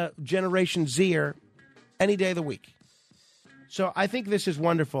a Generation Zer any day of the week. So I think this is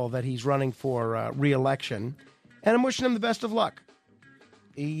wonderful that he's running for re-election, and I'm wishing him the best of luck.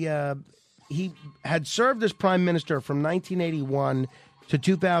 He had served as prime minister from 1981 to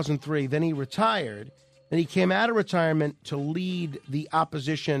 2003. Then he retired. Then he came out of retirement to lead the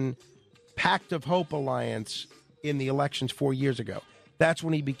opposition Pact of Hope Alliance in the elections 4 years ago. That's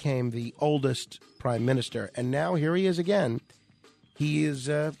when he became the oldest prime minister. And now here he is again. He is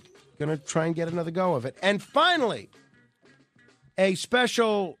going to try and get another go of it. And finally, a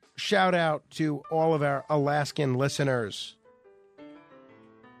special shout out to all of our Alaskan listeners.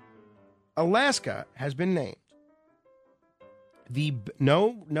 Alaska has been named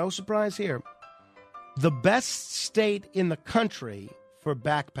no surprise here, the best state in the country for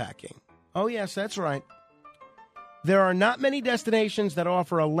backpacking. Oh, yes, that's right. There are not many destinations that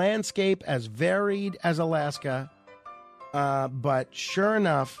offer a landscape as varied as Alaska, but sure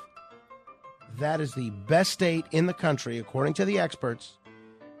enough, that is the best state in the country, according to the experts,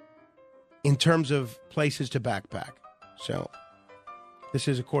 in terms of places to backpack. So this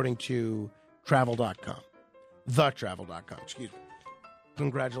is according to travel.com, thetravel.com, excuse me.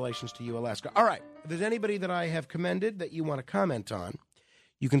 Congratulations to you, Alaska. All right. If there's anybody that I have commended that you want to comment on,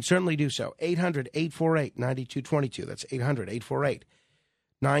 you can certainly do so. 800-848-9222. That's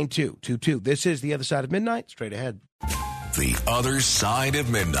 800-848-9222. This is The Other Side of Midnight. Straight ahead. The Other Side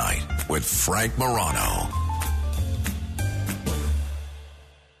of Midnight with Frank Morano.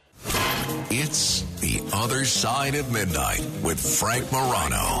 It's The Other Side of Midnight with Frank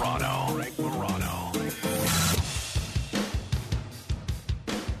Morano. Frank Morano.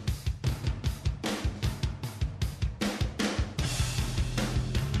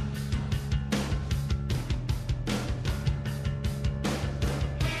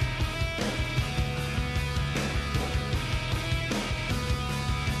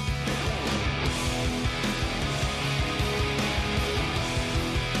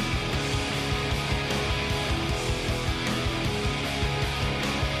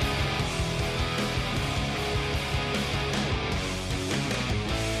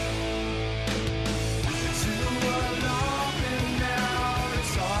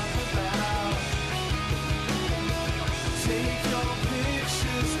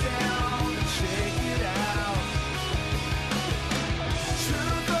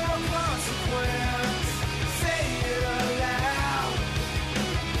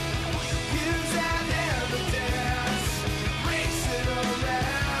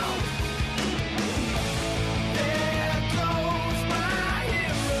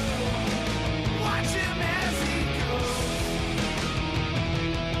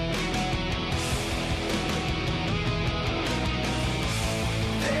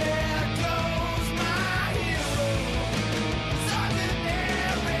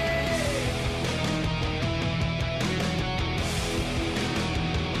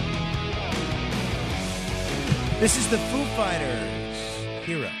 This is the Foo Fighters,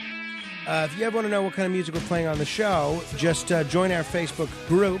 Hero. If you ever want to know what kind of music we're playing on the show, just join our Facebook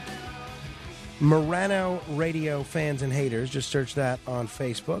group, Morano Radio Fans and Haters. Just search that on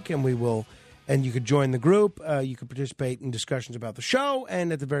Facebook, and you could join the group. You could participate in discussions about the show,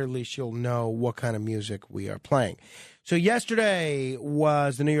 and at the very least, you'll know what kind of music we are playing. So yesterday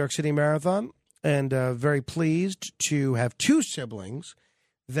was the New York City Marathon, and very pleased to have two siblings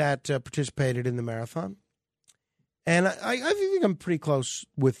that participated in the marathon. And I think I'm pretty close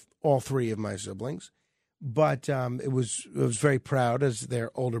with all three of my siblings, but I was very proud as their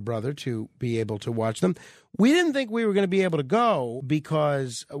older brother to be able to watch them. We didn't think we were going to be able to go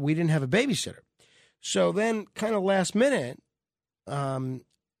because we didn't have a babysitter. So then, kind of last minute, a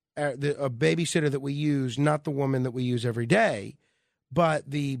babysitter that we use, not the woman that we use every day, but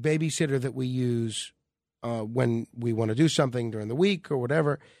the babysitter that we use when we want to do something during the week or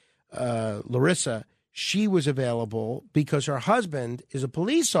whatever, Larissa, she was available because her husband is a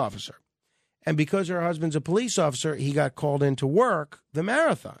police officer. And because her husband's a police officer, he got called in to work the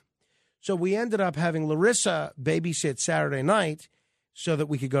marathon. So we ended up having Larissa babysit Saturday night so that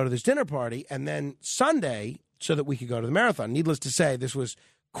we could go to this dinner party, and then Sunday so that we could go to the marathon. Needless to say, this was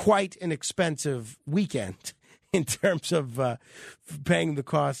quite an expensive weekend in terms of paying the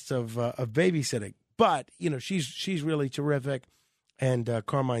costs of babysitting. But, you know, she's really terrific, and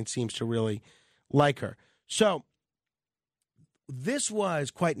Carmine seems to really like her. So this was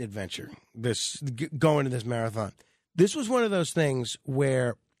quite an adventure, going to this marathon. This was one of those things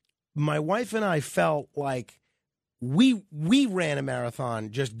where my wife and I felt like we ran a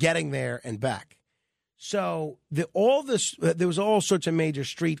marathon just getting there and back. So there was all sorts of major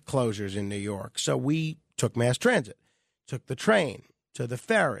street closures in New York. So we took mass transit, took the train to the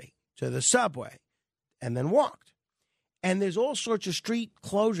ferry, to the subway, and then walked. And there's all sorts of street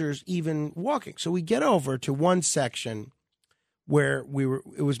closures even walking. So we get over to one section where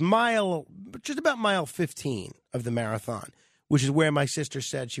it was just about mile 15 of the marathon, which is where my sister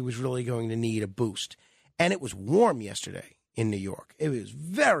said she was really going to need a boost. And it was warm yesterday in New York. It was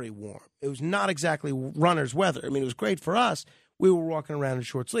very warm. It was not exactly runner's weather. I mean, it was great for us. We were walking around in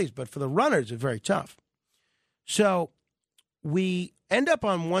short sleeves, but for the runners, it was very tough. So we end up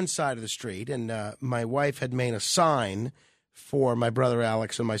on one side of the street, and my wife had made a sign for my brother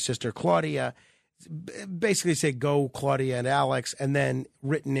Alex and my sister Claudia, basically say, "Go Claudia and Alex," and then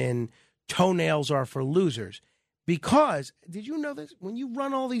written in, "Toenails are for losers." Because, did you know this? When you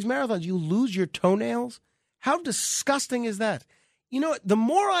run all these marathons, you lose your toenails? How disgusting is that? You know, the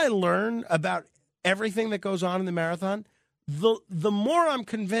more I learn about everything that goes on in the marathon, the more I'm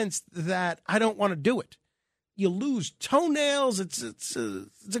convinced that I don't want to do it. You lose toenails. It's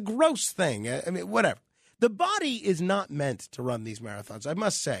a gross thing. I mean, whatever. The body is not meant to run these marathons, I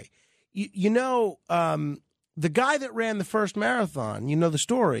must say. You know, the guy that ran the first marathon, you know the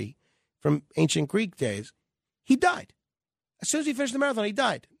story from ancient Greek days, he died. As soon as he finished the marathon, he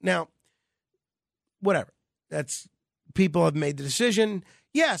died. Now, whatever. People have made the decision.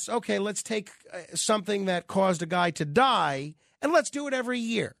 Yes, okay, let's take something that caused a guy to die, and let's do it every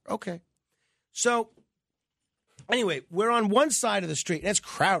year. Okay. So, anyway, we're on one side of the street, and it's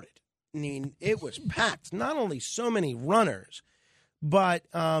crowded. I mean, it was packed. Not only so many runners, but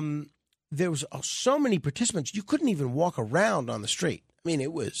there was so many participants, you couldn't even walk around on the street. I mean,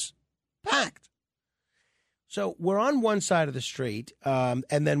 it was packed. So we're on one side of the street, and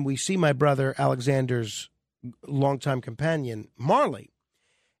then we see my brother Alexander's longtime companion, Marley,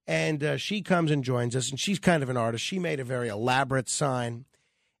 and she comes and joins us, and she's kind of an artist. She made a very elaborate sign,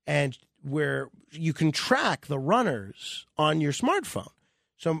 and where you can track the runners on your smartphone.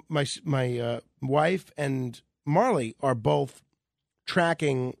 So my wife and Marley are both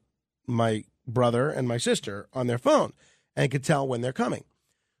tracking my brother and my sister on their phone and could tell when they're coming.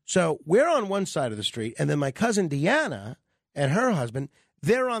 So we're on one side of the street, and then my cousin Deanna and her husband,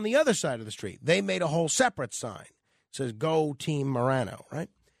 they're on the other side of the street. They made a whole separate sign. It says, "Go Team Morano," right?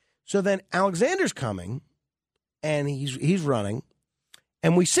 So then Alexander's coming, and he's running,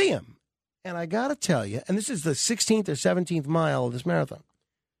 and we see him. And I got to tell you, and this is the 16th or 17th mile of this marathon,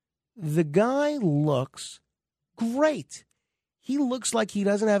 the guy looks great. He looks like he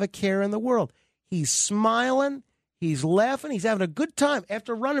doesn't have a care in the world. He's smiling. He's laughing. He's having a good time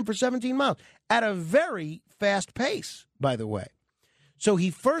after running for 17 miles at a very fast pace, by the way. So he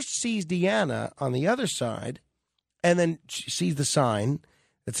first sees Deanna on the other side, and then she sees the sign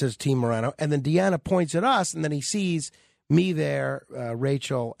that says Team Morano, and then Deanna points at us, and then he sees me there,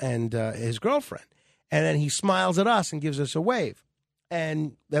 Rachel, and his girlfriend. And then he smiles at us and gives us a wave.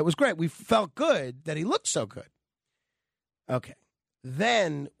 And that was great. We felt good that he looked so good. Okay.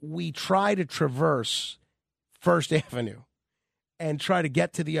 Then we try to traverse First Avenue and try to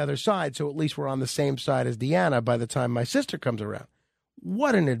get to the other side so at least we're on the same side as Deanna by the time my sister comes around.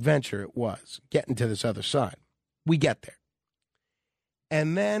 What an adventure it was getting to this other side. We get there.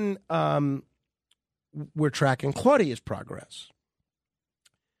 And then we're tracking Claudia's progress.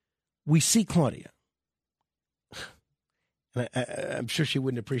 We see Claudia. And I'm sure she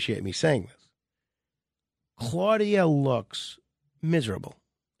wouldn't appreciate me saying this. Claudia looks miserable.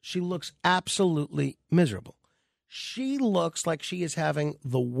 She looks absolutely miserable. She looks like she is having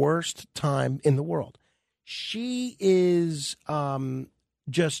the worst time in the world. She is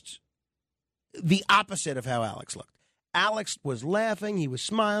just the opposite of how Alex looked. Alex was laughing. He was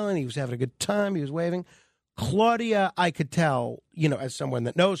smiling. He was having a good time. He was waving. Claudia, I could tell, as someone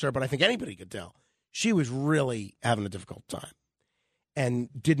that knows her, but I think anybody could tell, she was really having a difficult time and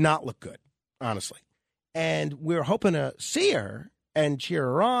did not look good, honestly. And we were hoping to see her and cheer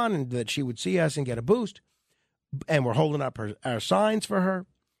her on and that she would see us and get a boost. And we're holding up our signs for her.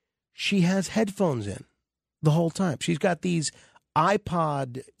 She has headphones in the whole time. She's got these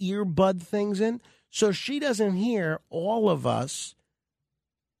iPod earbud things in, so she doesn't hear all of us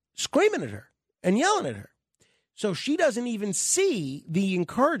screaming at her and yelling at her. So she doesn't even see the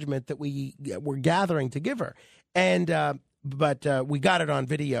encouragement that we're gathering to give her. And but we got it on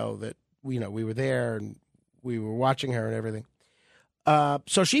video that we were there and we were watching her and everything.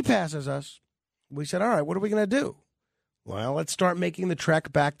 So she passes us. We said, all right, what are we going to do? Well, let's start making the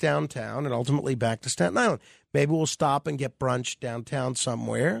trek back downtown and ultimately back to Staten Island. Maybe we'll stop and get brunch downtown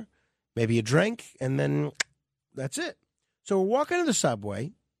somewhere, maybe a drink, and then that's it. So we're walking to the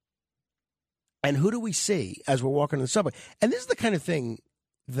subway, and who do we see as we're walking to the subway? And this is the kind of thing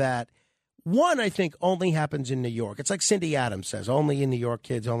that, one, I think only happens in New York. It's like Cindy Adams says, only in New York,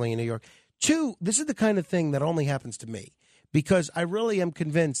 kids, only in New York. Two, this is the kind of thing that only happens to me because I really am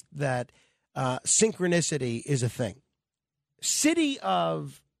convinced that synchronicity is a thing. City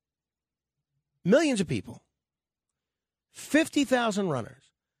of millions of people, 50,000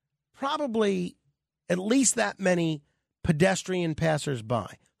 runners, probably at least that many pedestrian passersby,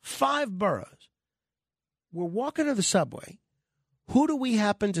 5 boroughs. We're walking to the subway. Who do we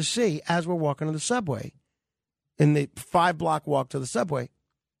happen to see as we're walking to the subway? In the 5-block walk to the subway,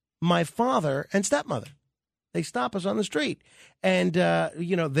 my father and stepmother. They stop us on the street. And,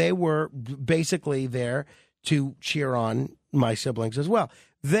 they were basically there to cheer on my siblings as well.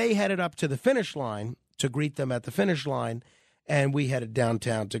 They headed up to the finish line to greet them at the finish line, and we headed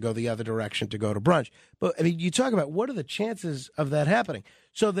downtown to go the other direction to go to brunch. But, I mean, you talk about what are the chances of that happening?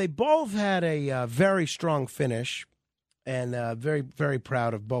 So they both had a very strong finish, and very, very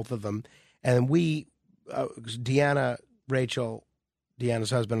proud of both of them. And we, Deanna, Rachel,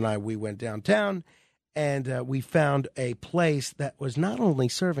 Deanna's husband and I, we went downtown, and we found a place that was not only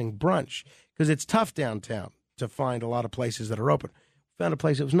serving brunch, because it's tough downtown to find a lot of places that are open. We found a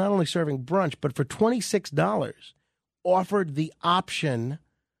place that was not only serving brunch, but for $26 offered the option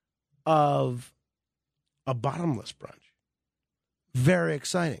of a bottomless brunch. Very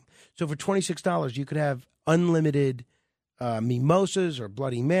exciting. So for $26, you could have unlimited mimosas or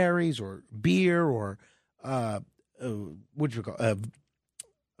Bloody Marys or beer or what do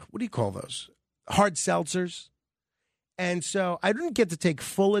you call those? Hard seltzers. And so I didn't get to take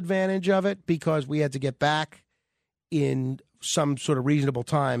full advantage of it because we had to get back in some sort of reasonable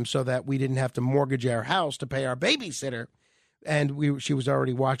time so that we didn't have to mortgage our house to pay our babysitter. And she was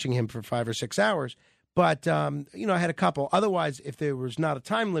already watching him for 5 or 6 hours. But, I had a couple. Otherwise, if there was not a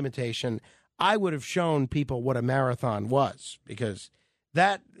time limitation, I would have shown people what a marathon was, because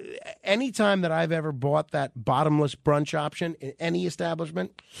that any time that I've ever bought that bottomless brunch option in any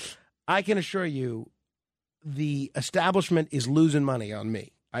establishment, I can assure you the establishment is losing money on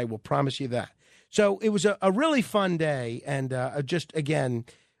me. I will promise you that. So it was a really fun day, and just, again,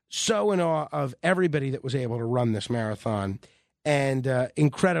 so in awe of everybody that was able to run this marathon, and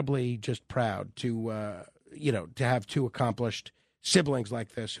incredibly just proud to have 2 accomplished siblings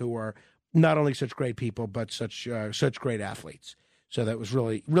like this who are not only such great people, but such great athletes. So that was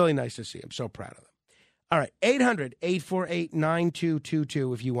really, really nice to see. I'm so proud of them. All right,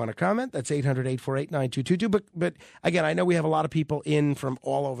 800-848-9222 if you want to comment. That's 800-848-9222. But again, I know we have a lot of people in from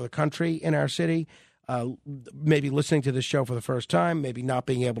all over the country in our city, maybe listening to this show for the first time, maybe not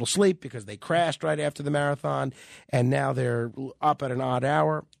being able to sleep because they crashed right after the marathon, and now they're up at an odd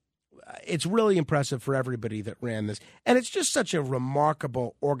hour. It's really impressive for everybody that ran this. And it's just such a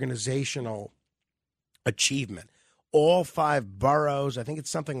remarkable organizational achievement. All 5 boroughs. I think it's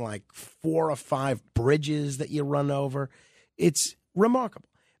something like 4 or 5 bridges that you run over. It's remarkable.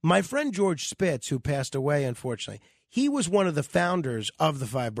 My friend George Spitz, who passed away, unfortunately, he was one of the founders of the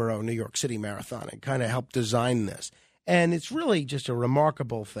 5-borough New York City Marathon and kind of helped design this. And it's really just a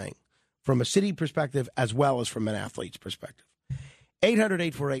remarkable thing from a city perspective as well as from an athlete's perspective.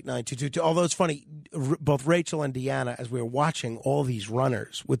 800-848-9222. Although it's funny, both Rachel and Deanna, as we were watching all these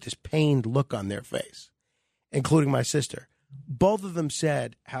runners with this pained look on their face, including my sister, both of them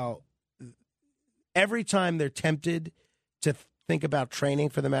said how every time they're tempted to think about training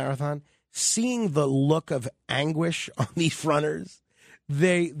for the marathon, seeing the look of anguish on these runners,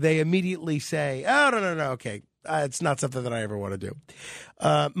 they immediately say, oh, no, okay, it's not something that I ever want to do.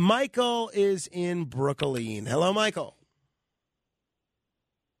 Michael is in Brooklyn. Hello, Michael.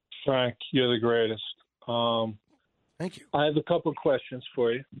 Frank, you're the greatest. Thank you. I have a couple of questions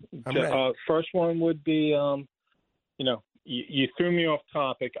for you. I'm ready. First one would be, you threw me off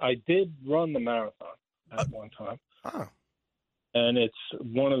topic. I did run the marathon at one time. Oh. And it's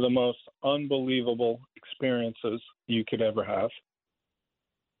one of the most unbelievable experiences you could ever have.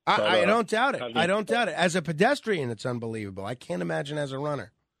 I don't doubt it. I don't doubt it. As a pedestrian, it's unbelievable. I can't imagine as a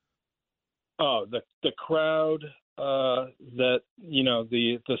runner. Oh, the crowd, the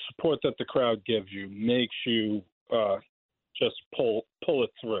support that the crowd gives you makes you just pull it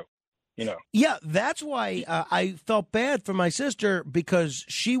through. Yeah, that's why I felt bad for my sister, because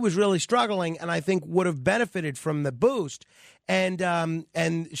she was really struggling and I think would have benefited from the boost. And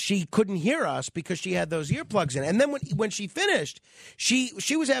she couldn't hear us because she had those earplugs in. And then when she finished,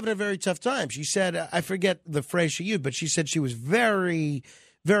 she was having a very tough time. She said, I forget the phrase she used, but she said she was very,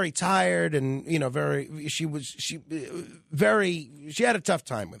 very tired and, she had a tough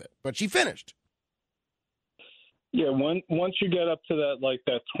time with it, but she finished. Yeah, once you get up to that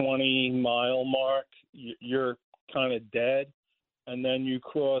 20-mile mark, you're kind of dead, and then you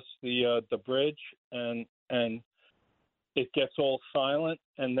cross the bridge, and it gets all silent,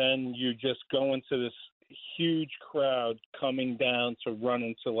 and then you just go into this huge crowd coming down to run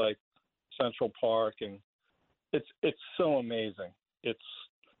into Central Park, and it's so amazing. That's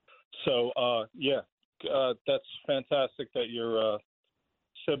fantastic that your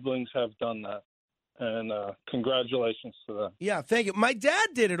siblings have done that. And congratulations to them. Yeah, thank you. My dad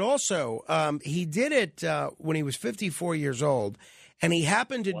did it also. He did it when he was 54 years old, and he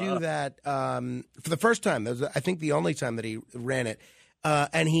happened to do that for the first time. That was, I think, the only time that he ran it.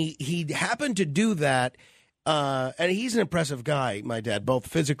 And he happened to do that, and he's an impressive guy, my dad, both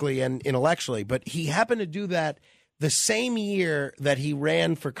physically and intellectually, but he happened to do that the same year that he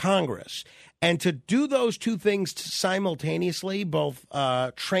ran for Congress. And to do those two things simultaneously, both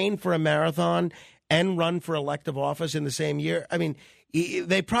train for a marathon and run for elective office in the same year. I mean,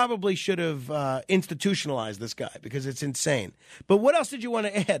 they probably should have institutionalized this guy because it's insane. But what else did you want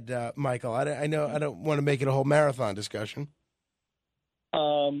to add, Michael? I know I don't want to make it a whole marathon discussion.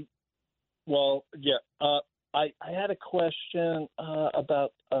 I had a question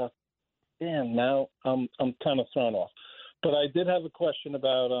about. Now I'm kind of thrown off, but I did have a question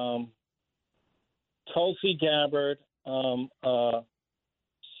about Tulsi Gabbard,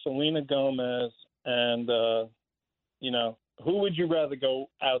 Selena Gomez. And, who would you rather go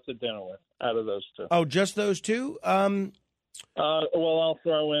out to dinner with out of those two? Oh, just those two? I'll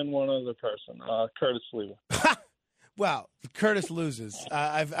throw in one other person, Curtis Lever. Well, Curtis loses.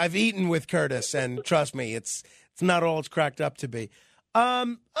 I've eaten with Curtis, and trust me, it's not all it's cracked up to be. I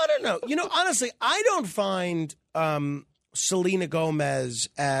don't know. Honestly, I don't find Selena Gomez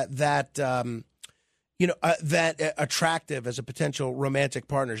that attractive as a potential romantic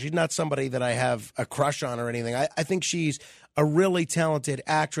partner. She's not somebody that I have a crush on or anything. I think she's a really talented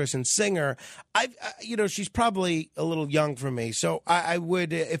actress and singer. She's probably a little young for me. So I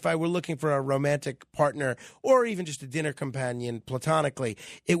would, if I were looking for a romantic partner or even just a dinner companion platonically,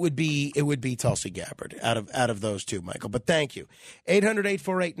 it would be Tulsi Gabbard out of those two, Michael. But thank you.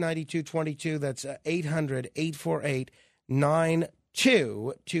 800-848-9222. That's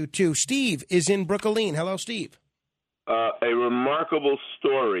 800-848-9222. Steve is in Brooklyn. Hello, Steve. A remarkable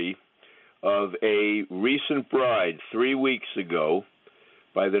story of a recent bride 3 weeks ago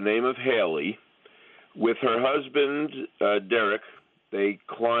by the name of Haley. With her husband, Derek,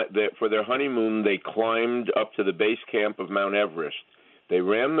 for their honeymoon, they climbed up to the base camp of Mount Everest. She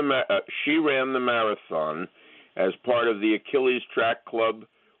ran the marathon as part of the Achilles Track Club,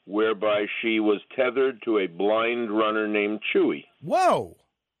 whereby she was tethered to a blind runner named Chewy. Whoa!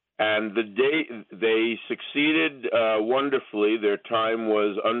 And they succeeded wonderfully. Their time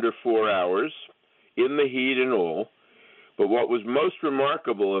was under 4 hours in the heat and all. But what was most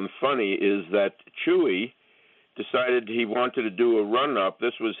remarkable and funny is that Chewy decided he wanted to do a run-up.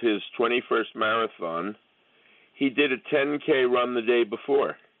 This was his 21st marathon. He did a 10K run the day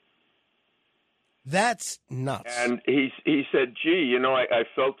before. That's nuts. And he said, "Gee, you know, I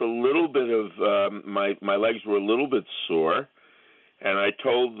felt a little bit of my legs were a little bit sore." And I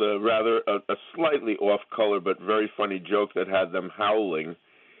told a slightly off-color but very funny joke that had them howling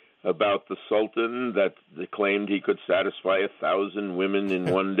about the Sultan that claimed he could satisfy 1,000 women in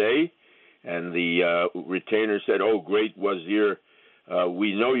one day. And the retainer said, "Oh, great Wazir,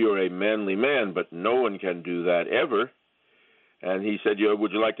 we know you're a manly man, but no one can do that ever." And he said,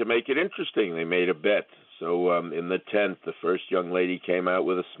 "Would you like to make it interesting?" They made a bet. So in the 10th, the first young lady came out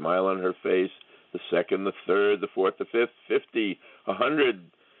with a smile on her face. The second, the third, the fourth, the fifth, 50,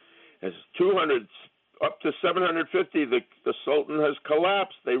 100, 200, up to 750. The Sultan has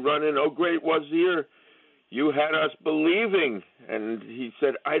collapsed. They run in, "Oh, great Wazir, you had us believing." And he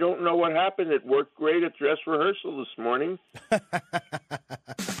said, "I don't know what happened. It worked great at dress rehearsal this morning."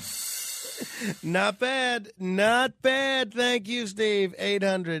 Not bad. Not bad. Thank you, Steve.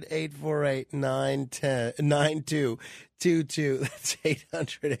 800-848-9222. That's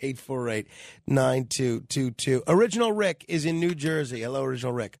 800-848-9222. Original Rick is in New Jersey. Hello,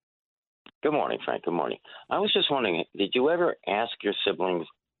 Original Rick. Good morning, Frank. Good morning. I was just wondering, did you ever ask your siblings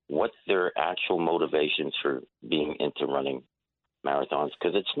what their actual motivations for being into running marathons?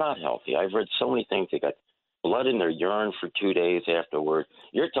 Because it's not healthy. I've read so many things. They got blood in their urine for 2 days afterward.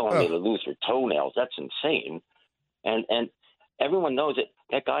 You're telling me to lose their toenails. That's insane. And everyone knows it.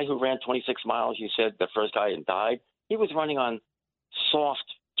 That guy who ran 26 miles, you said, the first guy and died, he was running on soft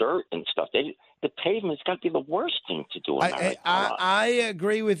dirt and stuff. The pavement's got to be the worst thing to do in a marathon. I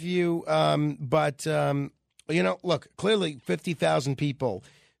agree with you, but, look, clearly 50,000 people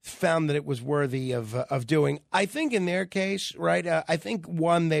found that it was worthy of doing. I think in their case, right, I think,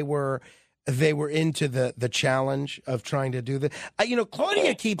 one, they were into the challenge of trying to do the.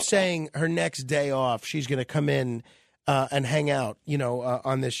 Claudia keeps saying her next day off, she's going to come in and hang out,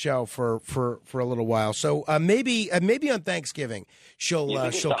 on this show for a little while. So maybe on Thanksgiving she'll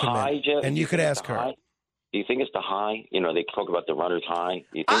come in, and you could ask her. Do you think it's the high? They talk about the runner's high.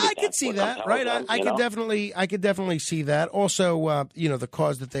 Do you think I could see that, right? I could definitely see that. Also, the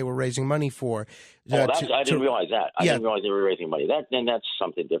cause that they were raising money for. I didn't realize that. I didn't realize they were raising money. That's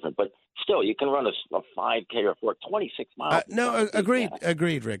something different. But still, you can run a 5K or 26 miles. No,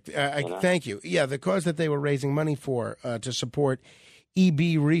 agreed, Rick. Thank you. Yeah, the cause that they were raising money for to support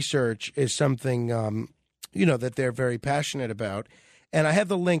EB research is something that they're very passionate about. And I have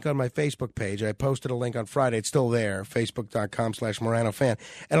the link on my Facebook page. I posted a link on Friday. It's still there, facebook.com/MoranoFan.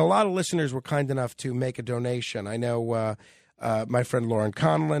 And a lot of listeners were kind enough to make a donation. I know my friend Lauren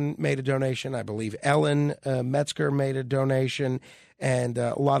Conlon made a donation. I believe Ellen Metzger made a donation. And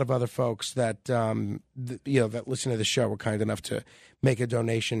a lot of other folks that, that listen to the show were kind enough to make a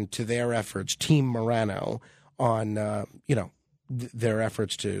donation to their efforts, Team Morano, on, their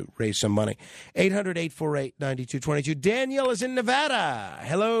efforts to raise some money. 800-848-9222. Daniel is in Nevada.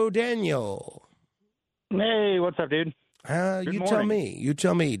 Hello, Daniel. Hey, what's up, dude? Tell me. You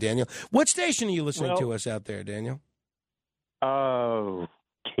tell me, Daniel. What station are you listening to us out there, Daniel? KELY,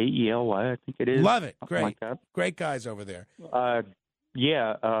 I think it is. Love it. Great. Like that. Great guys over there. Wyatt,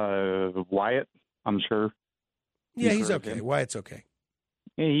 I'm sure. Yeah, he's okay. Wyatt's okay.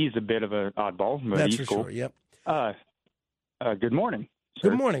 Yeah, he's a bit of an oddball, but that's he's for cool. sure. Yep. Good morning, sir.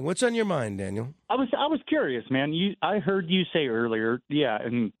 Good morning. What's on your mind, Daniel? I was curious, man. I heard you say earlier,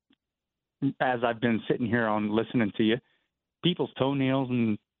 and as I've been sitting here listening to you, people's toenails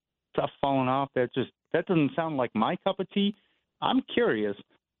and stuff falling off. That doesn't sound like my cup of tea. I'm curious,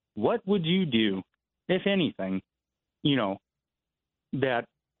 what would you do, if anything, that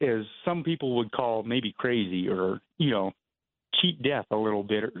is some people would call maybe crazy or cheat death a little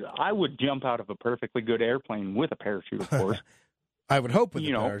bit. I would jump out of a perfectly good airplane with a parachute, of course. I would hope with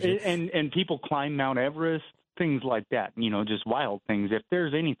a parachute. And people climb Mount Everest, things like that. Just wild things. If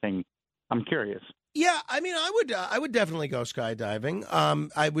there's anything, I'm curious. Yeah, I mean, I would definitely go skydiving.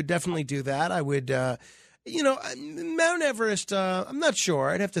 I would definitely do that. I would, Mount Everest. I'm not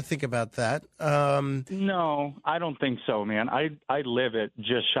sure. I'd have to think about that. No, I don't think so, man. I live at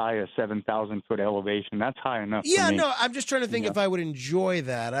just shy of 7,000 foot elevation. That's high enough. Yeah, for me. no, I'm just trying to think if I would enjoy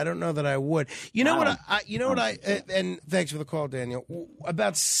that. I don't know that I would. And thanks for the call, Daniel.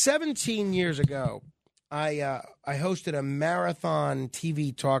 About 17 years ago, I hosted a marathon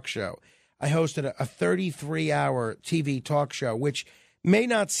TV talk show. I hosted a 33-hour TV talk show, which may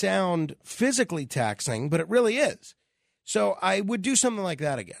not sound physically taxing, but it really is. So I would do something like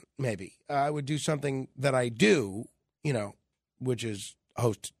that again, maybe. I would do something that I do, which is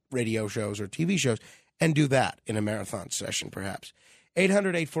host radio shows or TV shows, and do that in a marathon session, perhaps.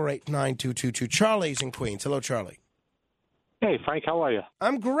 800-848-9222. Charlie's in Queens. Hello, Charlie. Hey, Frank, how are you?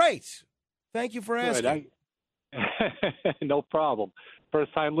 I'm great. Thank you for Good. asking. No problem.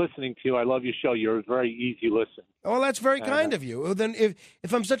 First time listening to you. I love your show. You're a very easy listen. Oh, that's very kind of you. Well, then,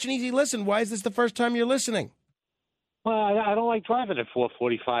 if I'm such an easy listen, why is this the first time you're listening? Well, I don't like driving at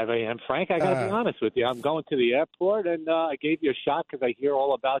 4:45 a.m., Frank. I got to be honest with you. I'm going to the airport, and I gave you a shot because I hear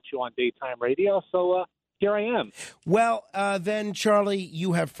all about you on daytime radio. So here I am. Well, then, Charlie,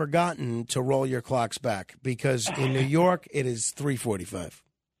 you have forgotten to roll your clocks back because in New York it is 3:45.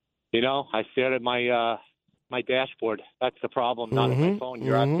 You know, I stared at my my dashboard. That's the problem, not at my phone.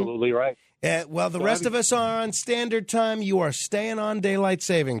 You're absolutely right. Well, the rest of us are on standard time. You are staying on daylight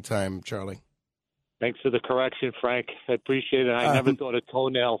saving time, Charlie. Thanks for the correction, Frank. I appreciate it. I never thought a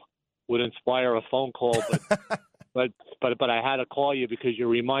toenail would inspire a phone call, but I had to call you because you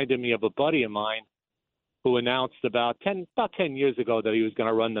reminded me of a buddy of mine who announced about 10 years ago that he was going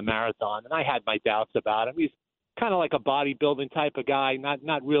to run the marathon, and I had my doubts about him. He's kind of like a bodybuilding type of guy,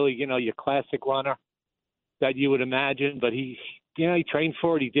 not really, your classic runner that you would imagine, but he trained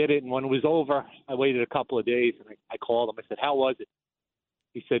for it, he did it, and when it was over, I waited a couple of days, and I called him. I said, "How was it?"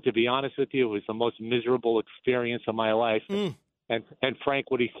 He said, "To be honest with you, it was the most miserable experience of my life." And Frank,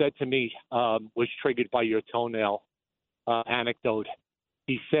 what he said to me was triggered by your toenail anecdote.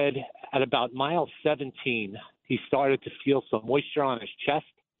 He said at about mile 17, he started to feel some moisture on his chest.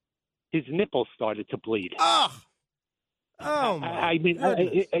 His nipples started to bleed. Oh, my I mean,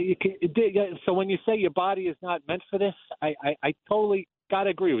 so when you say your body is not meant for this, I totally got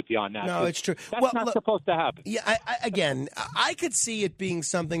to agree with you on that. No, it's true. That's not supposed to happen. Yeah, I could see it being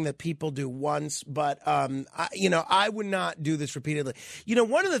something that people do once, but I would not do this repeatedly.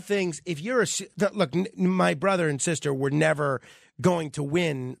 One of the things, if you're look, my brother and sister were never going to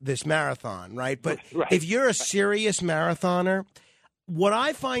win this marathon, right? But if you're a serious marathoner, what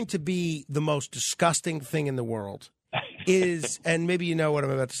I find to be the most disgusting thing in the world is, and maybe you know what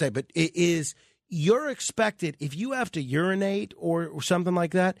I'm about to say, but it is, you're expected, if you have to urinate or something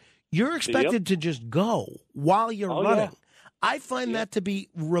like that, you're expected to just go while you're running. Yeah. I find that to be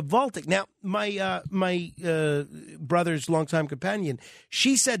revolting. Now, my brother's longtime companion,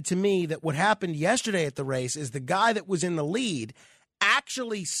 she said to me that what happened yesterday at the race is the guy that was in the lead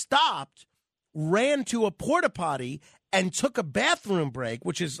actually stopped, ran to a porta potty, and took a bathroom break,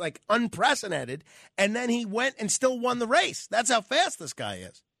 which is like unprecedented, and then he went and still won the race. That's how fast this guy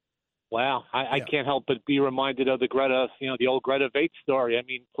is. Wow, I can't help but be reminded of the old Greta Vates story. I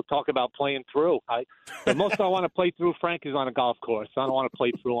mean, we'll talk about playing through. The most I want to play through, Frank, is on a golf course. I don't want to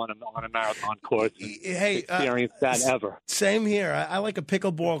play through on a marathon course. Experience that ever. Same here. I like a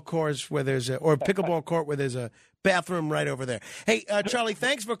pickleball course or pickleball court where there's a bathroom right over there. Hey, Charlie,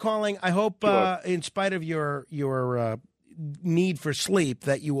 thanks for calling. I hope, in spite of your need for sleep,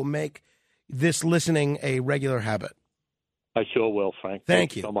 that you will make this listening a regular habit. I sure will, Frank.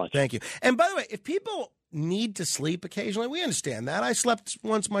 Thank you so much. Thank you. And by the way, if people need to sleep occasionally, we understand that. I slept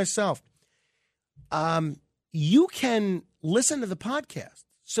once myself. You can listen to the podcast,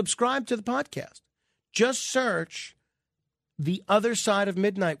 subscribe to the podcast. Just search The Other Side of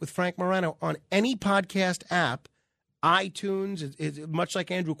Midnight with Frank Morano on any podcast app. iTunes, it's much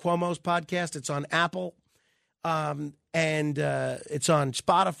like Andrew Cuomo's podcast. It's on Apple, and it's on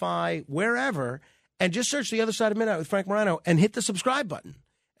Spotify, wherever. And just search The Other Side of Midnight with Frank Morano and hit the subscribe button.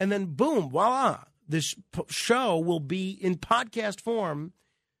 And then, boom, voila, this show will be in podcast form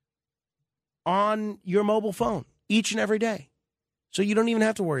on your mobile phone each and every day. So you don't even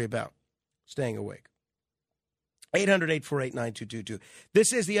have to worry about staying awake. 800-848-9222.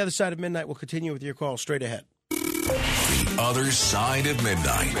 This is The Other Side of Midnight. We'll continue with your call straight ahead. The Other Side of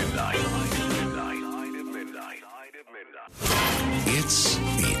Midnight. It's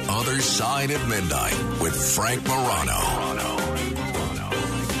The Other Side of Midnight with Frank Morano.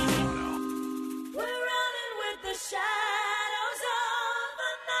 We're running with the shadows of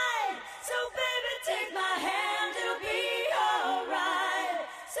the night. So baby, take my hand, it'll be alright.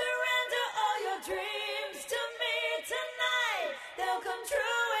 Surrender all your dreams to me tonight. They'll come true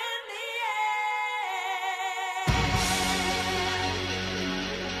in the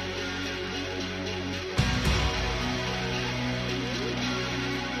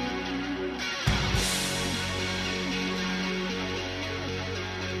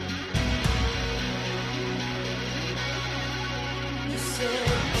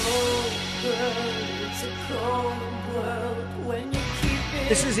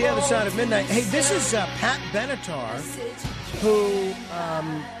This is The Other Side of Midnight. Hey, this is Pat Benatar, who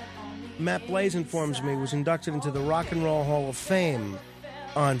Matt Blaze informs me was inducted into the Rock and Roll Hall of Fame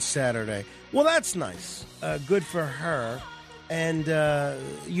on Saturday. Well, that's nice. Good for her. And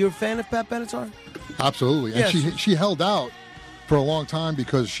you're a fan of Pat Benatar? Absolutely. And yes. she held out for a long time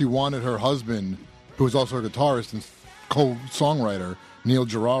because she wanted her husband, who was also a guitarist and co-songwriter, Neil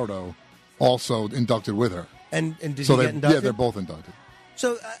Giraldo, also inducted with her. And did he so get inducted? Yeah, they're both inducted.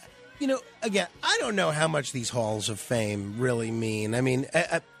 So, again, I don't know how much these halls of fame really mean. I mean,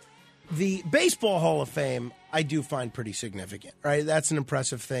 the Baseball Hall of Fame, I do find pretty significant, right? That's an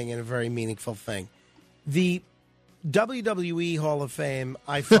impressive thing and a very meaningful thing. The WWE Hall of Fame,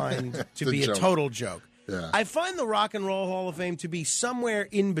 I find to be a total joke. Yeah. I find the Rock and Roll Hall of Fame to be somewhere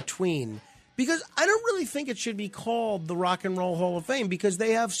in between because I don't really think it should be called the Rock and Roll Hall of Fame because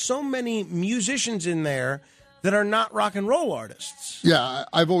they have so many musicians in there that are not rock and roll artists. Yeah,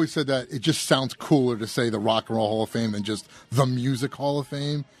 I've always said that it just sounds cooler to say the Rock and Roll Hall of Fame than just the Music Hall of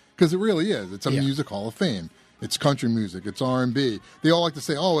Fame, because it really is. It's a Music Hall of Fame. It's country music. It's R&B. They all like to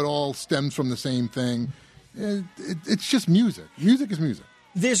say, oh, it all stems from the same thing. It's just music. Music is music.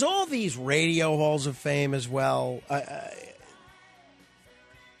 There's all these radio halls of fame as well.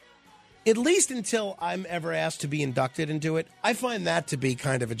 At least until I'm ever asked to be inducted into it, I find that to be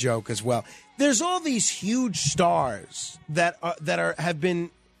kind of a joke as well. There's all these huge stars that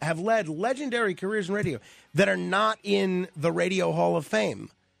have led legendary careers in radio that are not in the Radio Hall of Fame,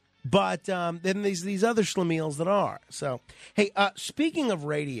 but then these other schlemiels that are. So, hey, speaking of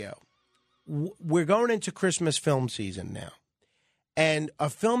radio, we're going into Christmas film season now, and a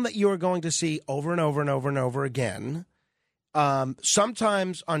film that you are going to see over and over and over and over again.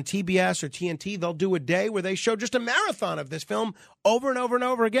 Sometimes on TBS or TNT, they'll do a day where they show just a marathon of this film over and over and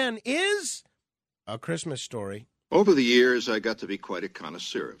over again, is A Christmas Story. Over the years, I got to be quite a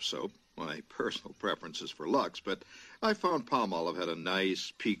connoisseur of soap. My personal preference is for Lux, but I found Palmolive had a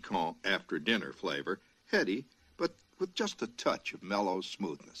nice, piquant after-dinner flavor, heady, but with just a touch of mellow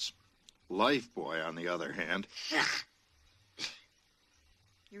smoothness. Lifebuoy, on the other hand...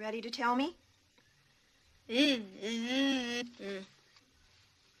 You ready to tell me? All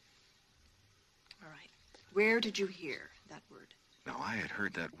right. Where did you hear that word? Now, I had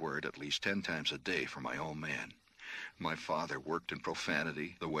heard that word at least 10 times a day from my old man. My father worked in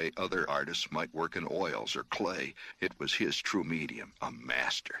profanity the way other artists might work in oils or clay. It was his true medium, a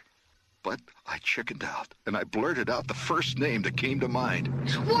master. But I chickened out, and I blurted out the first name that came to mind.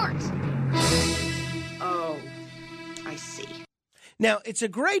 Schwartz! Oh, I see. Now, it's a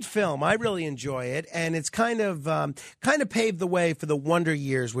great film. I really enjoy it, and it's kind of paved the way for the Wonder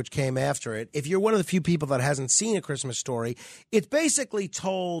Years, which came after it. If you're one of the few people that hasn't seen A Christmas Story, it's basically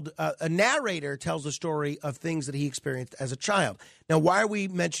told, a narrator tells the story of things that he experienced as a child. Now, why are we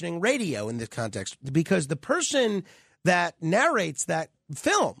mentioning radio in this context? Because the person that narrates that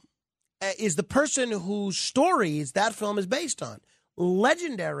film is the person whose stories that film is based on.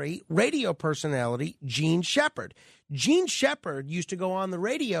 Legendary radio personality Gene Shepard. Gene Shepard used to go on the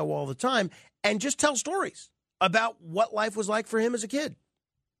radio all the time and just tell stories about what life was like for him as a kid.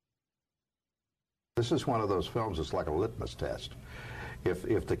 This is one of those films that's like a litmus test.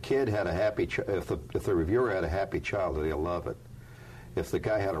 If the kid had a happy, if the reviewer had a happy childhood, he'll love it. If the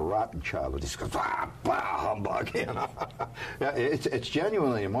guy had a rotten childhood, he just goes, bah, humbug, you know. Yeah, it's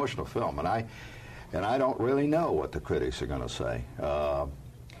genuinely an emotional film, and I don't really know what the critics are going to say.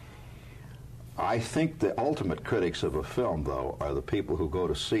 I think the ultimate critics of a film, though, are the people who go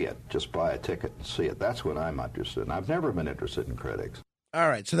to see it, just buy a ticket and see it. That's what I'm interested in. I've never been interested in critics. All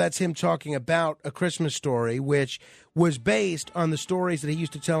right, so that's him talking about A Christmas Story, which was based on the stories that he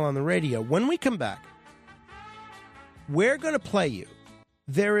used to tell on the radio. When we come back, we're going to play you.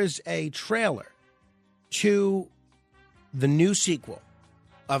 There is a trailer to the new sequel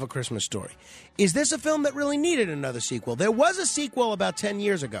of A Christmas Story. Is this a film that really needed another sequel? There was a sequel about 10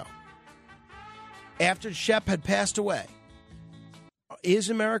 years ago, after Shep had passed away.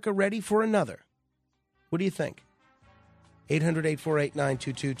 Is America ready for another? What do you think?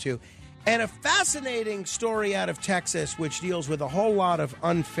 800-848-9222. And a fascinating story out of Texas, which deals with a whole lot of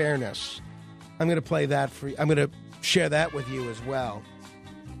unfairness. I'm going to play that for you. I'm going to share that with you as well.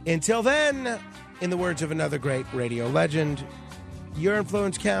 Until then, in the words of another great radio legend, your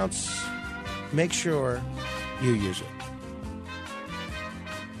influence counts. Make sure you use it.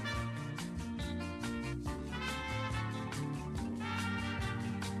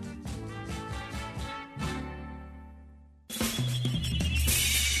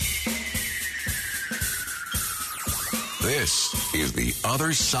 This is The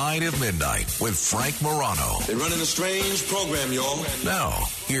Other Side of Midnight with Frank Morano. They're running a strange program, y'all. Now,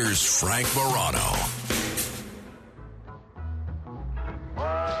 here's Frank Morano.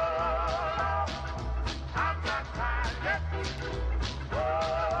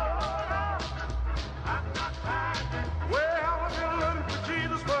 Well, I've been looking for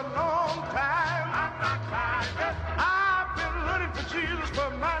Jesus for a long time. I've been looking for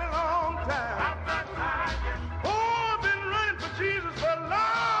a mighty long time. I'm not tired yet. Oh, I've been running for Jesus for a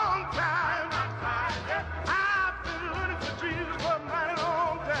long time. I'm not tired yet. I've been running for Jesus for a mighty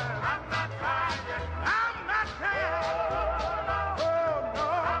long time. I'm not tired yet. I'm not tired. Oh, no.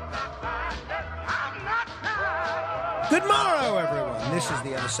 I'm not tired yet. I'm not tired. Good morrow, everyone. This is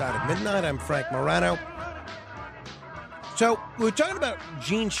The Other Side of Midnight. I'm Frank Morano. So, we're talking about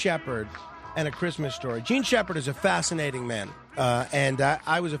Gene Shepard and A Christmas Story. Gene Shepard is a fascinating man, and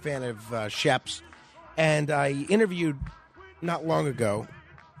I was a fan of Shep's, and I interviewed not long ago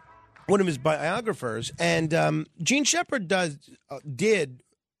one of his biographers, and Gene Shepard did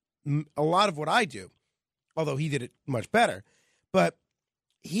a lot of what I do, although he did it much better, but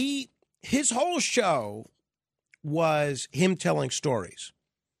his whole show was him telling stories.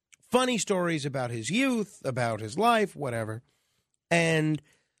 Funny stories about his youth, about his life, whatever. And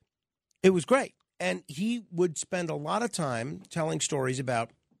it was great. And he would spend a lot of time telling stories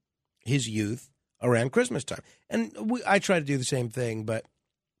about his youth around Christmas time. And I try to do the same thing, but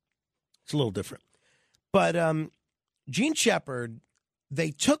it's a little different. But Gene Shepard,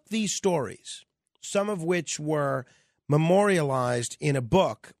 they took these stories, some of which were memorialized in a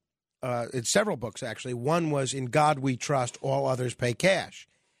book, in several books, actually. One was In God We Trust, All Others Pay Cash.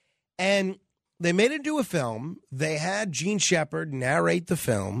 And they made it into a film. They had Gene Shepard narrate the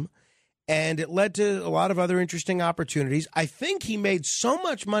film, and it led to a lot of other interesting opportunities. I think he made so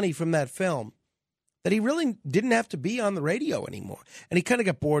much money from that film that he really didn't have to be on the radio anymore. And he kind of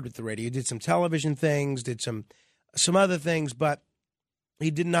got bored with the radio. He did some television things, did some other things, but he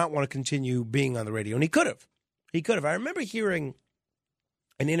did not want to continue being on the radio. And he could have. He could have. I remember hearing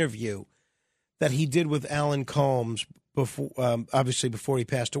an interview that he did with Alan Colmes before, obviously before he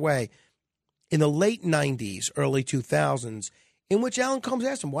passed away, in the late 90s, early 2000s, in which Alan Colmes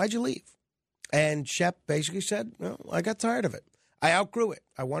asked him, why'd you leave? And Shep basically said, well, I got tired of it. I outgrew it.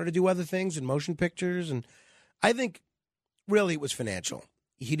 I wanted to do other things in motion pictures. And I think really it was financial.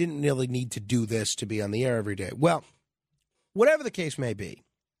 He didn't really need to do this to be on the air every day. Well, whatever the case may be,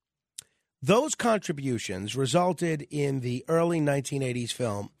 those contributions resulted in the early 1980s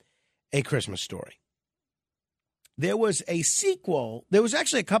film, A Christmas Story. There was a sequel. There was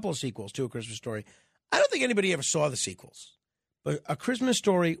actually a couple of sequels to A Christmas Story. I don't think anybody ever saw the sequels. But A Christmas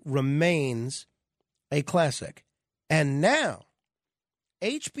Story remains a classic. And now,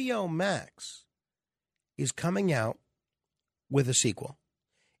 HBO Max is coming out with a sequel.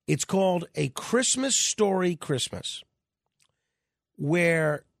 It's called A Christmas Story Christmas,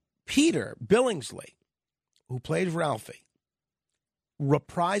 where Peter Billingsley, who plays Ralphie,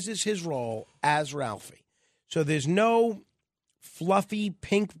 reprises his role as Ralphie. So there's no fluffy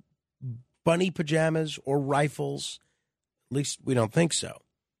pink bunny pajamas or rifles. At least we don't think so.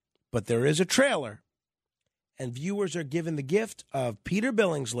 But there is a trailer, and viewers are given the gift of Peter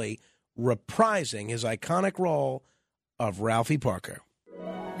Billingsley reprising his iconic role of Ralphie Parker.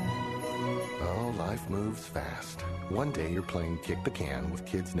 Oh, life moves fast. One day you're playing kick the can with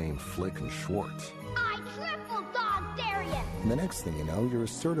kids named Flick and Schwartz. I triple dog dare you! And the next thing you know, you're a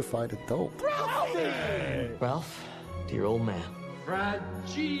certified adult. Ralph, dear old man.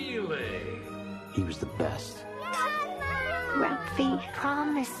 Fragile. He was the best. Ralphie,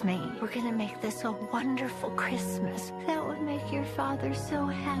 promise me we're gonna make this a wonderful Christmas. That would make your father so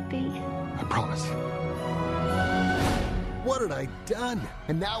happy. I promise. What had I done?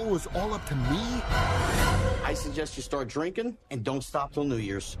 And now it was all up to me? I suggest you start drinking and don't stop till New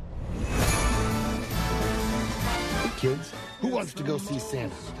Year's. Kids, who wants to go see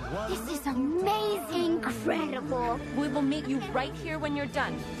Santa? This is amazing. Incredible. We will meet you right here when you're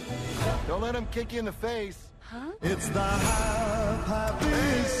done. Don't let him kick you in the face. Huh? It's the happy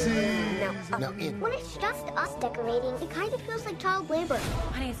season. Now, when it's just us decorating, it kind of feels like child labor.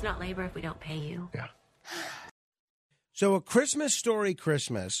 Honey, it's not labor if we don't pay you. Yeah. So A Christmas Story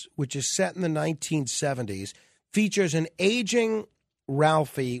Christmas, which is set in the 1970s, features an aging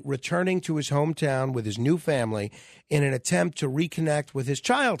Ralphie returning to his hometown with his new family in an attempt to reconnect with his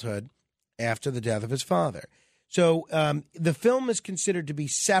childhood after the death of his father. So the film is considered to be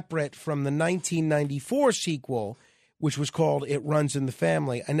separate from the 1994 sequel, which was called It Runs in the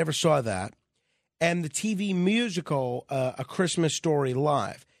Family. I never saw that. And the TV musical, A Christmas Story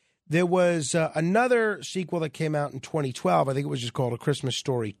Live. There was another sequel that came out in 2012. I think it was just called A Christmas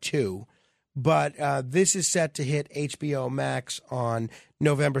Story 2. But this is set to hit HBO Max on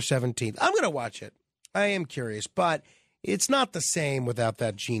November 17th. I'm going to watch it. I am curious, but it's not the same without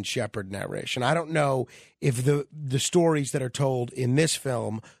that Gene Shepard narration. I don't know if the stories that are told in this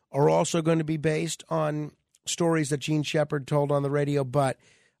film are also going to be based on stories that Gene Shepard told on the radio, but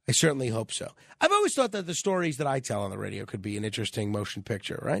I certainly hope so. I've always thought that the stories that I tell on the radio could be an interesting motion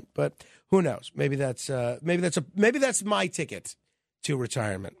picture, right? But who knows? Maybe that's my ticket to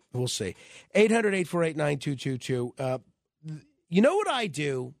retirement. We'll see. 800-848-9222. You know what I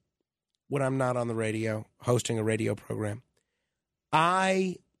do when I'm not on the radio, hosting a radio program?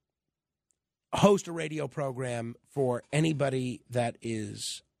 I host a radio program for anybody that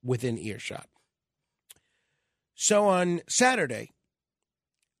is within earshot. So on Saturday,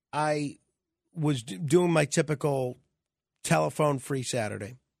 I was doing my typical telephone-free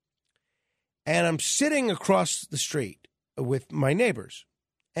Saturday, and I'm sitting across the street with my neighbors.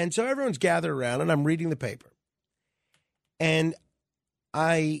 And so everyone's gathered around, and I'm reading the paper. And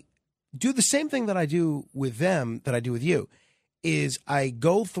I do the same thing that I do with them that I do with you, is I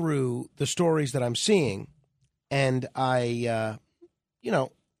go through the stories that I'm seeing, and I,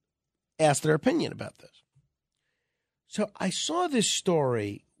 ask their opinion about this. So I saw this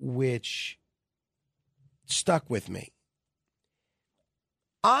story which stuck with me.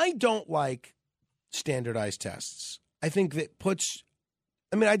 I don't like standardized tests. I think that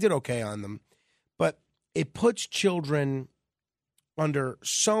I did okay on them, but it puts children under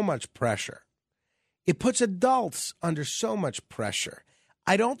so much pressure. It puts adults under so much pressure.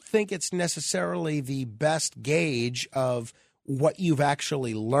 I don't think it's necessarily the best gauge of what you've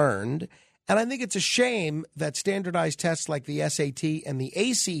actually learned. And I think it's a shame that standardized tests like the SAT and the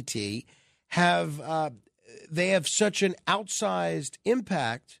ACT have such an outsized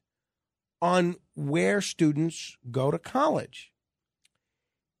impact on where students go to college.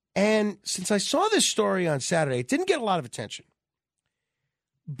 And since I saw this story on Saturday, it didn't get a lot of attention.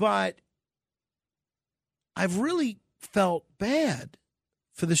 But I've really felt bad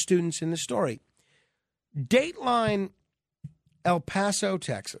for the students in the story. Dateline, El Paso,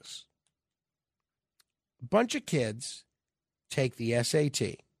 Texas. A bunch of kids take the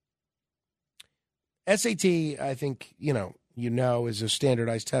SAT. SAT, I think, is a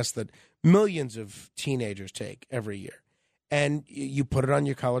standardized test that millions of teenagers take every year. And you put it on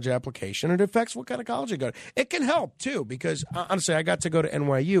your college application, and it affects what kind of college you go to. It can help, too, because, honestly, I got to go to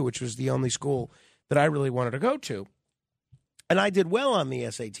NYU, which was the only school that I really wanted to go to. And I did well on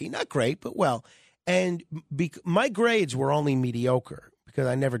the SAT. Not great, but well. And my grades were only mediocre because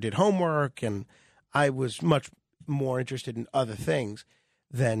I never did homework, and I was much more interested in other things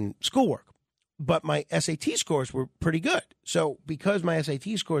than schoolwork. But my SAT scores were pretty good. So because my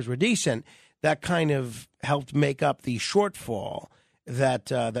SAT scores were decent, that kind of helped make up the shortfall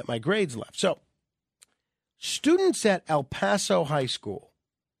that my grades left. So students at El Paso High School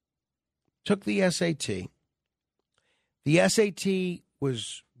took the SAT. The SAT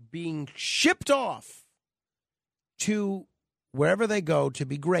was being shipped off to wherever they go to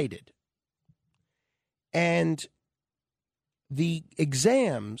be graded. And the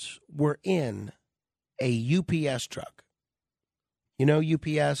exams were in a UPS truck. You know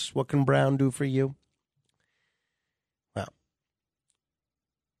UPS, what can Brown do for you? Well,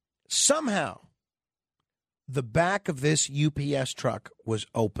 somehow the back of this UPS truck was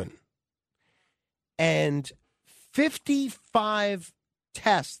open. And 55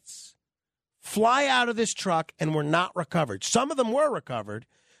 tests fly out of this truck and were not recovered. Some of them were recovered,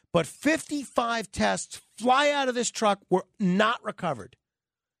 but 55 tests fly out of this truck were not recovered.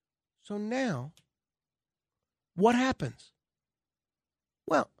 So now, what happens?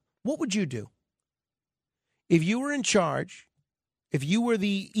 Well, what would you do? If you were in charge, if you were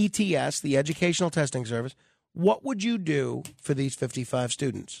the ETS, the Educational Testing Service, what would you do for these 55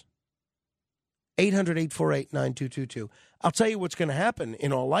 students? 800-848-9222. I'll tell you what's going to happen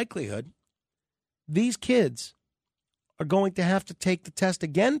in all likelihood. These kids are going to have to take the test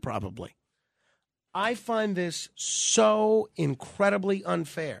again, probably. I find this so incredibly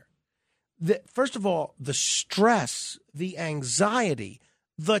unfair. First of all, the stress, the anxiety,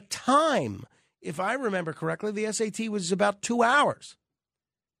 the time. If I remember correctly, the SAT was about 2 hours.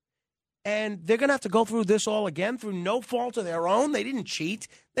 And they're going to have to go through this all again through no fault of their own. They didn't cheat.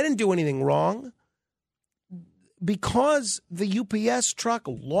 They didn't do anything wrong. Because the UPS truck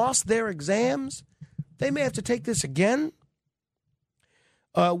lost their exams, they may have to take this again.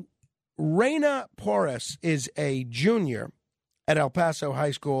 Reina Porras is a junior at El Paso High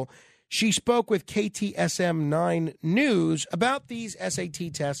School. She spoke with KTSM 9 News about these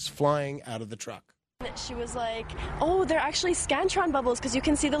SAT tests flying out of the truck. She was like, oh, they're actually Scantron bubbles because you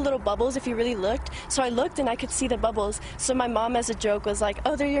can see the little bubbles if you really looked. So I looked and I could see the bubbles. So my mom, as a joke, was like,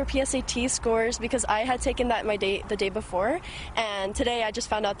 oh, they're your PSAT scores because I had taken that the day before. And today I just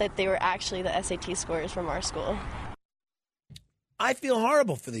found out that they were actually the SAT scores from our school. I feel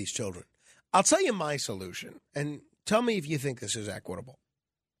horrible for these children. I'll tell you my solution, and tell me if you think this is equitable.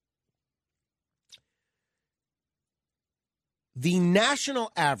 The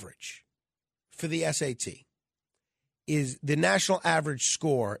national average for the SAT is the national average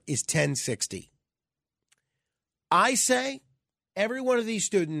score is 1060. I say every one of these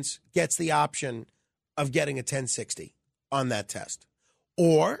students gets the option of getting a 1060 on that test,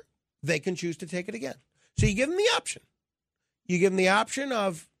 or they can choose to take it again. So you give them the option. You give them the option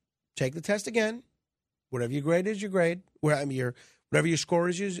of take the test again, whatever your grade is, your grade, whatever your score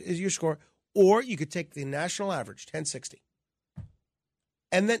is your score, or you could take the national average, 1060.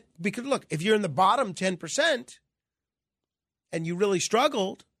 And then, because look, if you're in the bottom 10% and you really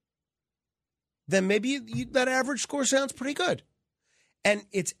struggled, then maybe that average score sounds pretty good. And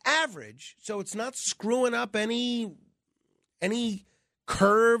it's average, so it's not screwing up any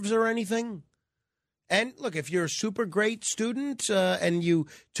curves or anything. And look, if you're a super great student and you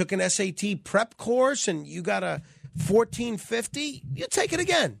took an SAT prep course and you got a 1450, you take it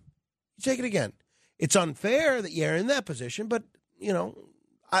again. You take it again. It's unfair that you're in that position, but, you know,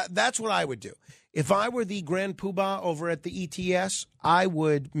 that's what I would do. If I were the grand poobah over at the ETS, I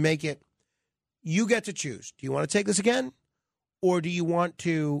would make it, you get to choose. Do you want to take this again? Or do you want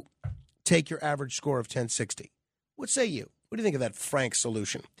to take your average score of 1060? What say you? What do you think of that frank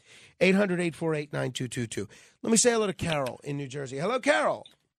solution? 800-848-9222. Let me say hello to Carol in New Jersey. Hello, Carol.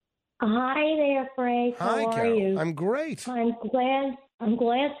 Hi there, Frank. Hi, How Carol. are you? I'm great. I'm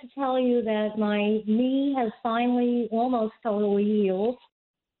glad to tell you that my knee has finally almost totally healed,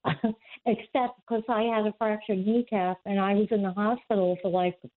 except because I had a fractured kneecap and I was in the hospital for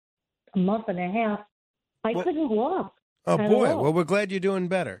like a month and a half. I couldn't walk. Oh, boy. All. Well, we're glad you're doing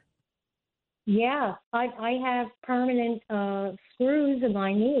better. Yeah, I have permanent screws in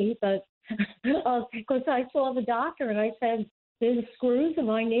my knee, but because I saw the doctor and I said, there's screws in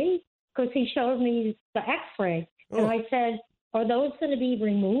my knee, because he showed me the x-ray. And I said, are those going to be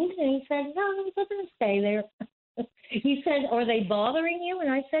removed? And he said, no, they're going to stay there. He said, are they bothering you?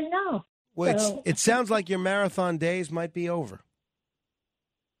 And I said, no. Well, it sounds like your marathon days might be over.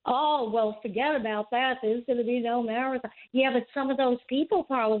 Oh, well, forget about that. There's going to be no marathon. Yeah, but some of those people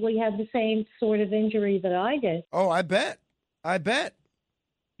probably had the same sort of injury that I did. Oh, I bet.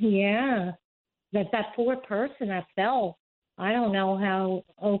 Yeah. That poor person that fell. I don't know how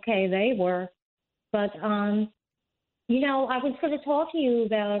okay they were. But, you know, I was going to talk to you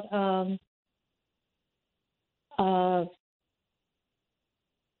about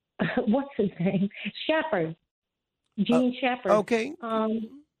what's his name? Shepard. Gene Shepard. Okay.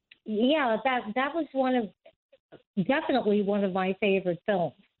 Yeah, that was definitely one of my favorite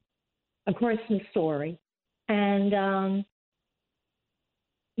films, A Christmas Story. And,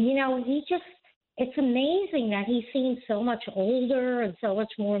 you know, it's amazing that he seems so much older and so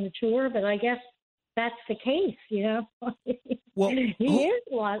much more mature, but I guess that's the case, you know. Well, he is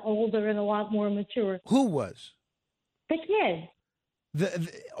a lot older and a lot more mature. Who was? The kid.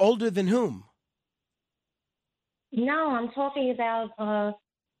 The older than whom? No, I'm talking about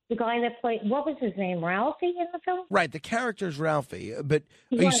the guy that played, what was his name, Ralphie in the film? Right, the character's Ralphie. But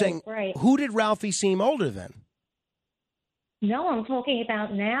are you saying, right. Who did Ralphie seem older than? No, I'm talking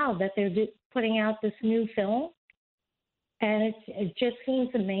about now that they're putting out this new film. And it just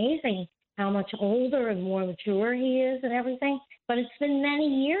seems amazing how much older and more mature he is and everything. But it's been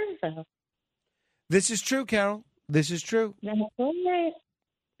many years, though. This is true, Carol. This is true. That's right.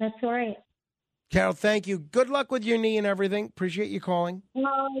 That's right. Carol, thank you. Good luck with your knee and everything. Appreciate you calling.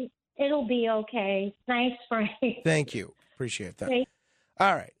 Well, it'll be okay. Thanks, Frank. Thank you. Appreciate that. Okay.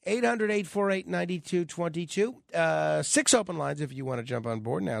 All right. 800-848-9222. 6 open lines if you want to jump on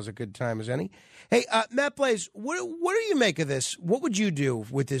board. Now's a good time as any. Hey, Matt Blaze, what do you make of this? What would you do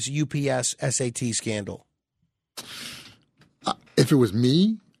with this UPS SAT scandal? If it was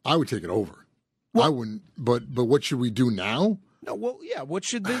me, I would take it over. I wouldn't. But what should we do now? No, well, yeah. What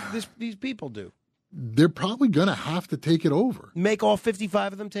should these people do? They're probably going to have to take it over. Make all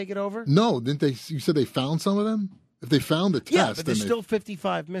 55 of them take it over? No, didn't they? You said they found some of them? If they found the test. Yeah, but there's still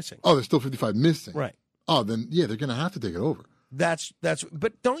 55 missing. Oh, there's still 55 missing. Right. Oh, then, yeah, they're going to have to take it over. But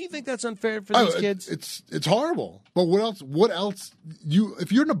don't you think that's unfair for these kids? It's horrible. But what else?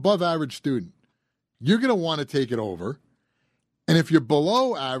 If you're an above average student, you're going to want to take it over. And if you're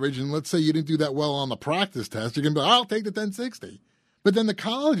below average, and let's say you didn't do that well on the practice test, you're going to be like, I'll take the 1060. But then the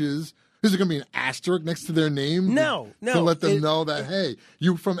colleges, is there going to be an asterisk next to their name? No. To let them know that, hey,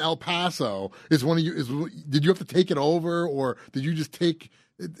 you from El Paso, did you have to take it over, or did you just take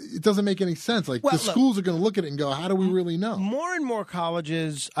it? Doesn't make any sense. Like, the schools are going to look at it and go, how do we really know? More and more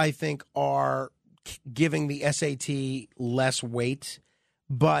colleges, I think, are giving the SAT less weight.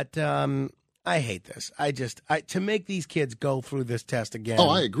 But I hate this. To make these kids go through this test again. Oh,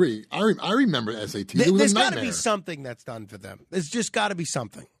 I agree. I remember SAT. It was There's a got to nightmare. be something that's done for them. There's just got to be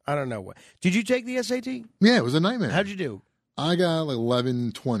something. I don't know what. Did you take the SAT? Yeah, it was a nightmare. How'd you do? I got like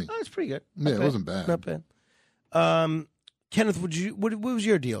 11.20. Oh, that's pretty good. Yeah, it wasn't bad. Not bad. Kenneth, what was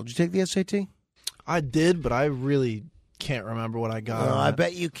your deal? Did you take the SAT? I did, but I really can't remember what I got. No, I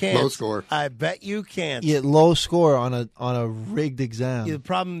bet you can't. Low score. I bet you can't. Yeah, low score on a rigged exam. The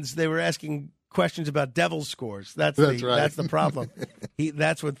problem is they were asking questions about devil scores. That's right. That's the problem.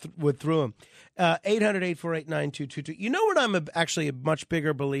 That's what threw him. 800-848-9222. You know what I'm actually a much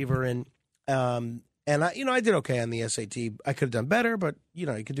bigger believer in? And I did okay on the SAT. I could have done better, but you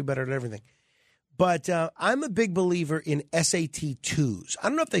could do better at everything. But I'm a big believer in SAT 2s. I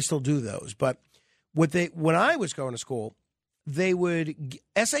don't know if they still do those, but when I was going to school, SAT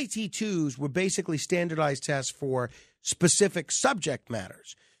 2s were basically standardized tests for specific subject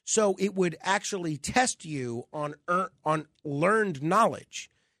matters. So it would actually test you on learned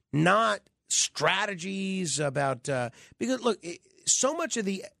knowledge, not strategies about because look, so much of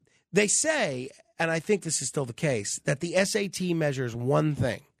they say, and I think this is still the case, that the SAT measures one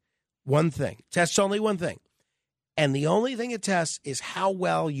thing, tests only one thing. And the only thing it tests is how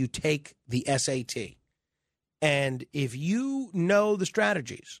well you take the SAT. And if you know the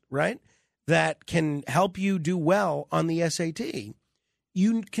strategies, right, that can help you do well on the SAT,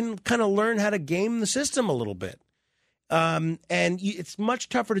 you can kind of learn how to game the system a little bit. It's much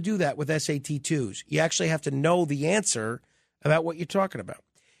tougher to do that with SAT 2s. You actually have to know the answer about what you're talking about.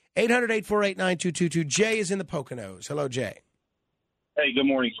 800-848-9222. Jay is in the Poconos. Hello, Jay. Hey, good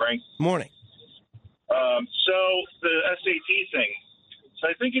morning, Frank. Morning. So the SAT thing, so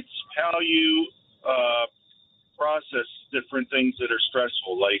I think it's how you process different things that are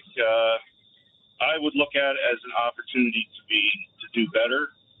stressful. Like I would look at it as an opportunity to do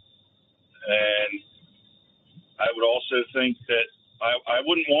better, and I would also think that I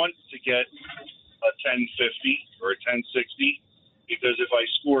wouldn't want to get a 1050 or a 1060 because if I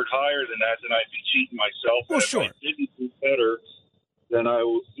scored higher than that, then I'd be cheating myself. Well, and sure. If I didn't do better, then I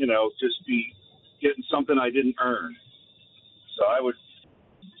would, just be getting something I didn't earn. So I would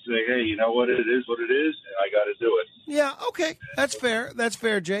say, hey, you know what, it is what it is, and I got to do it. Yeah, okay. That's fair. That's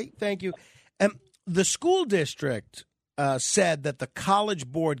fair, Jay. Thank you. The school district said that the College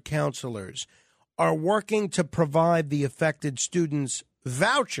Board counselors are working to provide the affected students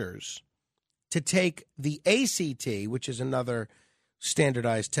vouchers to take the ACT, which is another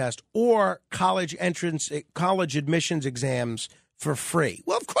standardized test, or college admissions exams for free.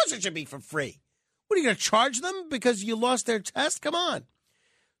 Well, of course it should be for free. What, are you going to charge them because you lost their test? Come on.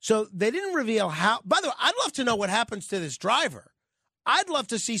 So they didn't reveal how. By the way, I'd love to know what happens to this driver. I'd love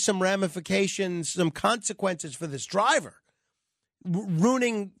to see some ramifications, some consequences for this driver,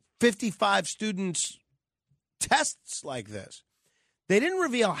 ruining 55 students' tests like this. They didn't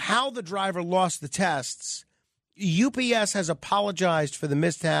reveal how the driver lost the tests. UPS has apologized for the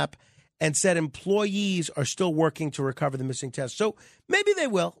mishap and said employees are still working to recover the missing tests. So maybe they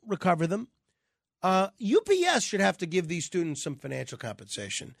will recover them. UPS should have to give these students some financial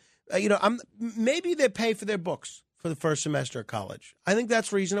compensation. Maybe they pay for their books for the first semester of college. I think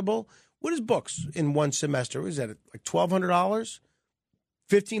that's reasonable. What is books in one semester? Is that like $1,200,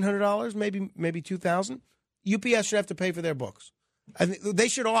 $1,500, maybe $2,000? UPS should have to pay for their books. I think they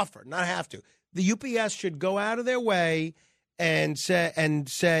should offer, not have to. The UPS should go out of their way and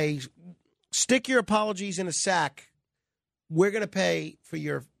say, stick your apologies in a sack. We're going to pay for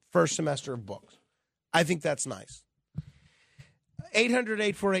your first semester of books. I think that's nice.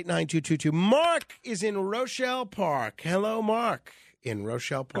 800-848-9222. Mark is in Rochelle Park. Hello, Mark, in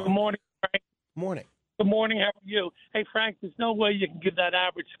Rochelle Park. Good morning, Frank. Morning. Good morning. How are you? Hey, Frank, there's no way you can give that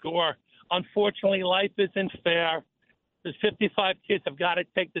average score. Unfortunately, life isn't fair. There's 55 kids have got to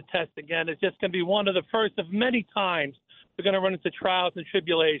take the test again. It's just going to be one of the first of many times we're going to run into trials and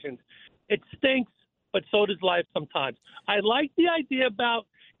tribulations. It stinks, but so does life sometimes. I like the idea about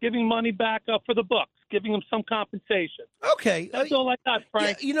giving money back for the books, giving them some compensation. Okay. That's all I got,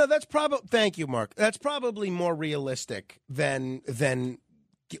 Frank. Yeah, that's probably. Thank you, Mark. That's probably more realistic than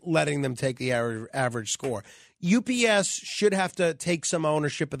letting them take the average score. UPS should have to take some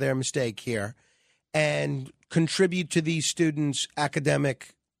ownership of their mistake here and contribute to these students'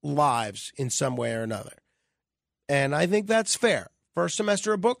 academic lives in some way or another. And I think that's fair. First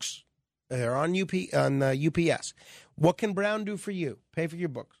semester of books, they're on UPS. What can Brown do for you? Pay for your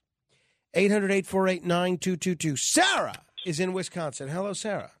books. 800-848-9222. Sarah is in Wisconsin. Hello,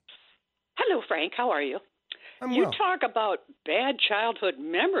 Sarah. Hello, Frank. How are you? You talk about bad childhood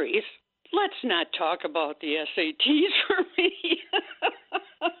memories. Let's not talk about the SATs for me.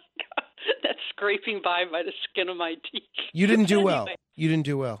 scraping by the skin of my teeth. You didn't do well. Anyway. You didn't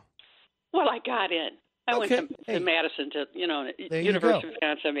do well. Well, I got in. I went to Madison, University of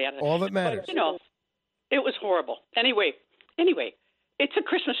Wisconsin, Madison. All that matters. But, it was horrible. Anyway, it's a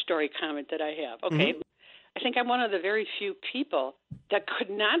Christmas story comment that I have, okay? Mm-hmm. I think I'm one of the very few people that could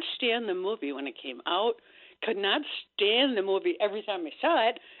not stand the movie when it came out, could not stand the movie every time I saw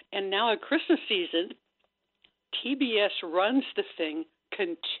it, and now at Christmas season, TBS runs the thing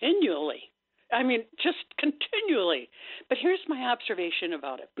continually. I mean, just continually. But here's my observation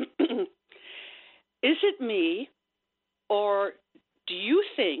about it. Is it me, or do you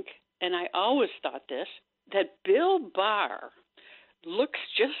think, and I always thought this, that Bill Barr looks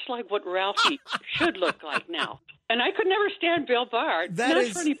just like what Ralphie should look like now? And I could never stand Bill Barr,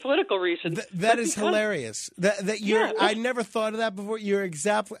 for any political reason. That is hilarious. I never thought of that before. You're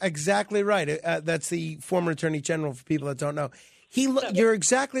exactly right. That's the former Attorney General, for people that don't know. You're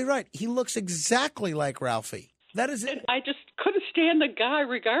exactly right. He looks exactly like Ralphie. That is it. I just couldn't stand the guy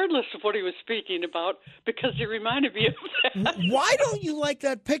regardless of what he was speaking about because he reminded me of that. Why don't you like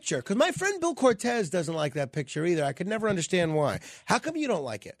that picture? Because my friend Bill Cortez doesn't like that picture either. I could never understand why. How come you don't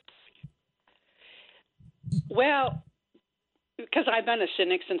like it? Well, because I've been a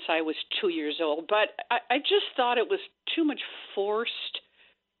cynic since I was 2 years old, but I just thought it was too much forced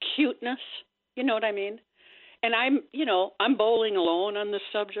cuteness. You know what I mean? And I'm bowling alone on this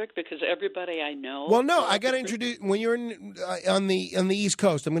subject because everybody I know. Well, no, I got to introduce when you're on the East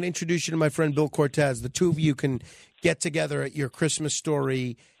Coast. I'm going to introduce you to my friend Bill Cortez. The two of you can get together at your Christmas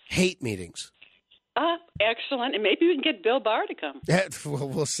story hate meetings. Excellent, and maybe we can get Bill Barr to come. Well,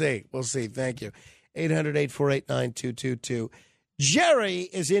 we'll see. We'll see. Thank you. 800-848-9222. Jerry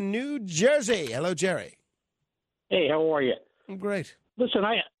is in New Jersey. Hello, Jerry. Hey, how are you? I'm great. Listen,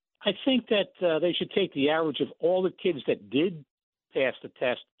 I think that they should take the average of all the kids that did pass the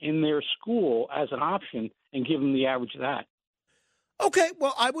test in their school as an option and give them the average of that. Okay,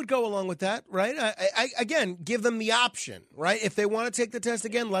 well, I would go along with that, right? I again, give them the option, right? If they want to take the test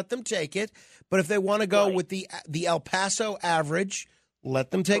again, let them take it. But if they want to go with the El Paso average,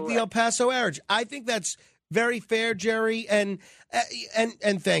 let them take the El Paso average. I think that's very fair, Jerry, and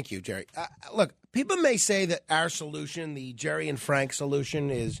thank you, Jerry. Look, people may say that our solution, the Jerry and Frank solution,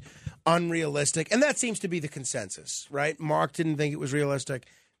 is unrealistic, and that seems to be the consensus, right? Mark didn't think it was realistic.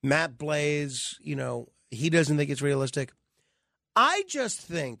 Matt Blaze, he doesn't think it's realistic. I just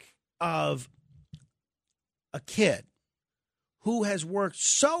think of a kid who has worked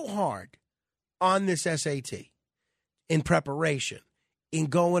so hard on this SAT in preparation, in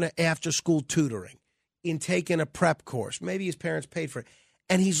going to after-school tutoring, in taking a prep course. Maybe his parents paid for it.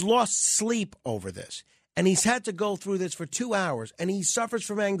 And he's lost sleep over this. And he's had to go through this for 2 hours. And he suffers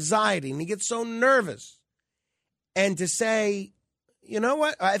from anxiety. And he gets so nervous. And to say, you know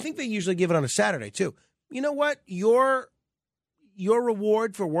what? I think they usually give it on a Saturday, too. You know what? Your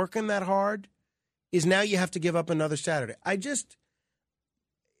reward for working that hard is now you have to give up another Saturday.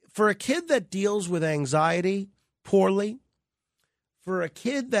 For a kid that deals with anxiety poorly, for a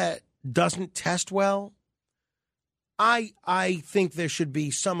kid that doesn't test well, I think there should be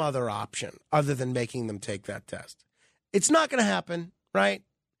some other option other than making them take that test. It's not going to happen, right?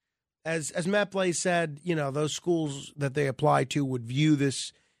 As Matt Blaze said, those schools that they apply to would view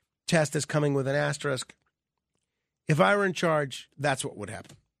this test as coming with an asterisk. If I were in charge, that's what would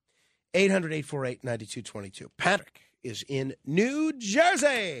happen. 800-848-9222. Patrick is in New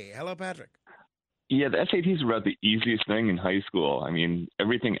Jersey. Hello, Patrick. Yeah, the SATs were about the easiest thing in high school. I mean,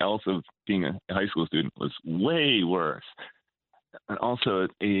 everything else of being a high school student was way worse. And also,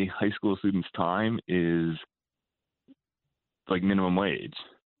 a high school student's time is like minimum wage.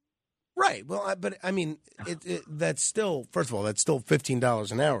 Right. Well, but I mean, that's still, first of all, that's still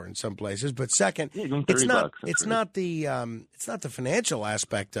 $15 an hour in some places. But second, it's not the financial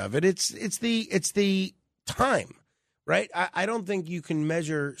aspect of it. It's the time. Right? I don't think you can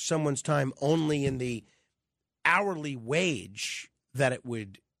measure someone's time only in the hourly wage that it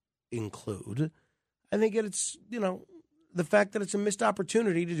would include. I think it's, the fact that it's a missed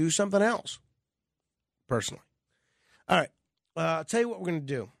opportunity to do something else, personally. All right. I'll tell you what we're going to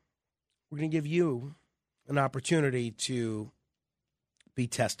do. We're going to give you an opportunity to be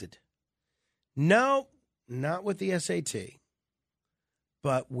tested. No, not with the SAT,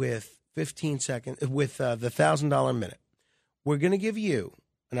 but with 15 seconds, with the $1,000 minute. We're going to give you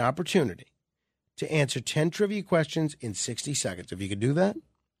an opportunity to answer 10 trivia questions in 60 seconds. If you can do that,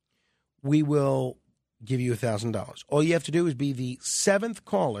 we will give you $1,000. All you have to do is be the seventh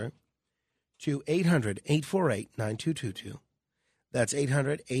caller to 800-848-9222. That's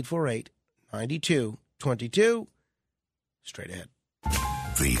 800-848-9222. Straight ahead.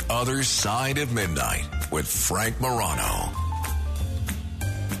 The Other Side of Midnight with Frank Morano.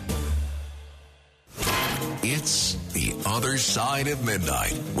 It's The Other Side of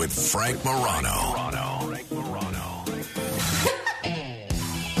Midnight with Frank Morano.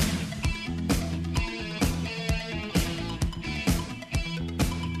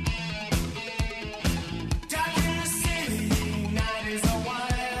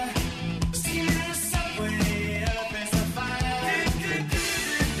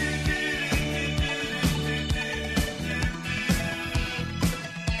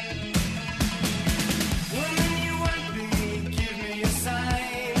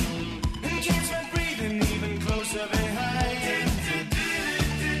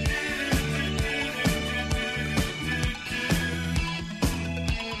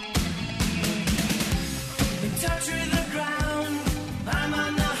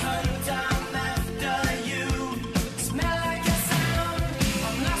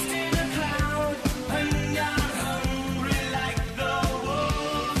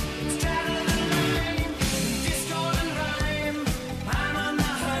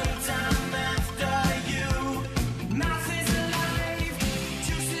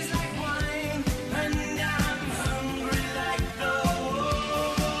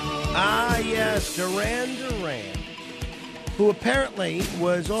 Duran, who apparently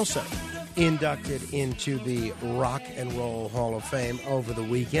was also inducted into the Rock and Roll Hall of Fame over the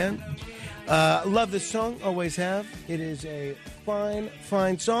weekend. Love this song, always have. It is a fine,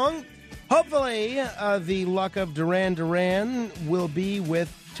 fine song. Hopefully, the luck of Duran will be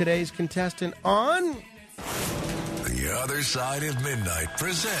with today's contestant on... The Other Side of Midnight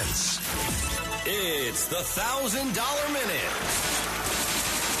presents... It's the $1,000 Minute.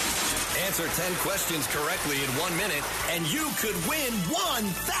 Answer 10 questions correctly in 1 minute, and you could win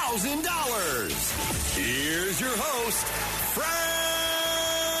 $1,000. Here's your host,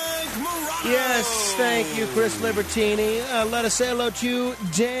 Frank Morano. Yes, thank you, Chris Libertini. Let us say hello to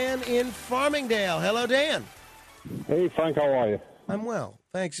Dan in Farmingdale. Hello, Dan. Hey, Frank, how are you? I'm well.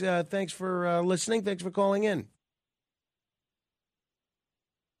 Thanks. Thanks for listening. Thanks for calling in.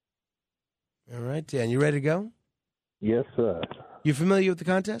 All right, Dan, you ready to go? Yes, sir. You familiar with the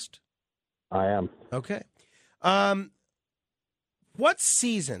contest? I am. Okay. What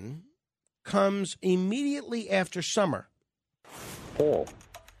season comes immediately after summer? Fall.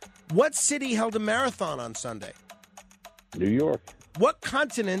 What city held a marathon on Sunday? New York. What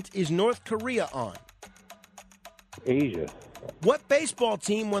continent is North Korea on? Asia. What baseball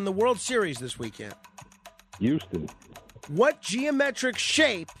team won the World Series this weekend? Houston. What geometric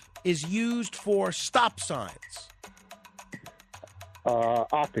shape is used for stop signs?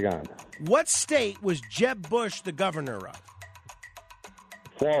 Octagon. What state was Jeb Bush the governor of?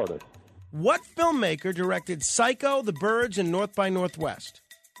 Florida. What filmmaker directed Psycho, The Birds, and North by Northwest?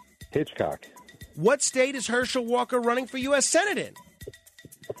 Hitchcock. What state is Herschel Walker running for U.S. Senate in?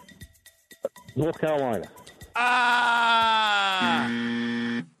 North Carolina.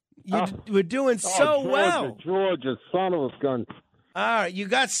 You were doing so well. Georgia, son of a gun. All right, you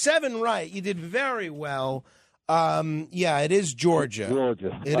got 7 right. You did very well. Yeah, it is Georgia.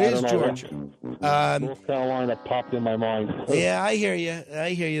 It is Georgia. North Carolina popped in my mind. Yeah, I hear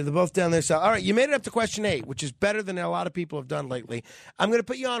you. They're both down there. So, all right, you made it up to question 8, which is better than a lot of people have done lately. I'm going to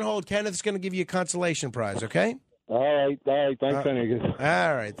put you on hold. Kenneth's going to give you a consolation prize, okay? All right. Thanks, Henry.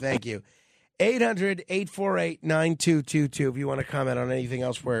 All right, thank you. 800-848-9222 if you want to comment on anything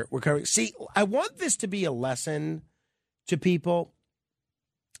else we're covering. See, I want this to be a lesson to people.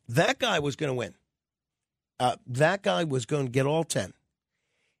 That guy was going to win. That guy was going to get all 10.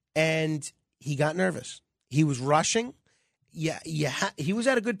 And he got nervous. He was rushing. He was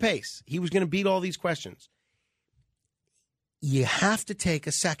at a good pace. He was going to beat all these questions. You have to take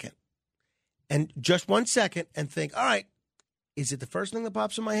a second. And just 1 second and think, all right, is it the first thing that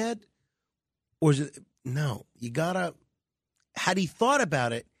pops in my head? Or is it, no, you gotta, had he thought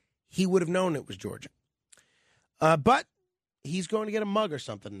about it, he would have known it was Georgia. But he's going to get a mug or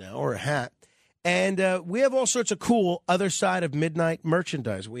something now, or a hat. And we have all sorts of cool Other Side of Midnight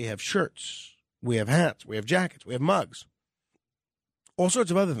merchandise. We have shirts, we have hats, we have jackets, we have mugs, all sorts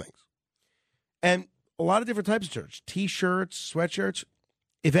of other things. And a lot of different types of shirts, T-shirts, sweatshirts.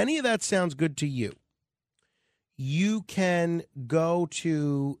 If any of that sounds good to you, you can go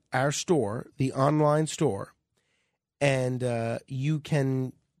to our store, the online store, and you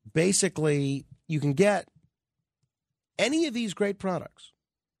can get any of these great products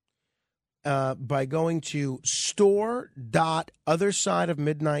by going to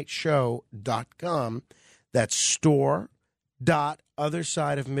store.othersideofmidnightshow.com. That's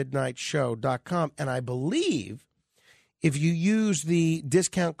store.othersideofmidnightshow.com. And I believe If you use the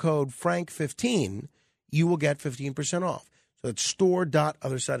discount code FRANK15, you will get 15% off. So it's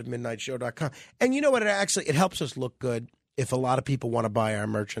store.othersideofmidnightshow.com. And you know what? It helps us look good if a lot of people want to buy our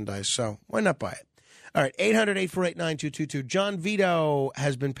merchandise. So why not buy it? All right, 800-848-9222. John Vito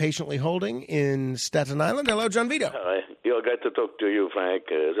has been patiently holding in Staten Island. Hello, John Vito. Hi. Glad to talk to you, Frank.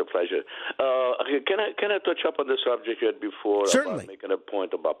 It's a pleasure. Can I touch up on the subject you had before? Certainly. About making a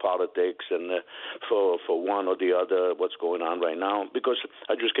point about politics and for one or the other, what's going on right now? Because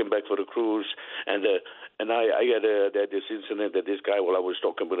I just came back for the cruise, and I had this incident that this guy, while I was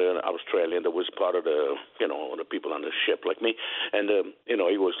talking with an Australian that was part of the people on the ship like me, and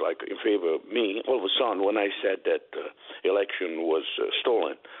he was like in favor of me. All of a sudden, when I said that election was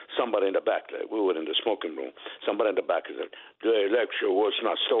stolen, somebody in the back, we were in the smoking room, somebody in the back said, the election was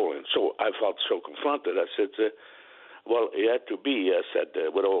not stolen. So I felt so confronted. I said, well, it had to be. I said,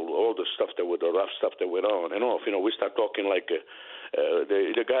 with all the stuff the rough stuff that went on and off, we start talking like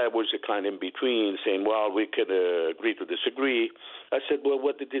the guy was kind of in between, saying, well, we could agree to disagree. I said, well,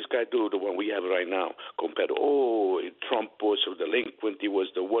 what did this guy do, the one we have right now, compared to, Trump was a delinquent, he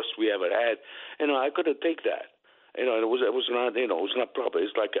was the worst we ever had. I couldn't take that. It was not, it was not proper.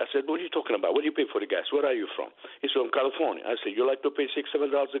 It's like, I said, what are you talking about? What do you pay for the gas? Where are you from? He said, from California. I said, you like to pay $6-7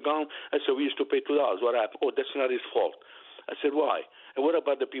 a gallon? I said, we used to pay $2. What happened? Oh, that's not his fault. I said, why? And what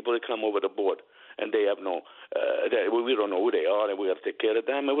about the people that come over the board and they have we don't know who they are and we got to take care of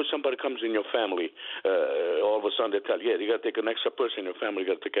them? And when somebody comes in your family, all of a sudden they tell you, you got to take an extra person in your family,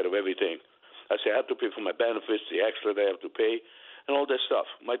 you got to take care of everything. I said, I have to pay for my benefits, the extra they have to pay, and all that stuff.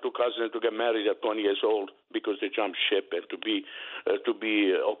 My two cousins to get married at 20 years old because they jumped ship, and to be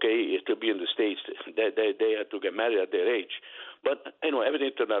in the States, they had to get married at their age. But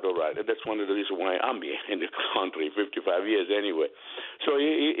everything turned out all right, and that's one of the reasons why I'm here in the country, 55 years anyway. So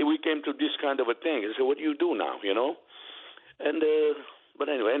we came to this kind of a thing. I said, what do you do now, And but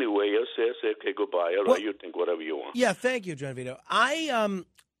anyway, I say okay, goodbye. All right, you think whatever you want. Yeah, thank you, John Vito.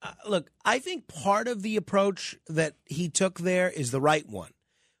 Look, I think part of the approach that he took there is the right one,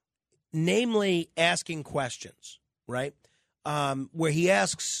 namely asking questions, right? Where he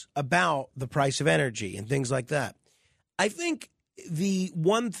asks about the price of energy and things like that. I think the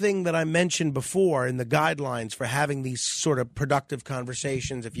one thing that I mentioned before in the guidelines for having these sort of productive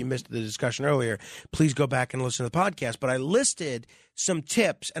conversations, if you missed the discussion earlier, please go back and listen to the podcast. But I listed some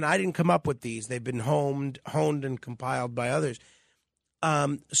tips, and I didn't come up with these. They've been honed and compiled by others.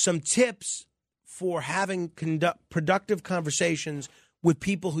 Some tips for having productive conversations with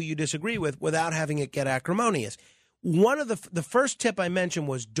people who you disagree with without having it get acrimonious. One of the first tip I mentioned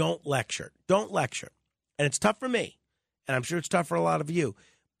was don't lecture. Don't lecture. And it's tough for me, and I'm sure it's tough for a lot of you,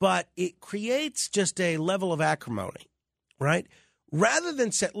 but it creates just a level of acrimony, right? Rather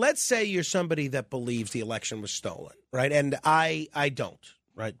than let's say you're somebody that believes the election was stolen, right? And I don't,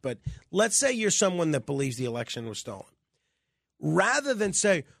 right? But let's say you're someone that believes the election was stolen. Rather than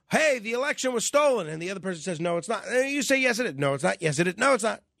say, hey, the election was stolen, and the other person says, no, it's not. And you say, yes, it is. No, it's not. Yes, it is. No, it's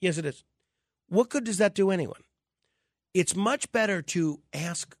not. Yes, it is. What good does that do anyone? It's much better to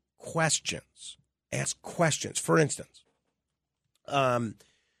ask questions. Ask questions. For instance,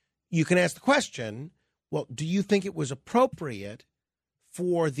 you can ask the question, well, do you think it was appropriate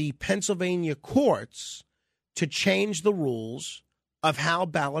for the Pennsylvania courts to change the rules of how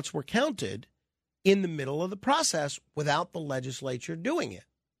ballots were counted in the middle of the process without the legislature doing it?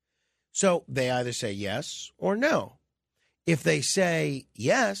 So they either say yes or no. If they say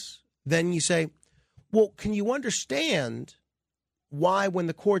yes, then you say, well, can you understand why when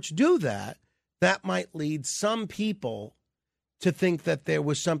the courts do that, that might lead some people to think that there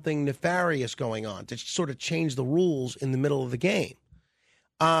was something nefarious going on, to sort of change the rules in the middle of the game?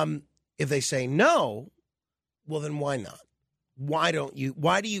 If they say no, well, then why not?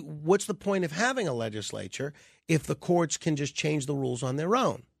 What's the point of having a legislature if the courts can just change the rules on their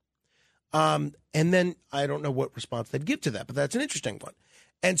own? And then I don't know what response they'd give to that, but that's an interesting one.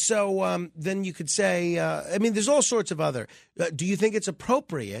 And so then you could say, there's all sorts of other. Do you think it's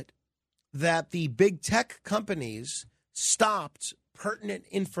appropriate that the big tech companies stopped pertinent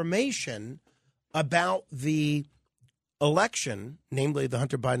information about the election, namely the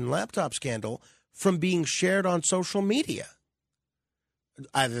Hunter Biden laptop scandal, from being shared on social media?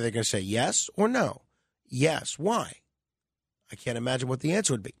 Either they're going to say yes or no. Yes. Why? I can't imagine what the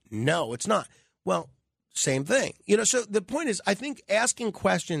answer would be. No, it's not. Well, same thing. So the point is, I think asking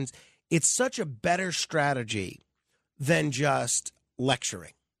questions, it's such a better strategy than just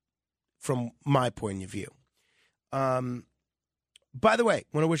lecturing, from my point of view. By the way, I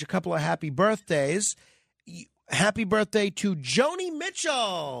want to wish a couple of happy birthdays. Happy birthday to Joni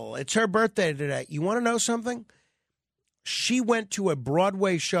Mitchell. It's her birthday today. You want to know something? She went to a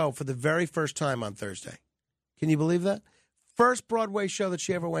Broadway show for the very first time on Thursday. Can you believe that? First Broadway show that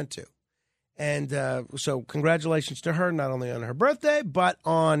she ever went to. And so congratulations to her, not only on her birthday, but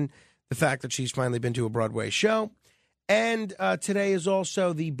on the fact that she's finally been to a Broadway show. And today is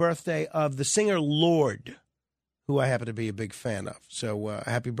also the birthday of the singer Lorde, who I happen to be a big fan of. So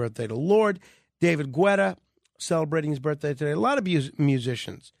happy birthday to Lorde. David Guetta celebrating his birthday today. A lot of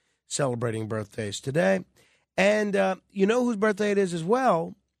musicians celebrating birthdays today. And you know whose birthday it is as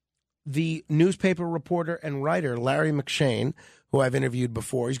well? The newspaper reporter and writer Larry McShane, who I've interviewed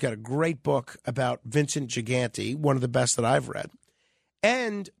before. He's got a great book about Vincent Gigante, one of the best that I've read.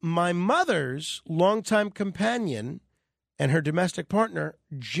 And my mother's longtime companion and her domestic partner,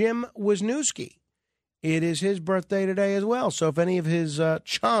 Jim Wisniewski. It is his birthday today as well. So if any of his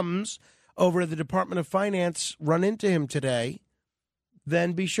chums over at the Department of Finance run into him today,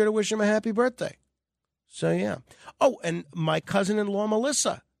 then be sure to wish him a happy birthday. So, yeah. Oh, and my cousin-in-law,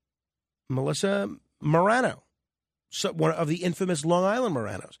 Melissa Morano, so one of the infamous Long Island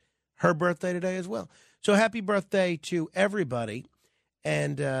Moranos, her birthday today as well. So happy birthday to everybody.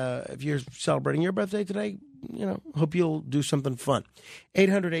 And if you're celebrating your birthday today, hope you'll do something fun.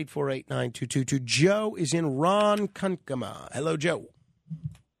 800-848-9222. Joe is in Ronkonkoma. Hello, Joe.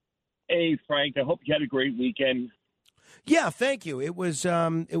 Hey, Frank. I hope you had a great weekend. Yeah, thank you. It was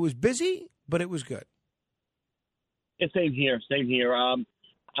busy, but it was good. Yeah, same here.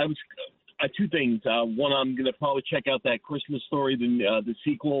 I was two things. One, I'm going to probably check out that Christmas Story, the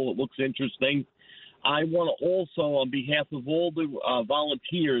sequel. It looks interesting. I want to also, on behalf of all the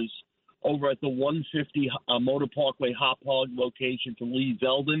volunteers over at the 150 Motor Parkway Hop Hog location for Lee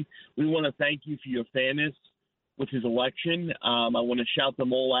Zeldin, we want to thank you for your fairness with his election. I want to shout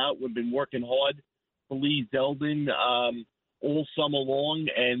them all out. We've been working hard for Lee Zeldin all summer long,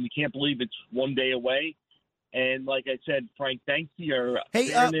 and we can't believe it's one day away. And like I said, Frank, thanks to your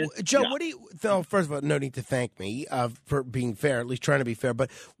fairness. Joe, what do you? No, first of all, no need to thank me for being fair, at least trying to be fair. But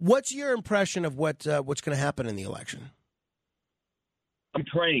what's your impression of what's going to happen in the election? I'm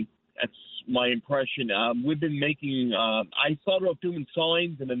praying. That's my impression. We've been making. I started off doing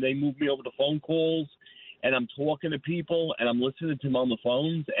signs, and then they moved me over to phone calls, and I'm talking to people, and I'm listening to them on the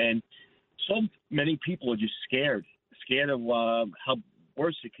phones, and so many people are just scared of how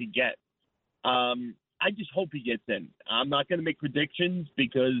worse it could get. I just hope he gets in. I'm not going to make predictions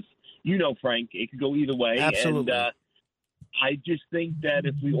because, Frank, it could go either way. Absolutely. And I just think that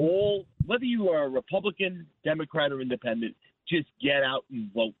if we all, whether you are a Republican, Democrat, or Independent, just get out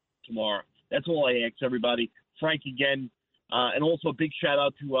and vote tomorrow. That's all I ask everybody. Frank, again, and also a big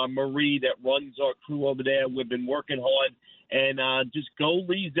shout-out to Marie that runs our crew over there. We've been working hard. And just go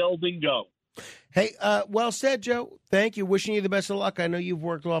Lee Zeldin, go. Hey, well said, Joe. Thank you. Wishing you the best of luck. I know you've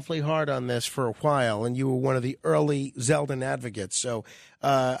worked awfully hard on this for a while, and you were one of the early Zeldin advocates. So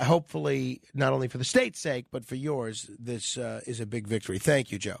hopefully, not only for the state's sake, but for yours, this is a big victory.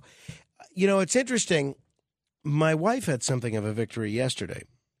 Thank you, Joe. It's interesting. My wife had something of a victory yesterday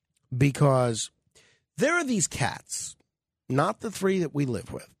because there are these cats, not the three that we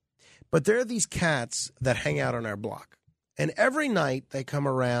live with, but there are these cats that hang out on our block. And every night they come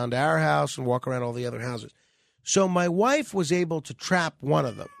around our house and walk around all the other houses. So my wife was able to trap one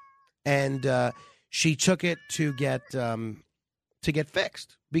of them, and she took it to get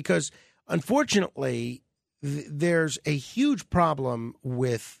fixed because, unfortunately, there's a huge problem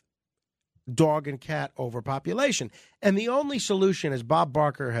with dog and cat overpopulation. And the only solution, as Bob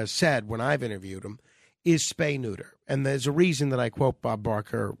Barker has said when I've interviewed him, is spay-neuter. And there's a reason that I quote Bob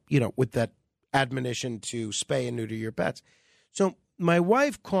Barker, with that admonition to spay and neuter your pets. So my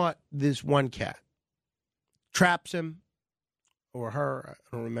wife caught this one cat, traps him, or her,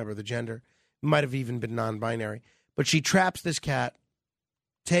 I don't remember the gender, might have even been non-binary, but she traps this cat,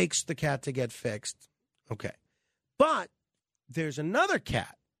 takes the cat to get fixed. Okay. But there's another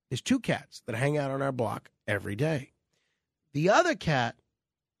cat, there's two cats that hang out on our block every day. The other cat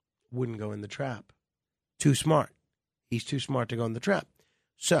wouldn't go in the trap. Too smart. He's too smart to go in the trap.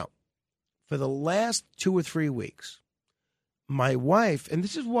 So, for the last 2 or 3 weeks, my wife, and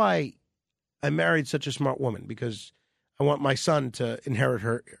this is why I married such a smart woman, because I want my son to inherit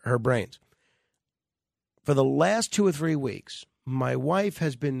her brains. For the last 2 or 3 weeks, my wife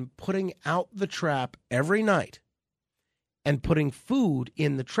has been putting out the trap every night and putting food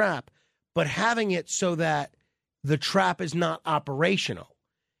in the trap, but having it so that the trap is not operational.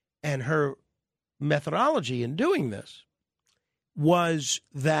 And her methodology in doing this was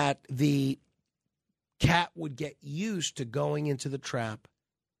that the cat would get used to going into the trap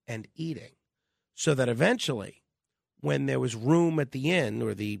and eating, so that eventually, when there was room at the inn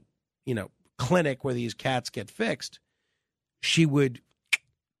or the clinic where these cats get fixed, she would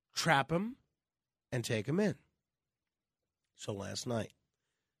trap him and take him in. So last night,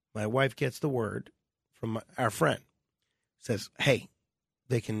 my wife gets the word from our friend. Says, hey,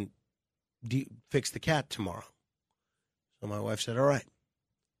 they can fix the cat tomorrow. So my wife said, all right,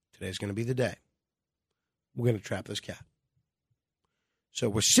 today's going to be the day. We're going to trap this cat. So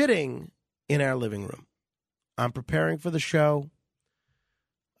we're sitting in our living room. I'm preparing for the show.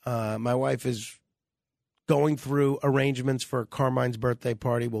 My wife is going through arrangements for Carmine's birthday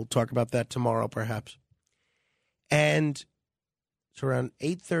party. We'll talk about that tomorrow, perhaps. And it's around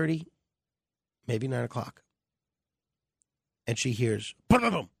 8:30, maybe 9 o'clock. And she hears, boom,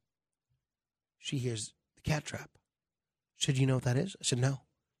 boom, boom. She hears the cat trap. She said, you know what that is? I said, no.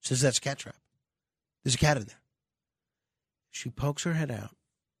 She says, that's a cat trap. There's a cat in there. She pokes her head out.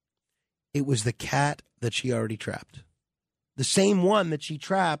 It was the cat that she already trapped. The same one that she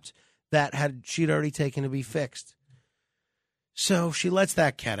trapped that she'd already taken to be fixed. So she lets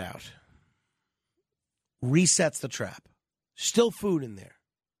that cat out. Resets the trap. Still food in there.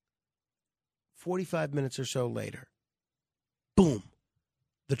 45 minutes or so later, boom,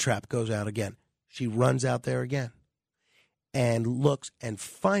 the trap goes out again. She runs out there again and looks, and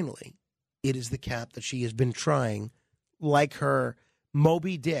finally, it is the cat that she has been trying, like her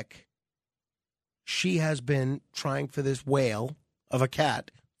Moby Dick. She has been trying for this whale of a cat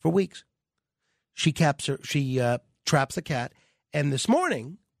for weeks. She traps the cat, and this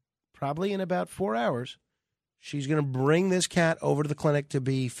morning, probably in about 4 hours, she's going to bring this cat over to the clinic to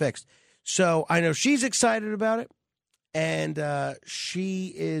be fixed. So I know she's excited about it, and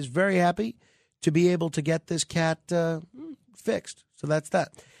she is very happy to be able to get this cat fixed. So that's that.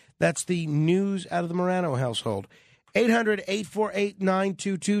 That's the news out of the Morano household.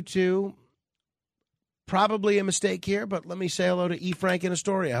 800-848-9222. Probably a mistake here, but let me say hello to E. Frank in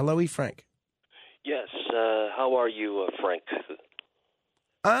Astoria. Hello, E. Frank. Yes. How are you, Frank?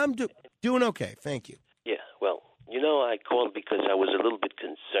 I'm doing okay. Thank you. Yeah. Well, I called because I was a little bit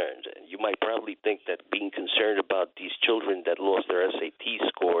concerned. You might probably think that being concerned about these children that lost their SAT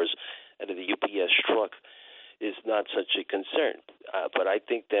scores out of the UPS truck is not such a concern. But I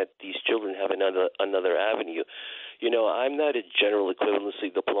think that these children have another avenue. I'm not a general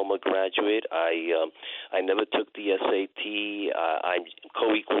equivalency diploma graduate. I never took the SAT. I'm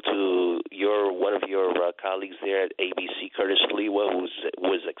co-equal to one of your colleagues there at ABC, Curtis Lewa, who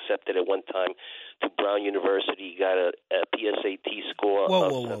was accepted at one time to Brown University. He got a PSAT score of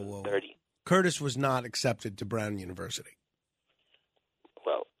 30. Curtis was not accepted to Brown University.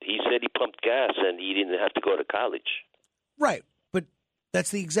 Well, he said he pumped gas and he didn't have to go to college. Right, but that's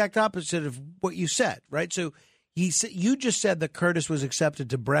the exact opposite of what you said, right? So you just said that Curtis was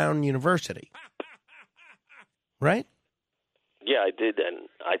accepted to Brown University, right? Yeah, I did, and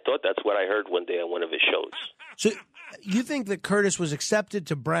I thought that's what I heard one day on one of his shows. So you think that Curtis was accepted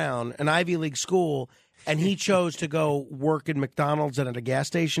to Brown, an Ivy League school, and he chose to go work at McDonald's and at a gas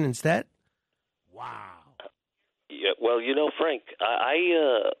station instead? Yeah, well, Frank,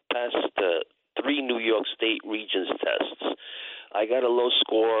 I passed 3 New York State Regents tests. I got a low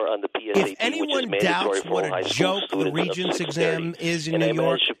score on the PSAT, if anyone which is mandatory doubts for what all high a school joke students the Regents of exam 630. is in And New I York,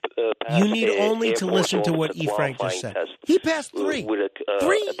 managed to pass you need only Air to Force listen to what officer E. Frank just qualifying said. test He passed 3. with a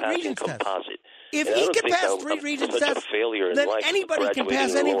 3 passing Regents tests. composite. If And I he don't can think pass I'm 3 Regents such a tests, failure in then life, anybody can graduating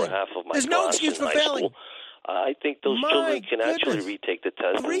pass in the lower anything. half of my There's no class excuse in for high failing. school. I think those My children can goodness. actually retake the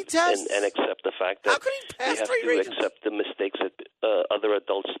test 3 and tests? accept the fact that they have to accept the mistakes that other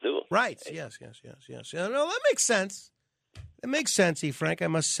adults do. Right. Yes. Yeah, no, that makes sense. It makes sense, E. Frank, I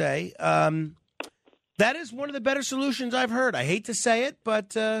must say. That is one of the better solutions I've heard. I hate to say it,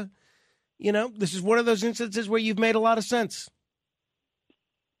 but, this is one of those instances where you've made a lot of sense.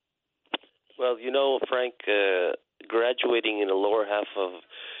 Well, Frank, graduating in the lower half of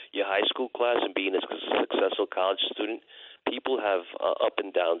your high school class and being a successful college student, people have up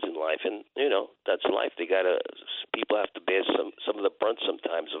and downs in life, and that's life. People have to bear some of the brunt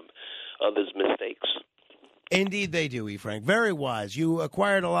sometimes of others' mistakes. Indeed, they do, E. Frank. Very wise. You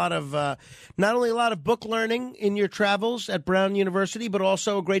acquired a lot of, not only a lot of book learning in your travels at Brown University, but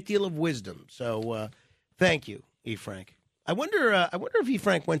also a great deal of wisdom. So, thank you, E. Frank. I wonder if E.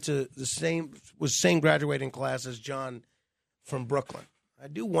 Frank went to the same graduating class as John from Brooklyn. I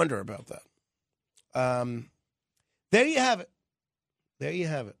do wonder about that. There you have it.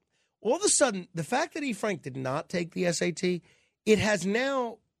 All of a sudden, the fact that E. Frank did not take the SAT, it has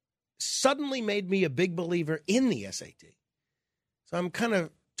now suddenly made me a big believer in the SAT. So I'm kind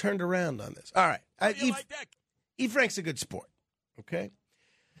of turned around on this. All right. E. Frank's a good sport. Okay.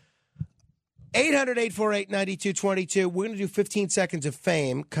 800-848-9222. We're going to do 15 seconds of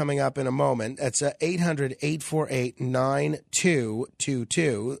fame coming up in a moment. That's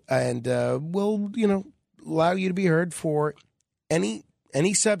 800-848-9222. And we'll, allow you to be heard for any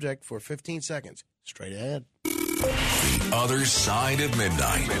subject for 15 seconds. Straight ahead. The Other Side of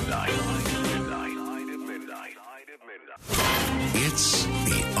Midnight. It's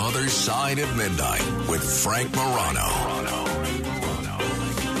The Other Side of Midnight with Frank Morano.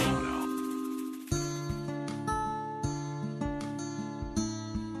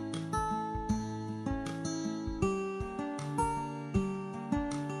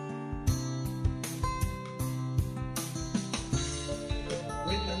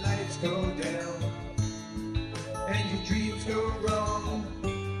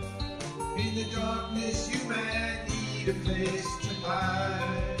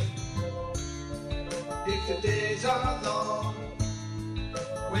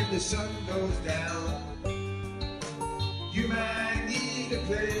 The sun goes down, you might need a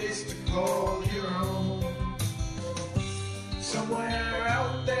place to call your own. Somewhere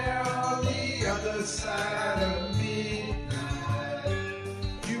out there on the other side of midnight,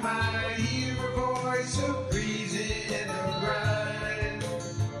 you might hear a voice of breeze in the grind.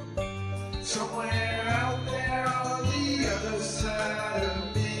 Somewhere out there on the other side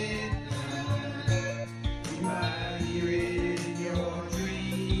of midnight, you might hear it in your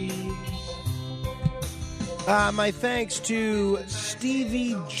dreams. My thanks to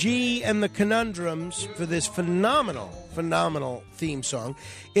Stevie G and the Conundrums for this phenomenal theme song.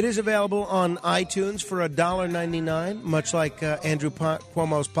 It is available on iTunes for $1.99, much like Andrew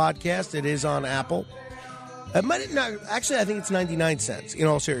Cuomo's podcast. It is on Apple. Actually, I think it's 99 cents, in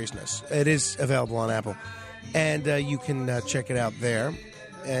all seriousness. It is available on Apple. And you can check it out there.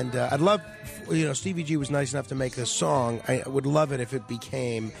 And I'd love, Stevie G was nice enough to make this song. I would love it if it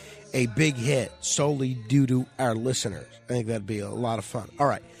became a big hit solely due to our listeners. I think that'd be a lot of fun. All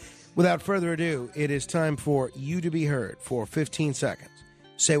right. Without further ado, it is time for you to be heard for 15 seconds.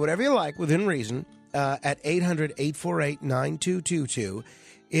 Say whatever you like within reason at 800-848-9222.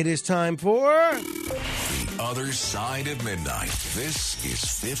 It is time for The Other Side of Midnight. This is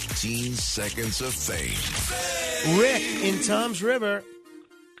 15 Seconds of Fame. Rick in Tom's River.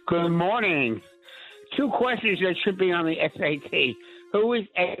 Good morning. 2 questions that should be on the SAT. Who is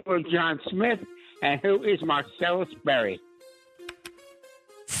Edward John Smith and who is Marcellus Berry?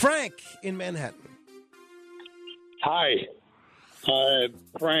 Frank in Manhattan. Hi.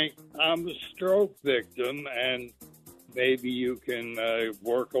 Frank, I'm a stroke victim, and maybe you can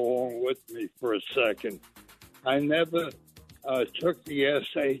work along with me for a second. I never took the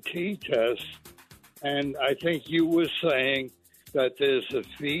SAT test, and I think you were saying that there's a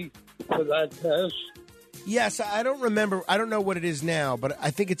fee for that test. Yes, I don't remember. I don't know what it is now, but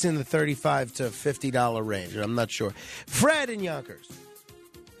I think it's in the $35 to $50 range. I'm not sure. Fred in Yonkers.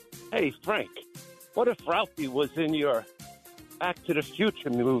 Hey, Frank, what if Ralphie was in your Back to the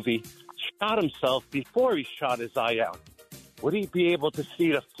Future movie, shot himself before he shot his eye out? Would he be able to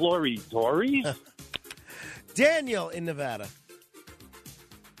see the Flory-Dories? Daniel in Nevada.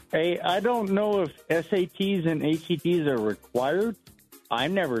 Hey, I don't know if SATs and ACTs are required. I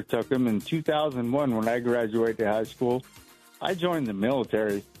never took them. In 2001, when I graduated high school, I joined the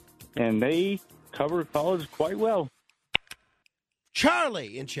military, and they covered college quite well.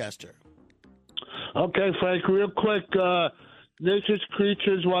 Charlie in Chester. Okay, Frank, real quick. Nature's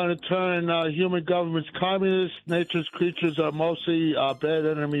creatures want to turn human governments communist. Nature's creatures are mostly bad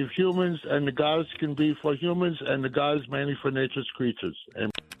enemy of humans, and the gods can be for humans, and the God is mainly for nature's creatures.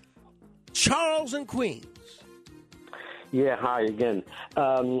 And Charles in Queens. Yeah, hi again.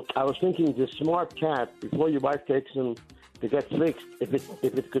 I was thinking the smart cat, before your wife takes him to get fixed, if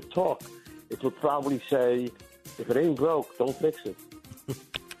it could talk, it would probably say, if it ain't broke, don't fix it.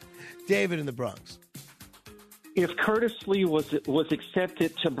 David in the Bronx. If Curtis Lee was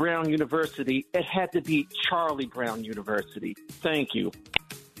accepted to Brown University, it had to be Charlie Brown University. Thank you.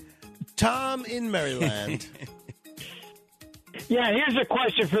 Tom in Maryland. Yeah, here's a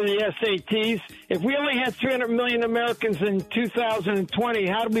question for the SATs. If we only had 300 million Americans in 2020,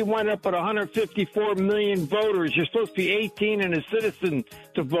 how do we wind up at 154 million voters? You're supposed to be 18 and a citizen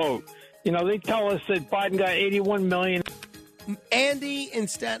to vote. You know, they tell us that Biden got 81 million. Andy in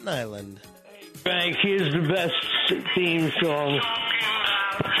Staten Island. Frank, here's the best theme song.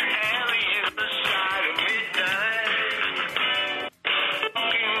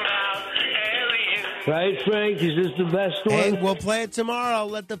 Right, Frank? Is this the best one? And we'll play it tomorrow.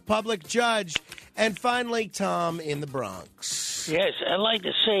 Let the public judge. And finally, Tom in the Bronx. Yes, I'd like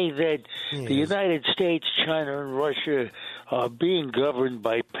to say that the United States, China, and Russia are being governed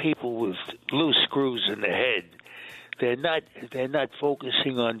by people with loose screws in the head. They're not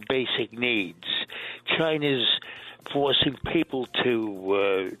focusing on basic needs. China's forcing people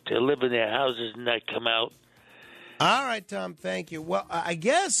to live in their houses and not come out. All right, Tom, thank you. Well, I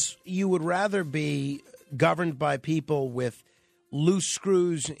guess you would rather be governed by people with loose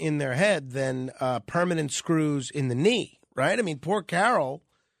screws in their head than permanent screws in the knee, right? I mean, poor Carol,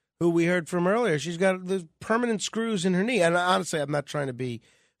 who we heard from earlier, she's got the permanent screws in her knee. And honestly, I'm not trying to be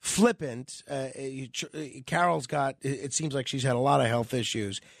flippant. Carol's got, it seems like she's had a lot of health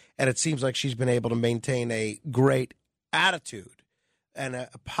issues, and it seems like she's been able to maintain a great attitude. And a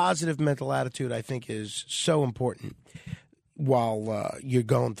positive mental attitude, I think, is so important while you're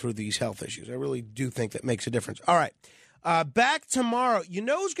going through these health issues. I really do think that makes a difference. All right. Back tomorrow. You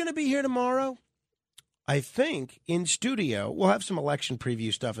know who's going to be here tomorrow? I think in studio. We'll have some election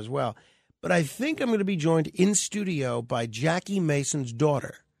preview stuff as well. But I think I'm going to be joined in studio by Jackie Mason's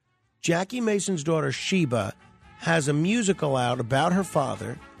daughter. Jackie Mason's daughter, Sheba, has a musical out about her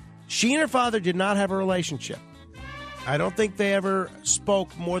father. She and her father did not have a relationship. I don't think they ever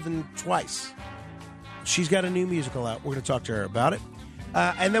spoke more than twice. She's got a new musical out. We're going to talk to her about it.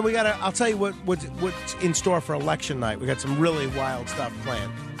 And then I'll tell you what's in store for election night. We got some really wild stuff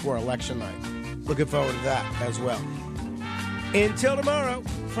planned for election night. Looking forward to that as well. Until tomorrow,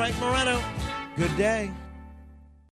 Frank Moreno, good day.